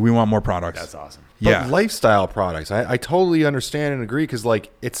 Like, we want more products. That's awesome. But lifestyle products, I totally understand and agree, because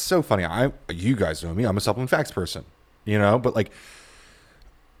like it's so funny. You guys know me. I'm a supplement facts person, but like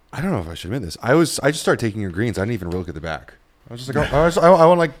I don't know if I should admit this. I just started taking your greens. I didn't even look at the back. I was just like, I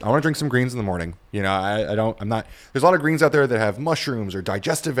want to drink some greens in the morning. I'm not. There's a lot of greens out there that have mushrooms or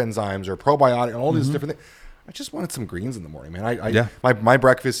digestive enzymes or probiotic and all these different things. I just wanted some greens in the morning, man. My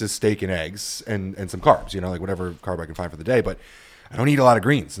breakfast is steak and eggs and some carbs. Like whatever carb I can find for the day. But I don't eat a lot of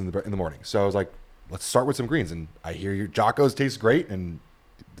greens in the morning. So I was like, let's start with some greens. And I hear your Jocko's taste great, and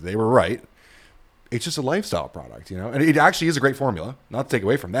they were right. It's just a lifestyle product, and it actually is a great formula. Not to take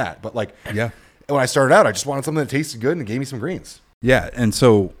away from that, but like, when I started out, I just wanted something that tasted good and gave me some greens. Yeah, and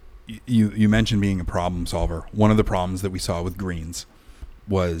so you mentioned being a problem solver. One of the problems that we saw with greens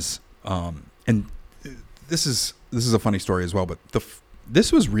was, and this is a funny story as well, but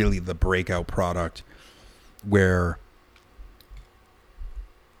this was really the breakout product where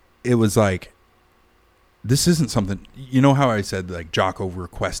it was like, this isn't something, how I said like Jocko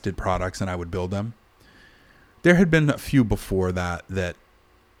requested products and I would build them? There had been a few before that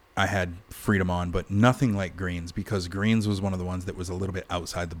I had freedom on, but nothing like greens, because greens was one of the ones that was a little bit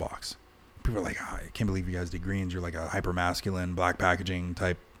outside the box. People are like, I can't believe you guys did greens. You're like a hyper masculine, black packaging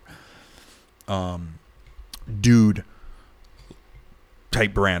type dude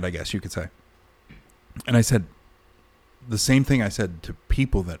type brand, I guess you could say. And I said, the same thing I said to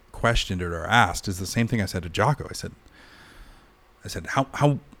people that questioned it or asked is the same thing I said to Jocko. I said,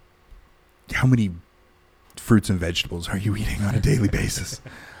 how many fruits and vegetables are you eating on a daily basis?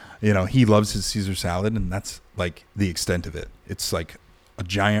 He loves his Caesar salad, and that's like the extent of it. It's like a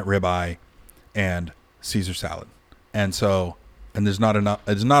giant ribeye and Caesar salad. And there's not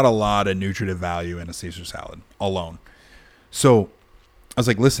a lot of nutritive value in a Caesar salad alone. So I was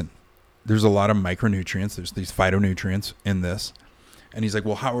like, listen, there's a lot of micronutrients. There's these phytonutrients in this. And he's like,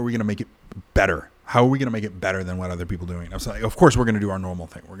 well, how are we going to make it better? How are we going to make it better than what other people are doing? I was like, of course, we're going to do our normal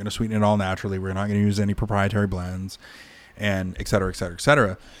thing. We're going to sweeten it all naturally. We're not going to use any proprietary blends, and et cetera, et cetera, et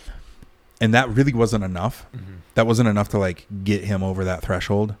cetera. And that really wasn't enough. Mm-hmm. That wasn't enough to like get him over that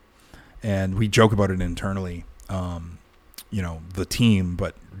threshold. And we joke about it internally, the team,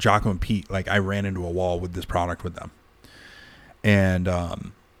 but Jocko and Pete, like I ran into a wall with this product with them. And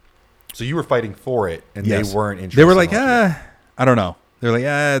so you were fighting for it, and yes, they weren't interested. They were like, I don't know. They're like,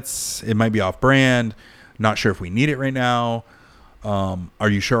 it might be off brand. Not sure if we need it right now. Are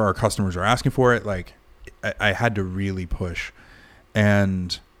you sure our customers are asking for it? Like, I had to really push.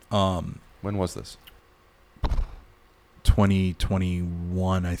 And when was this?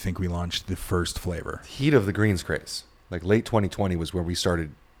 2021, I think we launched the first flavor. Heat of the greens craze. Like late 2020 was where we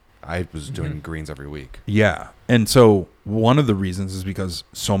started. I was doing greens every week. Yeah. And so one of the reasons is because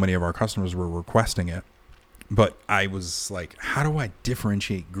so many of our customers were requesting it. But I was like, how do I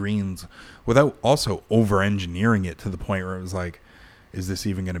differentiate greens without also over-engineering it to the point where it was like, is this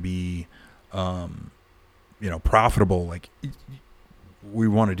even going to be, profitable? Like, we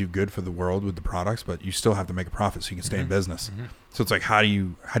want to do good for the world with the products, but you still have to make a profit so you can stay in business. Mm-hmm. So it's like, how do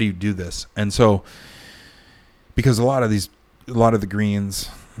you do this? And so, because a lot of the greens,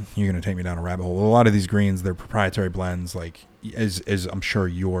 you're going to take me down a rabbit hole. A lot of these greens, they're proprietary blends, like as I'm sure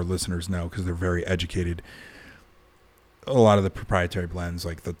your listeners know, because they're very educated. A lot of the proprietary blends,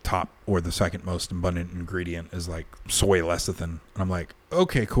 like the top or the second most abundant ingredient is like soy lecithin. And I'm like,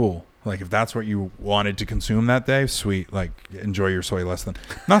 okay, cool. Like if that's what you wanted to consume that day, sweet. Like enjoy your soy lecithin.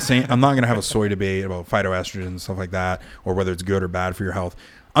 Not saying I'm not going to have a soy debate about phytoestrogen and stuff like that, or whether it's good or bad for your health.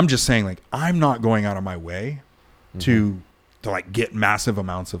 I'm just saying, like, I'm not going out of my way to like get massive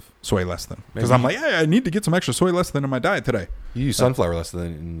amounts of soy lecithin, because I'm like, I need to get some extra soy lecithin in my diet today. You use sunflower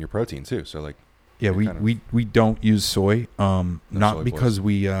lecithin in your protein too, so like. Yeah, we don't use soy, not soy because boys.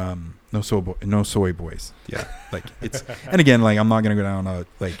 We no soy boys. Yeah, like it's, and again, like I'm not gonna go down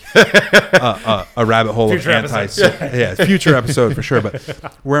a rabbit hole future of future episode for sure. But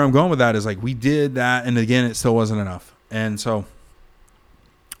where I'm going with that is like we did that, and again, it still wasn't enough, and so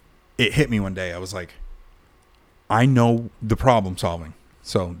it hit me one day. I was like, I know the problem solving.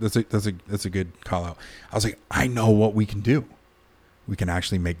 So that's a good call out. I was like, I know what we can do. We can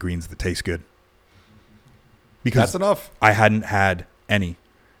actually make greens that taste good. Because that's enough. I hadn't had any.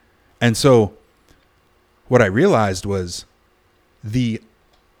 And so what I realized was the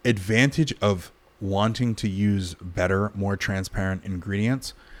advantage of wanting to use better, more transparent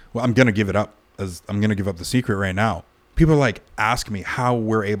ingredients. Well, I'm going to give it up. I'm going to give up the secret right now. people like ask me how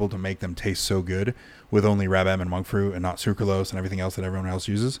we're able to make them taste so good with only Reb M and monk fruit and not sucralose and everything else that everyone else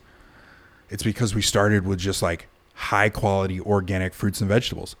uses. It's because we started with just like high quality organic fruits and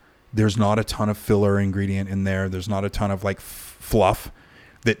vegetables. There's not a ton of filler ingredient in there. There's not a ton of like fluff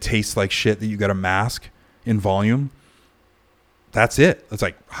that tastes like shit that you got to mask in volume. That's it. It's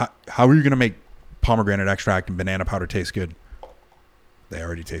like, how are you going to make pomegranate extract and banana powder taste good? They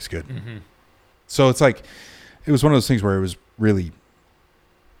already taste good. Mm-hmm. So it's like, it was one of those things where it was really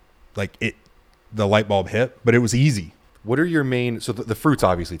like the light bulb hit, but it was easy. What are your main, so the fruits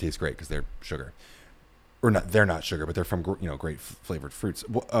obviously taste great because they're sugar. Or not, they're not sugar, but they're from great flavored fruits.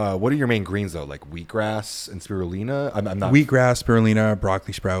 What are your main greens though, like wheatgrass and spirulina? I'm not wheatgrass, spirulina,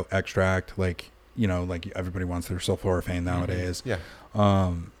 broccoli sprout extract. Like everybody wants their sulforaphane nowadays. Yeah.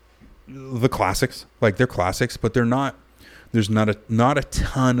 The classics, like they're classics, but they're not. There's not a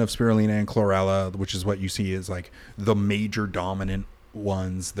ton of spirulina and chlorella, which is what you see is like the major dominant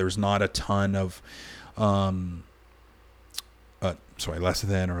ones. There's not a ton of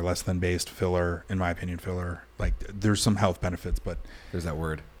less than based filler, in my opinion, filler. Like there's some health benefits, but there's that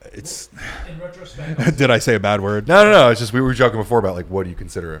word. It's in retrospect. Did I say a bad word? No. It's just we were joking before about like what do you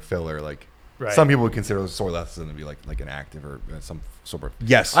consider a filler? Like some people would consider soy lecithin to be like an active or some sort of.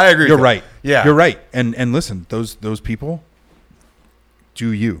 Yes, I agree. You're right. Yeah, you're right. And listen, those people.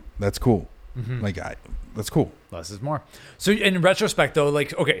 Do you? That's cool. Mm-hmm. That's cool. Less is more. So in retrospect, though,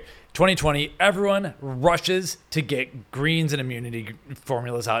 like, okay, 2020, everyone rushes to get greens and immunity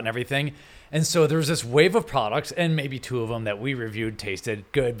formulas out and everything. And so there's this wave of products, and maybe 2 of them that we reviewed tasted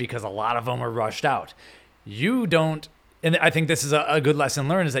good because a lot of them were rushed out. You don't, and I think this is a good lesson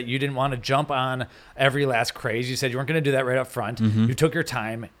learned, is that you didn't want to jump on every last craze. You said you weren't going to do that right up front. Mm-hmm. You took your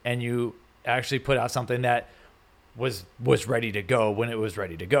time, and you actually put out something that was ready to go when it was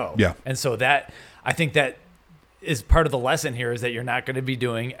ready to go. Yeah. And so that, I think that is part of the lesson here, is that you're not going to be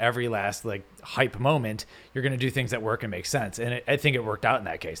doing every last like hype moment. You're going to do things that work and make sense. And I think it worked out in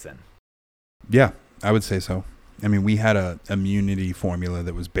that case then. Yeah, I would say so. I mean, we had a immunity formula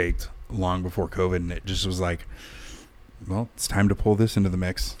that was baked long before COVID, and it just was like, well, it's time to pull this into the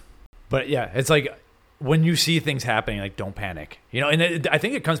mix. But yeah, it's like when you see things happening, like don't panic, and I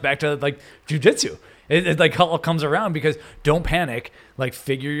think it comes back to like jujitsu. It like all comes around, because don't panic, like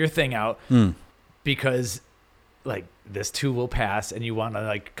figure your thing out, because like this too will pass, and you want to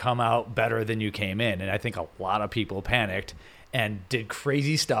like come out better than you came in. And I think a lot of people panicked and did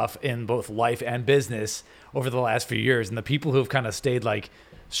crazy stuff in both life and business over the last few years. And the people who've kind of stayed like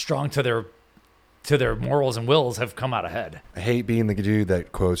strong to their morals and wills have come out ahead. I hate being the dude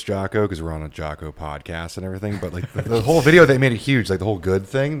that quotes Jocko because we're on a Jocko podcast and everything, but like the whole video, they made it huge. Like the whole good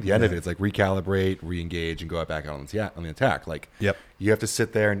thing, the end of it, it's like recalibrate, re-engage, and go back out on the attack. Like, yep. You have to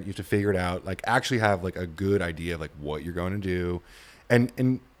sit there and you have to figure it out. Like actually have like a good idea of like what you're going to do.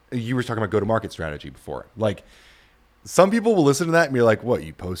 And you were talking about go-to-market strategy before. Like some people will listen to that and be like, what,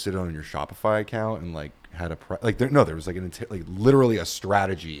 you posted on your Shopify account and like had there was like literally a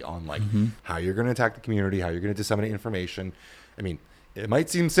strategy on like how you're going to attack the community, how you're going to disseminate information. I mean, it might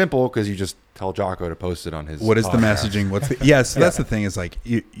seem simple because you just tell Jocko to post it on his what is podcast. The messaging, yes, that's the thing, is like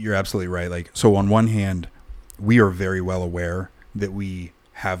you're absolutely right. Like, so on one hand, we are very well aware that we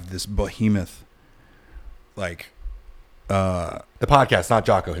have this behemoth, like the podcast, not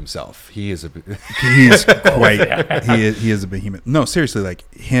Jocko himself. He is he's quite he is a behemoth. No, seriously,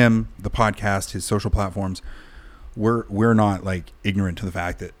 like him, the podcast, his social platforms, we're not like ignorant to the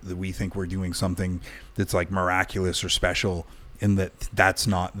fact that we think we're doing something that's like miraculous or special, in that's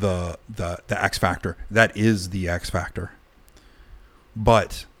not the X factor. That is the X factor.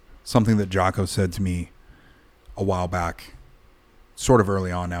 But something that Jocko said to me a while back, sort of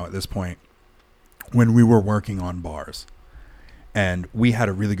early on now at this point, when we were working on bars, and we had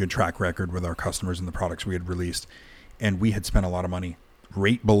a really good track record with our customers and the products we had released, and we had spent a lot of money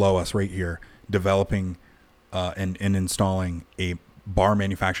right below us right here developing and installing a bar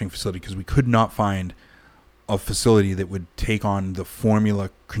manufacturing facility, because we could not find a facility that would take on the formula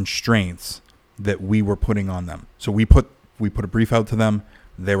constraints that we were putting on them. So we put a brief out to them.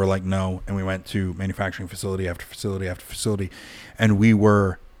 They were like, no. And we went to manufacturing facility after facility after facility. And we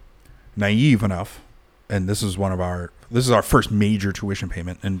were naive enough. And this is our first major tuition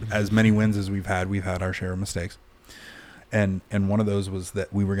payment. And as many wins as we've had our share of mistakes. And one of those was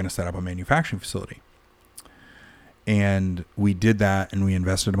that we were going to set up a manufacturing facility. And we did that, and we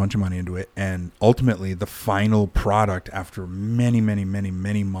invested a bunch of money into it. And ultimately, the final product, after many, many, many,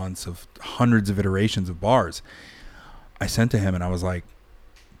 many months of hundreds of iterations of bars, I sent to him and I was like,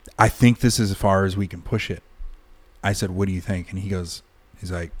 I think this is as far as we can push it. I said, what do you think? And he's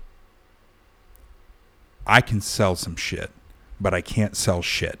like, I can sell some shit, but I can't sell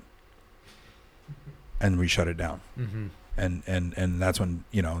shit. And we shut it down. Mm-hmm. And that's when,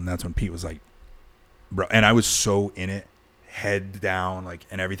 and that's when Pete was like, bro, and I was so in it, head down, like,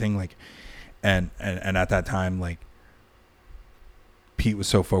 and everything, like, and at that time, like, Pete was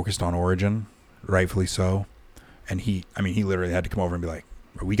so focused on Origin, rightfully so. And he literally had to come over and be like,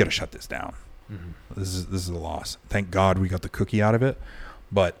 we got to shut this down. Mm-hmm. This is a loss. Thank God we got the cookie out of it.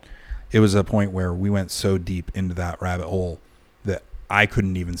 But it was a point where we went so deep into that rabbit hole that I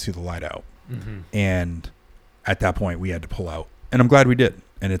couldn't even see the light out. Mm-hmm. And at that point we had to pull out, and I'm glad we did.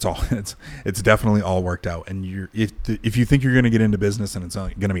 And it's definitely all worked out. And if you think you're going to get into business and it's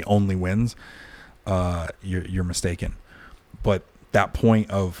going to be only wins, you're mistaken. But that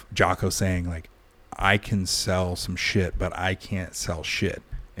point of Jocko saying, like, I can sell some shit, but I can't sell shit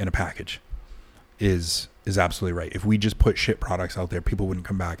in a package is absolutely right. If we just put shit products out there, people wouldn't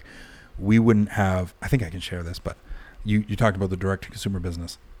come back. We wouldn't have, I think I can share this, but you talked about the direct to consumer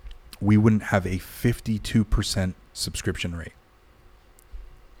business. We wouldn't have a 52% subscription rate.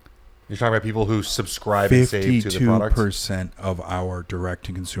 You're talking about people who subscribe and save to the product? 52% of our direct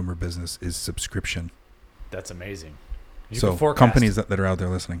to consumer business is subscription. That's amazing. So companies that are out there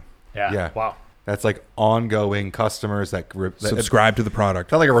listening. Yeah. Wow. That's like ongoing customers that subscribe to the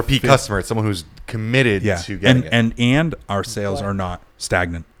product. Not like a repeat customer. It's someone who's committed to getting it. And our sales are not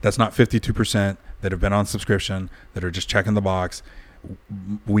stagnant. That's not 52% that have been on subscription, that are just checking the box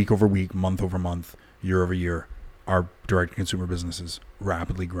week over week, month over month, year over year. Our direct consumer business is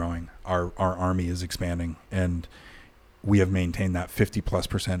rapidly growing. Our army is expanding, and we have maintained that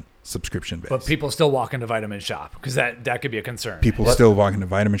 50+% subscription base. But people still walk into Vitamin Shop, because that could be a concern. People still walk into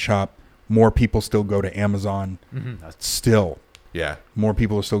Vitamin Shop. More people still go to Amazon. Mm-hmm. Still. Yeah. More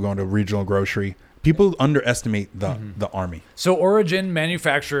people are still going to regional grocery. People underestimate the army. So Origin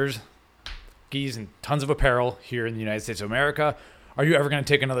manufactures skis and tons of apparel here in the United States of America. Are you ever going to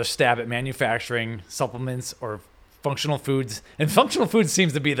take another stab at manufacturing supplements or functional foods? And functional foods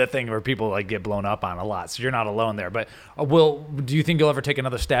seems to be the thing where people like get blown up on a lot. So you're not alone there. But do you think you'll ever take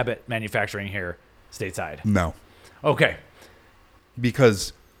another stab at manufacturing here stateside? No. Okay.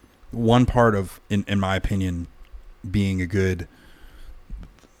 Because one part of, in my opinion, being a good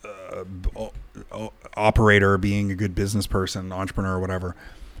operator, being a good business person, entrepreneur, whatever,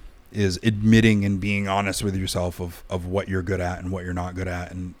 is admitting and being honest with yourself of what you're good at and what you're not good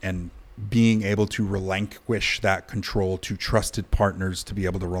at, and being able to relinquish that control to trusted partners to be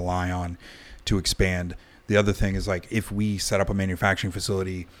able to rely on to expand. The other thing is, like, if we set up a manufacturing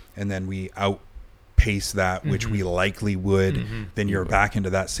facility and then we outpace that, which we likely would, then you're back into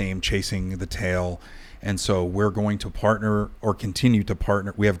that same chasing the tail. And so we're going to partner or continue to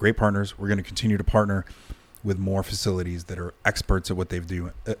partner. We have great partners. We're going to continue to partner with more facilities that are experts at what they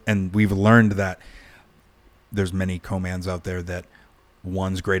do. And we've learned that there's many co-mans out there that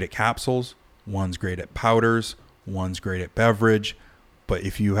one's great at capsules, one's great at powders, one's great at beverage. But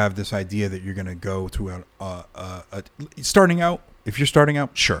if you have this idea that you're going to go to starting out, if you're starting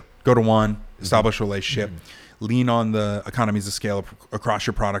out, sure, go to one, establish a relationship, lean on the economies of scale across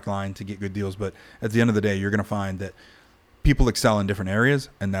your product line to get good deals. But at the end of the day, you're going to find that people excel in different areas,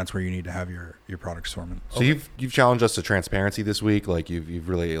 and that's where you need to have your product assortment. So you've challenged us to transparency this week. Like you've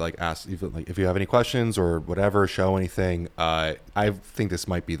really asked if you have any questions or whatever, show anything. I think this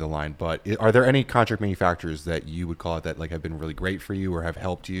might be the line, but are there any contract manufacturers that you would call it that have been really great for you or have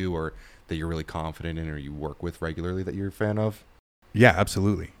helped you or that you're really confident in or you work with regularly that you're a fan of? Yeah,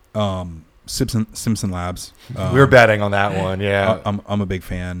 absolutely. Simpson Labs. We were betting on that one. Yeah, I'm a big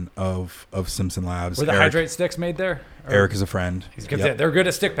fan of Simpson Labs. Were the hydrate sticks made there? Eric is a friend. They're good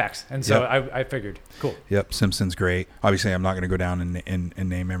at stick packs, and so I figured. Cool. Yep, Simpson's great. Obviously, I'm not going to go down and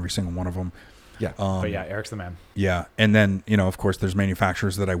name every single one of them. Yeah, but yeah, Eric's the man. Yeah, and then of course, there's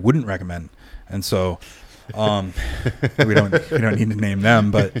manufacturers that I wouldn't recommend, and so we don't need to name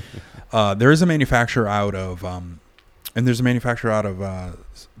them. But there is a manufacturer out of there's a manufacturer out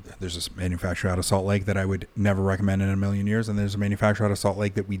of Salt Lake that I would never recommend in a million years. And there's a manufacturer out of Salt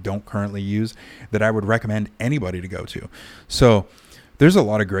Lake that we don't currently use that I would recommend anybody to go to. So there's a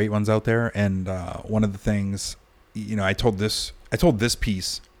lot of great ones out there. And one of the things, I told this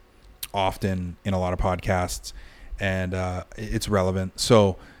piece often in a lot of podcasts, and it's relevant.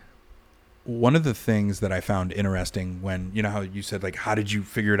 So one of the things that I found interesting when, how you said, like, how did you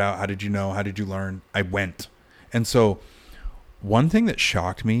figure it out? How did you know? How did you learn? I went. And so one thing that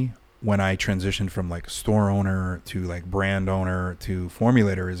shocked me when I transitioned from store owner to brand owner to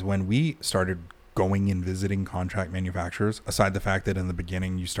Formulator is when we started going and visiting contract manufacturers, aside the fact that in the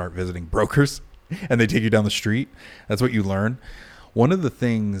beginning you start visiting brokers and they take you down the street. That's what you learn. One of the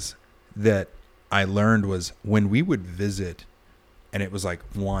things that I learned was when we would visit, and it was like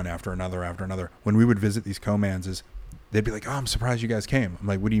one after another, when we would visit these co-mans, is they'd be like, oh, I'm surprised you guys came. I'm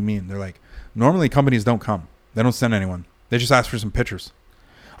like, what do you mean? They're like, normally companies don't come. They don't send anyone. They just ask for some pictures.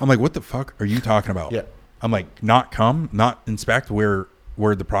 I'm like, what the fuck are you talking about? Yeah. I'm like, not come, not inspect where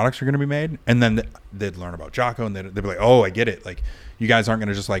the products are going to be made. And then they'd learn about Jocko, and they'd be like, oh, I get it. Like, you guys aren't going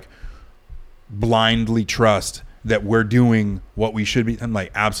to just like blindly trust that we're doing what we should be. I'm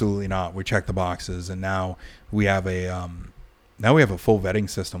like, absolutely not. We check the boxes. And now we have a full vetting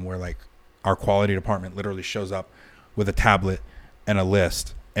system where like our quality department literally shows up with a tablet and a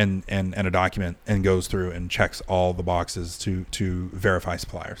list and a document and goes through and checks all the boxes to verify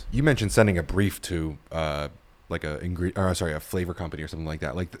suppliers. You mentioned sending a brief to like a flavor company or something like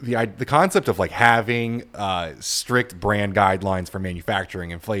that. Like the concept of like having strict brand guidelines for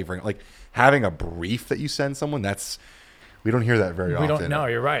manufacturing and flavoring, like having a brief that you send someone, we don't hear that very often. We don't know.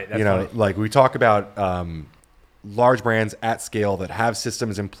 You're right. That's funny. Like we talk about large brands at scale that have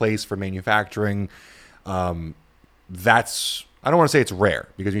systems in place for manufacturing. I don't want to say it's rare,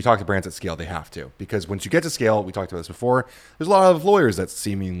 because when you talk to brands at scale, they have to. Because once you get to scale, we talked about this before, there's a lot of lawyers that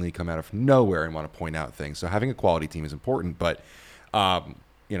seemingly come out of nowhere and want to point out things. So having a quality team is important. But,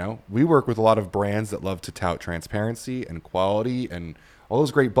 we work with a lot of brands that love to tout transparency and quality and all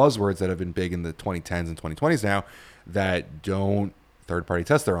those great buzzwords that have been big in the 2010s and 2020s now, that don't third-party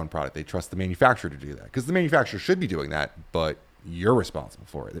test their own product. They trust the manufacturer to do that, because the manufacturer should be doing that, but you're responsible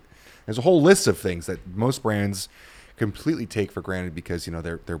for it. There's a whole list of things that most brands completely take for granted because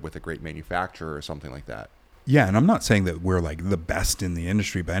they're with a great manufacturer or something like that. Yeah, and I'm not saying that we're like the best in the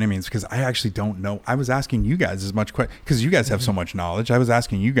industry by any means, because I actually don't know. I was asking you guys as much because you guys have so much knowledge. I was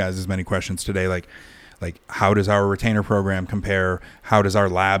asking you guys as many questions today, like how does our retainer program compare? How does our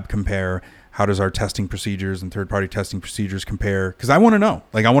lab compare? How does our testing procedures and third-party testing procedures compare? Because I want to know.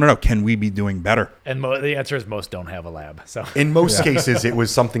 Like, I want to know, can we be doing better? And the answer is most don't have a lab. So in most cases, it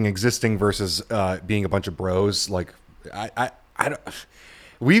was something existing versus being a bunch of bros. Like, I don't.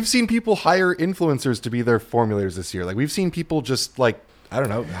 We've seen people hire influencers to be their formulators this year. Like, we've seen people just like, I don't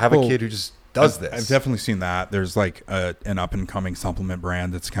know, have a kid who just does this. I've definitely seen that. There's like an up and coming supplement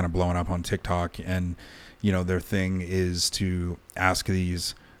brand that's kind of blowing up on TikTok, and their thing is to ask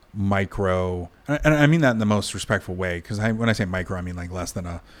these micro, and I mean that in the most respectful way, because when I say micro, I mean like less than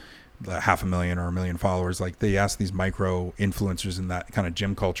a 500,000 or 1 million followers. Like, they ask these micro influencers in that kind of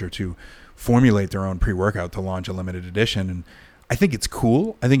gym culture to formulate their own pre-workout to launch a limited edition. And I think it's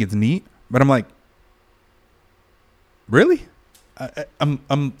cool. I think it's neat, but I'm like, really?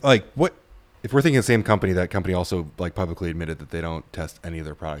 I'm like, what? If we're thinking the same company, that company also like publicly admitted that they don't test any of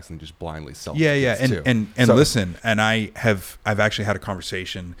their products and just blindly sell them. Yeah. And so, listen, and I've actually had a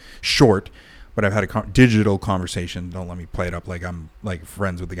conversation, short, but I've had a digital conversation. Don't let me play it up like I'm like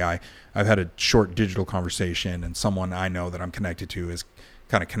friends with the guy. I've had a short digital conversation, and someone I know that I'm connected to is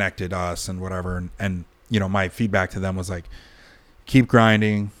kind of connected us and whatever. And my feedback to them was like, keep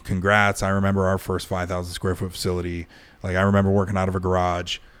grinding. Congrats. I remember our first 5,000 square foot facility. Like, I remember working out of a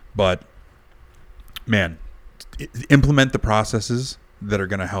garage, but man, implement the processes that are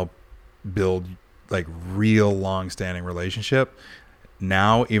going to help build like real long-standing relationship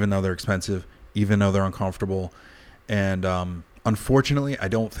now, even though they're expensive, even though they're uncomfortable. And unfortunately, I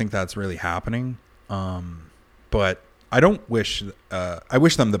don't think that's really happening. But I don't wish, I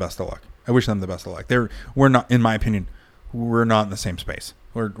wish them the best of luck. We're not, in my opinion, we're not in the same space.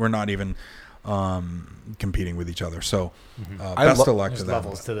 We're not even competing with each other. So best of luck to them.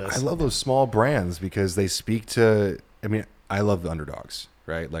 Levels to this. I love those small brands because they speak to, I love the underdogs,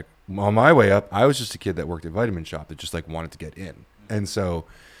 right? Like, on my way up, I was just a kid that worked at Vitamin Shop that just like wanted to get in. And so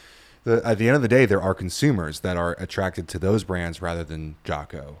at the end of the day, there are consumers that are attracted to those brands rather than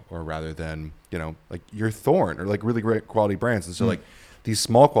Jocko, or rather than, like your Thorn, or like really great quality brands. And so like these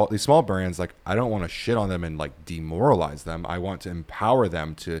small brands, like, I don't want to shit on them and like demoralize them. I want to empower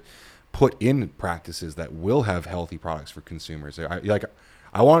them to put in practices that will have healthy products for consumers.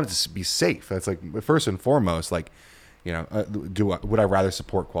 I want it to be safe. That's like first and foremost. Like, would I rather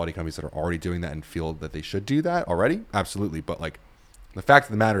support quality companies that are already doing that and feel that they should do that already? Absolutely. But like, the fact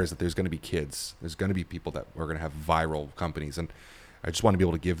of the matter is that there's going to be kids. There's going to be people that are going to have viral companies, and I just want to be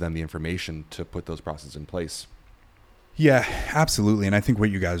able to give them the information to put those processes in place. Yeah, absolutely. And I think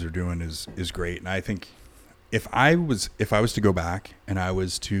what you guys are doing is great. And I think if I was to go back and I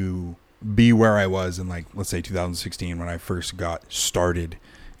was to be where I was in, like, let's say 2016, when I first got started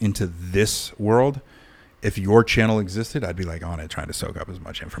into this world, if your channel existed, I'd be like on it, trying to soak up as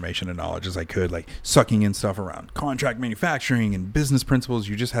much information and knowledge as I could, like sucking in stuff around contract manufacturing and business principles.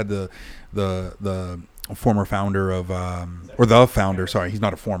 You just had the former founder of, or the founder. Sorry, he's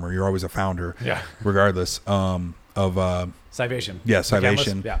not a former. You're always a founder. Yeah. Regardless of. Scivation. Yeah,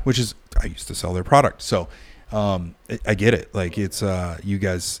 Scivation, Yeah. which is, I used to sell their product. So I get it. Like it's you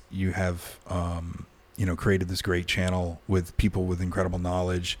guys, you have created this great channel with people with incredible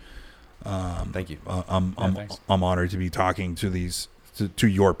knowledge. Thank you. I'm thanks. I'm honored to be talking to these to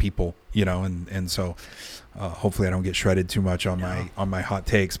your people, and so hopefully I don't get shredded too much on my hot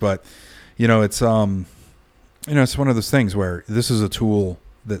takes, but it's it's one of those things where this is a tool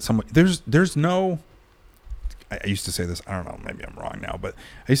that there's no. I used to say this, I don't know, maybe I'm wrong now, but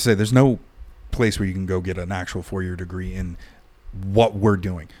I used to say there's no place where you can go get an actual 4-year degree in what we're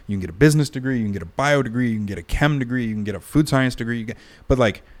doing. You can get a business degree, you can get a bio degree, you can get a chem degree, you can get a food science degree, but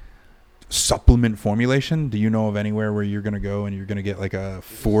like supplement formulation, do you know of anywhere where you're going to go and you're going to get like a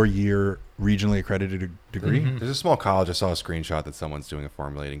 4-year regionally accredited degree? Mm-hmm. There's a small college. I saw a screenshot that someone's doing a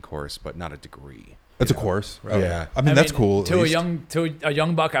formulating course, but not a degree. It's a course. Right. Yeah. I mean, that's cool. To a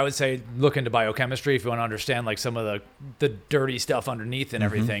young buck, I would say look into biochemistry if you want to understand like some of the dirty stuff underneath and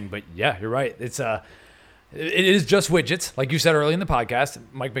everything. But yeah, you're right. It is just widgets, like you said early in the podcast.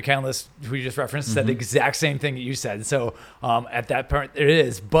 Mike McCandless, who you just referenced, said the exact same thing that you said. So at that point, it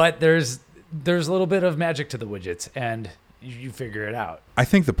is. But there's a little bit of magic to the widgets, and you figure it out. I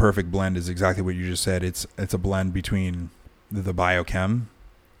think the perfect blend is exactly what you just said. It's a blend between the biochem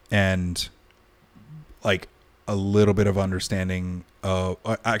and like a little bit of understanding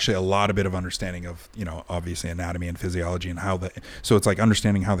actually a lot of bit of understanding of obviously anatomy and physiology and so it's like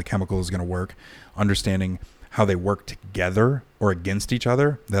understanding how the chemical is going to work, understanding how they work together or against each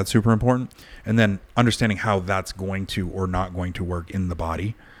other. That's super important. And then understanding how that's going to or not going to work in the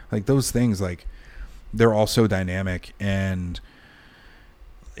body. Like those things, like they're all so dynamic, and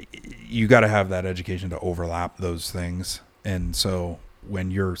you got to have that education to overlap those things. And so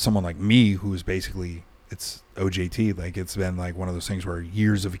when you're someone like me, who's basically, it's OJT, like it's been like one of those things where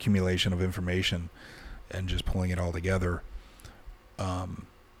years of accumulation of information and just pulling it all together.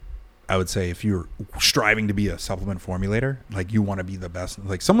 I would say if you're striving to be a supplement formulator, like you want to be the best,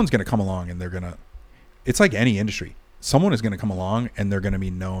 like someone's going to come along and it's like any industry. Someone is going to come along and they're going to be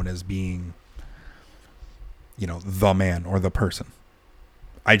known as being, the man or the person.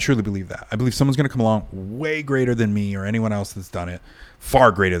 I truly believe that. I believe someone's going to come along way greater than me or anyone else that's done it,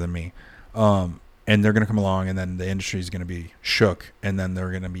 far greater than me. And they're going to come along, and then the industry is going to be shook. And then they're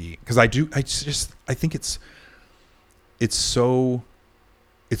going to be, because I think it's so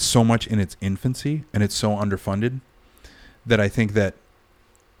much in its infancy and it's so underfunded that I think that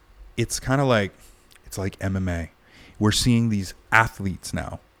it's kind of like, it's like MMA. We're seeing these athletes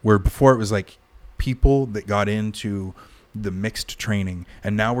now, where before it was like people that got into the mixed training,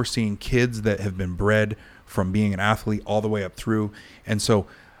 and now we're seeing kids that have been bred from being an athlete all the way up through. And so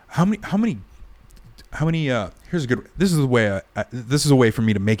how many here's a good, this is a way for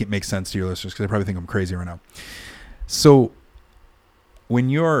me to make it make sense to your listeners, because they probably think I'm crazy right now. So when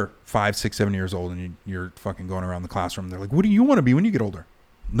you're 5, 6, 7 years old and you're fucking going around the classroom, they're like, what do you want to be when you get older?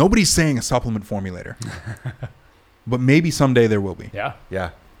 Nobody's saying a supplement formulator, but maybe someday there will be. Yeah. Yeah.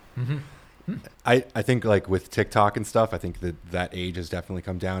 Mm-hmm. I think like with TikTok and stuff, I think that age has definitely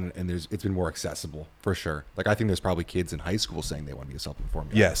come down, and it's been more accessible for sure. Like I think there's probably kids in high school saying they want to be a supplement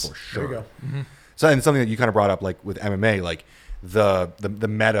formulator. Yes. For sure. There you go. Mm-hmm. So, and something that you kind of brought up, like with MMA, like the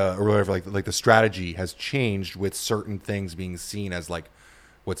meta or whatever, like the strategy has changed with certain things being seen as like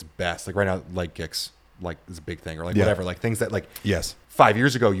what's best. Like right now, leg kicks, like is a big thing, or like whatever, like things that like 5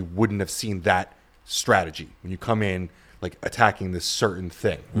 years ago you wouldn't have seen that strategy when you come in like attacking this certain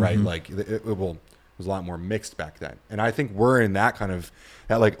thing, right? Mm-hmm. Like it was a lot more mixed back then, and I think we're in that kind of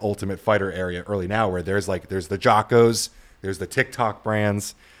that like ultimate fighter area early now, where there's the Jockos, there's the TikTok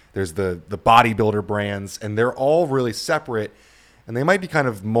brands. There's the bodybuilder brands, and they're all really separate, and they might be kind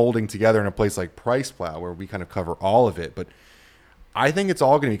of molding together in a place like Price Plow, where we kind of cover all of it. But I think it's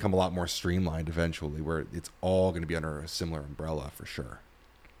all going to become a lot more streamlined eventually, where it's all going to be under a similar umbrella for sure.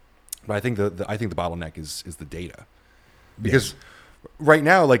 But I think the bottleneck is the data, because right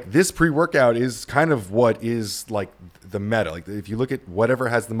now, like this pre-workout is kind of what is like the meta. Like if you look at whatever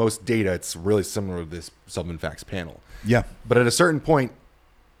has the most data, it's really similar to this Supplement Facts panel. Yeah. But at a certain point,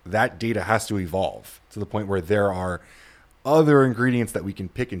 that data has to evolve to the point where there are other ingredients that we can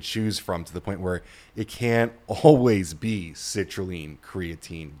pick and choose from, to the point where it can't always be citrulline,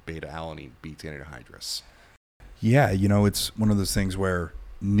 creatine, beta-alanine, beta anhydrous. Yeah, it's one of those things where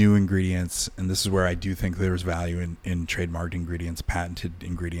new ingredients, and this is where I do think there's value in trademarked ingredients, patented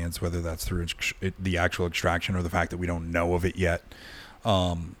ingredients, whether that's through the actual extraction or the fact that we don't know of it yet,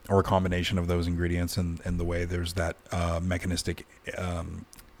 or a combination of those ingredients, and the way there's that mechanistic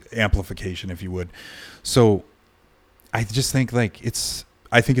amplification, if you would. So I just think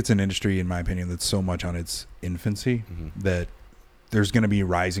I think it's an industry, in my opinion, that's so much on its infancy that there's going to be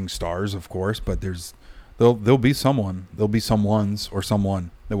rising stars, of course, but there'll be someones or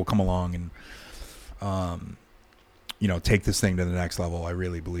someone that will come along and, take this thing to the next level. I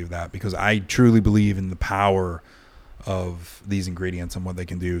really believe that, because I truly believe in the power of these ingredients and what they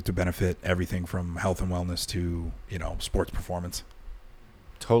can do to benefit everything from health and wellness to, sports performance.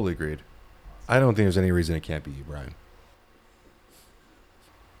 Totally agreed. I don't think there's any reason it can't be you, Brian.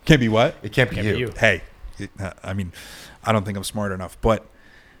 Can't be what? It can't be you. Hey, I don't think I'm smart enough. But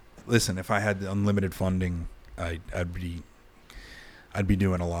listen, if I had unlimited funding, I'd be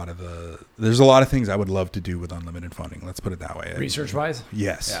doing a lot of there's a lot of things I would love to do with unlimited funding. Let's put it that way. Research-wise?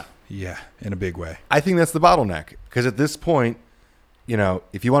 Yes. Yeah, in a big way. I think that's the bottleneck, because at this point,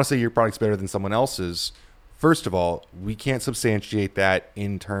 if you want to say your product's better than someone else's, first of all, we can't substantiate that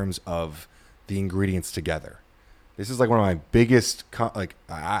in terms of the ingredients together. This is like one of my biggest,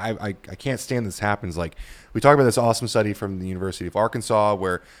 I can't stand this happens. Like, we talk about this awesome study from the University of Arkansas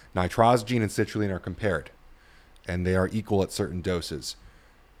where nitrosogene and citrulline are compared, and they are equal at certain doses.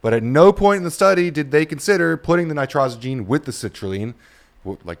 But at no point in the study did they consider putting the nitrosogene with the citrulline.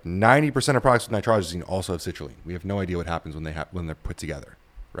 Like 90% of products with nitrosogene also have citrulline. We have no idea what happens when they're put together,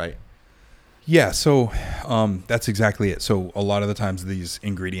 right? Yeah, so that's exactly it. So a lot of the times these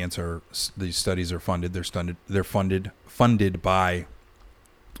studies are funded. They're funded by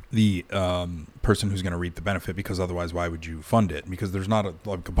the person who's going to reap the benefit, because otherwise, why would you fund it? Because there's not a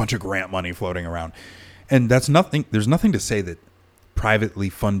bunch of grant money floating around, and that's nothing. There's nothing to say that privately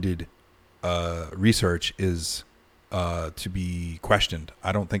funded research is to be questioned.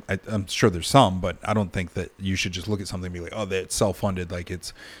 I don't think, I'm sure there's some, but I don't think that you should just look at something and be like, oh, that's self-funded, like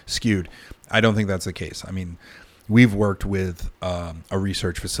it's skewed. I don't think that's the case. I mean, we've worked with a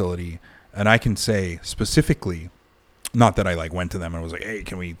research facility, and I can say specifically, not that I went to them and was like, hey,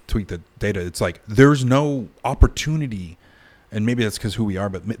 can we tweak the data? It's like, there's no opportunity, and maybe that's because who we are,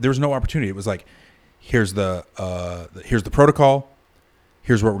 but there's no opportunity. It was like, here's the protocol,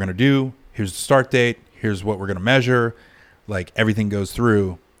 here's what we're going to do, here's the start date, here's what we're going to measure, like everything goes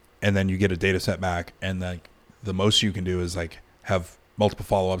through, and then you get a data set back, and the most you can do is have multiple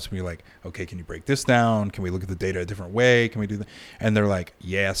follow-ups and be like, okay, can you break this down? Can we look at the data a different way? Can we do that? And they're like,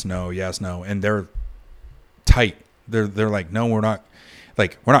 yes, no, and they're tight. They're like, no, we're not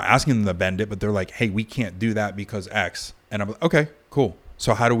asking them to bend it, but they're like, hey, we can't do that because X. And I'm like, okay, cool.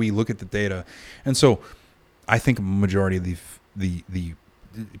 So how do we look at the data? And so I think a majority of the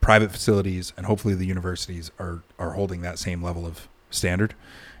private facilities and hopefully the universities are holding that same level of standard.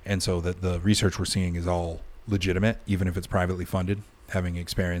 And so that the research we're seeing is all legitimate, even if it's privately funded, having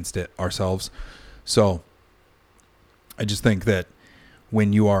experienced it ourselves. So I just think that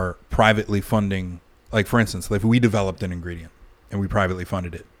when you are privately funding, like for instance, if we developed an ingredient and we privately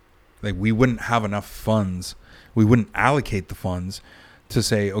funded it, we wouldn't have enough funds. We wouldn't allocate the funds to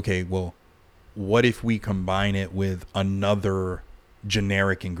say, okay, well, what if we combine it with another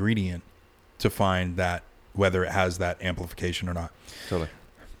generic ingredient to find that whether it has that amplification or not. Totally.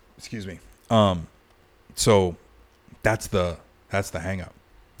 Excuse me. So that's the hang up.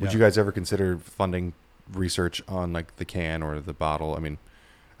 Would you guys ever consider funding research on the can or the bottle? I mean,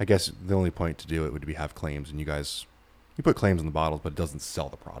 I guess the only point to do it would be have claims, and you put claims on the bottles, but it doesn't sell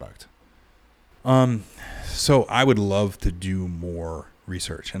the product. So I would love to do more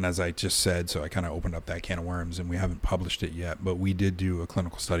research. And as I just said, so I kind of opened up that can of worms, and we haven't published it yet, but we did do a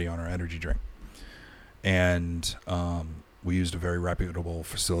clinical study on our energy drink. And we used a very reputable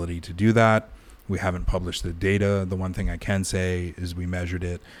facility to do that. We haven't published the data. The one thing I can say is we measured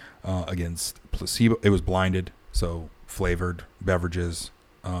it against placebo. It was blinded, so flavored beverages,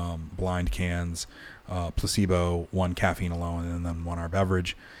 blind cans, placebo, one caffeine alone, and then one our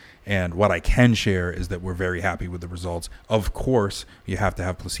beverage. And what I can share is that we're very happy with the results. Of course, you have to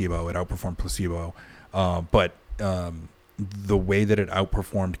have placebo. It outperformed placebo. But the way that it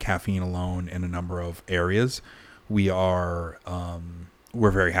outperformed caffeine alone in a number of areas, we're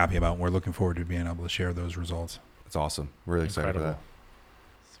very happy about, and we're looking forward to being able to share those results. That's awesome. We're really excited for that.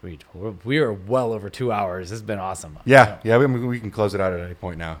 Sweet. We are well over 2 hours. This has been awesome. Yeah. We can close it out at any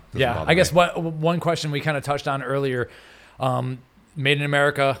point now. I guess one question we kind of touched on earlier, made in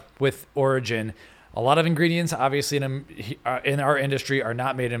America with origin. A lot of ingredients, obviously, in our industry are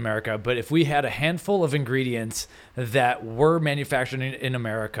not made in America. But if we had a handful of ingredients that were manufactured in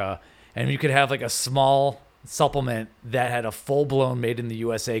America, and you could have a small supplement that had a full-blown made in the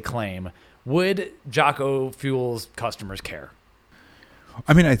USA claim, would Jocko Fuel's customers care?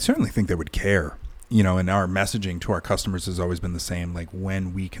 I mean, I certainly think they would care. and our messaging to our customers has always been the same. Like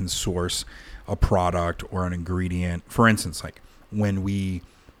when we can source a product or an ingredient, for instance, like when we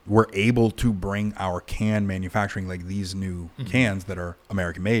were able to bring our can manufacturing, like these new cans that are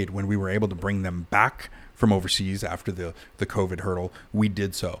American made, when we were able to bring them back from overseas after the COVID hurdle, we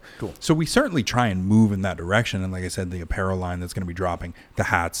did so. Cool. So we certainly try and move in that direction. And like I said, the apparel line that's going to be dropping, the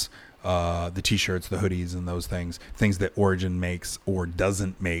hats, the t-shirts, the hoodies, and those things that Origin makes or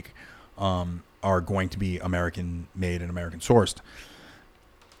doesn't make, are going to be American made and American sourced.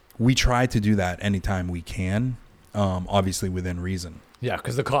 We try to do that anytime we can, obviously within reason. Yeah,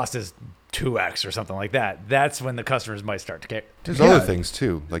 because the cost is 2x or something like that. That's when the customers might start to care. There's other things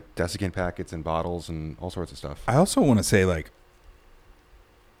too, like desiccant packets and bottles and all sorts of stuff. I also want to say, like,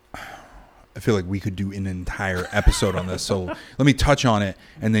 I feel like we could do an entire episode on this. So let me touch on it,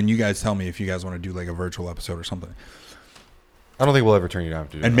 and then you guys tell me if you guys want to do like a virtual episode or something. I don't think we'll ever turn you down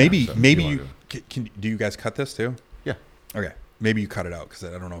to do And that, maybe so you can. Do you guys cut this too? Yeah. Okay. Maybe you cut it out because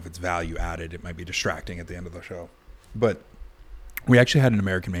I don't know if it's value added. It might be distracting at the end of the show. But we actually had an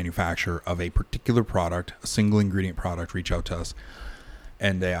American manufacturer of a particular product, a single ingredient product, reach out to us,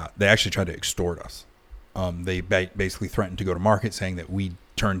 and they actually tried to extort us. They basically threatened to go to market, saying that we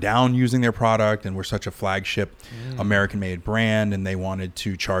turned down using their product and we're such a flagship American-made brand, and they wanted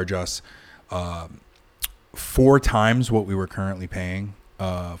to charge us 4 times what we were currently paying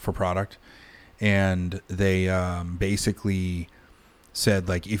for product. And they basically said,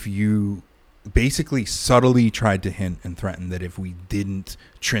 like, if you basically subtly tried to hint and threaten that if we didn't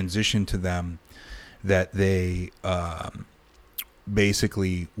transition to them, that they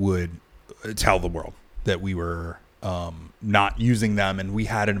basically would tell the world that we were not using them and we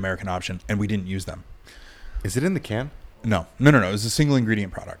had an American option and we didn't use them. Is it in the can? No. It's a single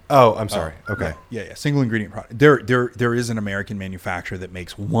ingredient product. Oh, I'm sorry. Okay. Yeah. Single ingredient product. There is an American manufacturer that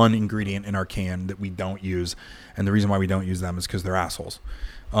makes one ingredient in our can that we don't use, and the reason why we don't use them is because they're assholes.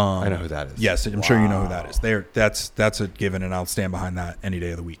 I know who that is. Yes, I'm sure you know who that is. That's a given, and I'll stand behind that any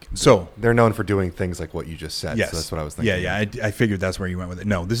day of the week. So they're known for doing things like what you just said. yes, So that's what I was thinking. Yeah. I figured that's where you went with it.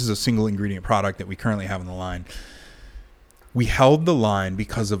 No, this is a single ingredient product that we currently have on the line. We held the line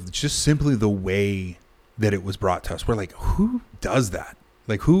because of just simply the way that it was brought to us. We're like, who does that?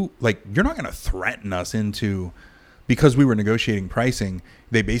 Like, you're not going to threaten us into, because we were negotiating pricing.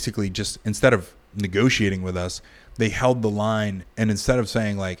 They basically just, instead of negotiating with us, they held the line, and instead of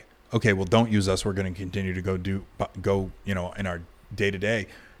saying like, okay, well, don't use us, we're going to continue to go in our day to day,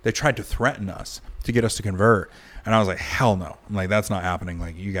 they tried to threaten us to get us to convert. And I was like, hell no. I'm like, that's not happening.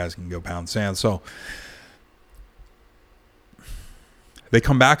 Like, you guys can go pound sand. So they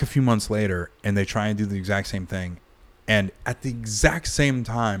come back a few months later and they try and do the exact same thing. And at the exact same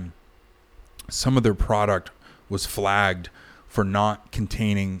time, some of their product was flagged for not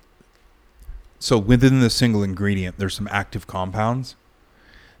containing. So within the single ingredient, there's some active compounds.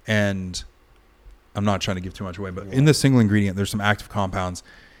 And I'm not trying to give too much away, but in the single ingredient, there's some active compounds.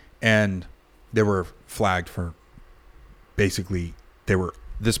 And they were flagged for basically,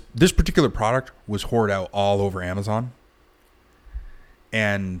 this particular product was hoarded out all over Amazon.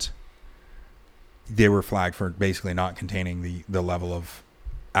 And they were flagged for basically not containing the level of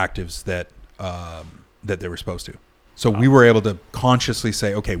actives that they were supposed to. So we were able to consciously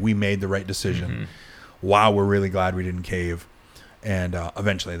say, okay, we made the right decision. Mm-hmm. Wow, we're really glad we didn't cave. And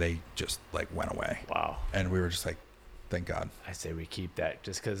eventually they just like went away. Wow. And we were just like, thank God. I say we keep that,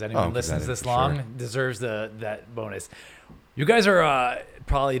 just because anyone listens this for long sure. deserves that bonus. You guys are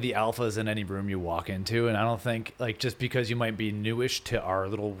probably the alphas in any room you walk into, and I don't think, like, just because you might be newish to our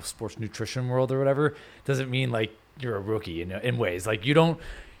little sports nutrition world or whatever doesn't mean like you're a rookie in ways. Like, you don't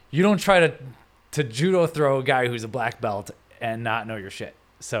try to judo throw a guy who's a black belt and not know your shit.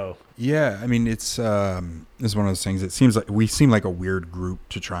 So yeah, I mean, it's one of those things. It seems like we seem like a weird group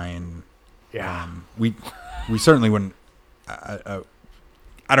to try and we certainly wouldn't.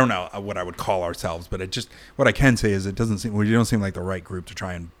 I don't know what I would call ourselves, but what I can say is we don't seem like the right group to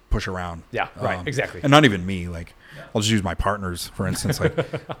try and push around. Yeah, right, exactly. And not even me. Like, I'll just use my partners, for instance, like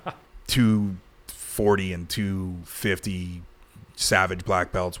 240 and 250 savage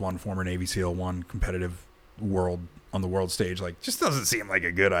black belts, one former Navy SEAL, one competitive on the world stage. Like, just doesn't seem like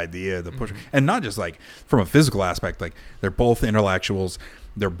a good idea to push. Mm-hmm. And not just like from a physical aspect, like they're both intellectuals,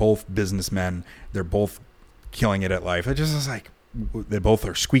 they're both businessmen, they're both killing it at life. It just is like, they both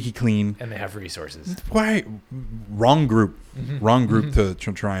are squeaky clean and they have resources. Why? Wrong group to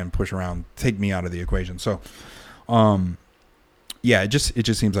try and push around, take me out of the equation. So yeah, it just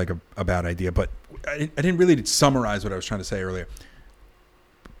seems like a bad idea. But I didn't really summarize what I was trying to say earlier.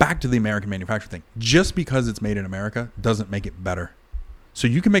 Back to the American manufacturing thing. Just because it's made in America doesn't make it better. So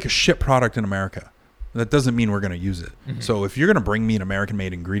you can make a shit product in America, that doesn't mean we're going to use it. So if you're going to bring me an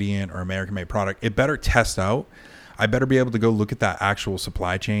American-made ingredient or American-made product, it better test out. I better be able to go look at that actual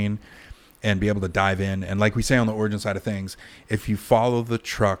supply chain and be able to dive in. And like we say on the origin side of things, if you follow the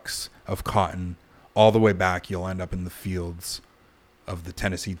trucks of cotton all the way back, you'll end up in the fields of the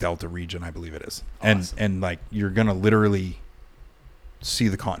Tennessee Delta region, I believe it is. Awesome. And like you're going to literally see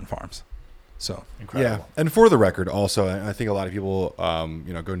the cotton farms. So Incredible. Yeah, and for the record, also, I think a lot of people,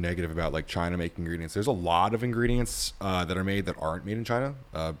 go negative about like China making ingredients. There's a lot of ingredients that are made that aren't made in China.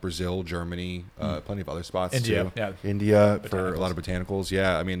 Brazil, Germany, plenty of other spots India, too. yeah. India for a lot of botanicals.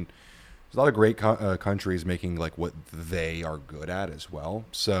 Yeah, I mean, there's a lot of great countries making like what they are good at as well.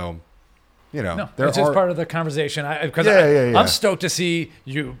 So, No, there it's just part of the conversation. Because Yeah. I'm stoked to see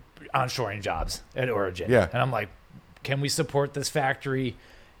you onshoring jobs at Origin. Yeah. And I'm like, can we support this factory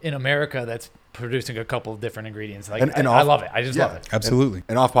in America that's producing a couple of different ingredients? Like, And I love it. I just love it. absolutely.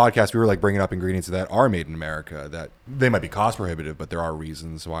 And off podcast, we were like bringing up ingredients that are made in America that they might be cost prohibitive, but there are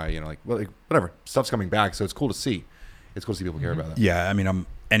reasons why, whatever, stuff's coming back. So it's cool to see. It's cool to see people care about that. Yeah, I mean,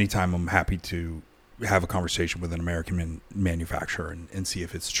 anytime I'm happy to have a conversation with an American manufacturer and see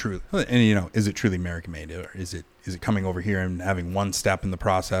if it's true. And is it truly American made, or is it coming over here and having one step in the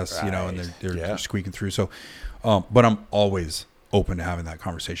process, and they're squeaking through. So, but I'm always open to having that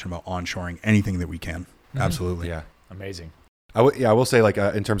conversation about onshoring anything that we can. Absolutely. Yeah. Amazing. I will say, like,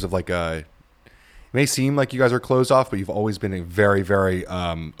 in terms of like, it may seem like you guys are closed off, but you've always been a very, very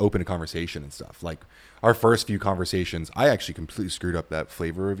open to conversation and stuff. Like our first few conversations, I actually completely screwed up that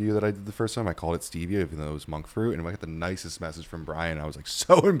flavor review that I did the first time. I called it stevia, even though it was monk fruit, and I got the nicest message from Brian. I was like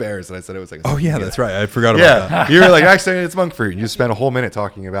so embarrassed that I said it was like, oh yeah, that's right. I forgot about that. You were like, actually, it's monk fruit, and you spent a whole minute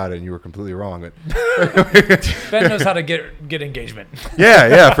talking about it, and you were completely wrong. But Ben knows how to get engagement.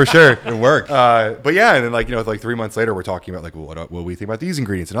 yeah, for sure. It worked. But yeah, and then like 3 months later, we're talking about like, well, what do we think about these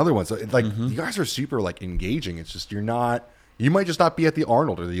ingredients and other ones? So, like you guys are super like engaging. It's just you might just not be at the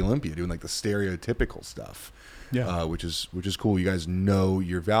Arnold or the Olympia doing like the stereotypical stuff. Yeah. Which is cool. You guys know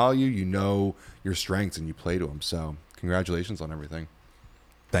your value, you know your strengths, and you play to them. So congratulations on everything.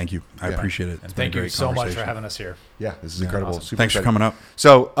 Thank you. I appreciate it. And thank you so much for having us here. Yeah, this is incredible. Awesome. Super Thanks for exciting. coming up.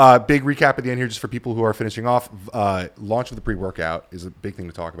 So, big recap at the end here, just for people who are finishing off. Launch of the pre-workout is a big thing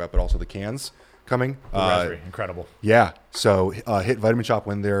to talk about, but also the cans coming. Raspberry, incredible. Yeah. So, hit Vitamin Shop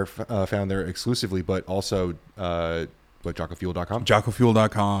when they're found there exclusively, but also JockoFuel.com.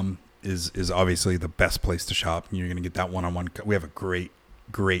 JockoFuel.com is obviously the best place to shop. You're going to get that one-on-one. We have a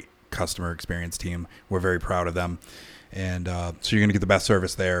great customer experience team. We're very proud of them. And so you're going to get the best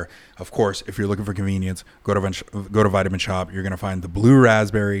service there. Of course, if you're looking for convenience, go to Vitamin Shop. You're going to find the blue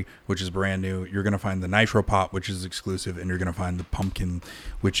raspberry, which is brand new. You're going to find the nitro pop, which is exclusive. And you're going to find the pumpkin,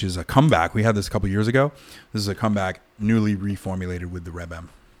 which is a comeback. We had this a couple years ago. This is a comeback, newly reformulated with the Reb M.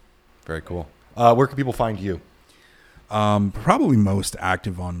 Very cool. Where can people find you? Probably most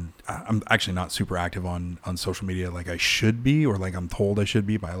active on, I'm actually not super active on social media like I should be, or like I'm told I should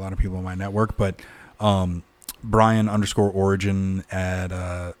be by a lot of people in my network, but Brian_origin at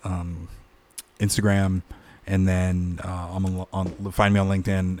Instagram, and then find me on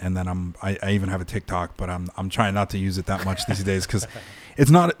LinkedIn, and then I even have a TikTok, but I'm trying not to use it that much these days because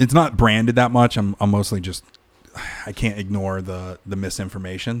it's not branded that much. I'm mostly just, I can't ignore the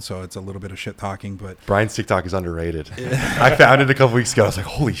misinformation, so it's a little bit of shit talking. But Brian's TikTok is underrated. I found it a couple weeks ago. I was like,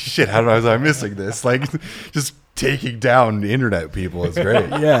 holy shit, how was I missing this? Like, just taking down internet people is great.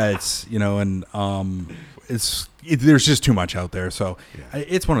 Yeah, it's, and there's just too much out there. So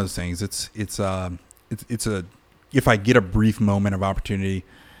it's one of those things. It's if I get a brief moment of opportunity,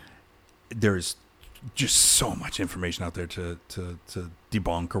 there's just so much information out there to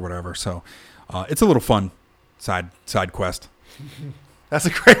debunk or whatever. So it's a little fun side quest. That's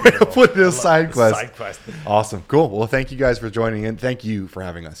a great way to put this side quest. Side quest. Awesome. Cool. Well, thank you guys for joining in. Thank you for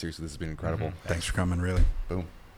having us here. So this has been incredible. Thanks for coming, really. Boom.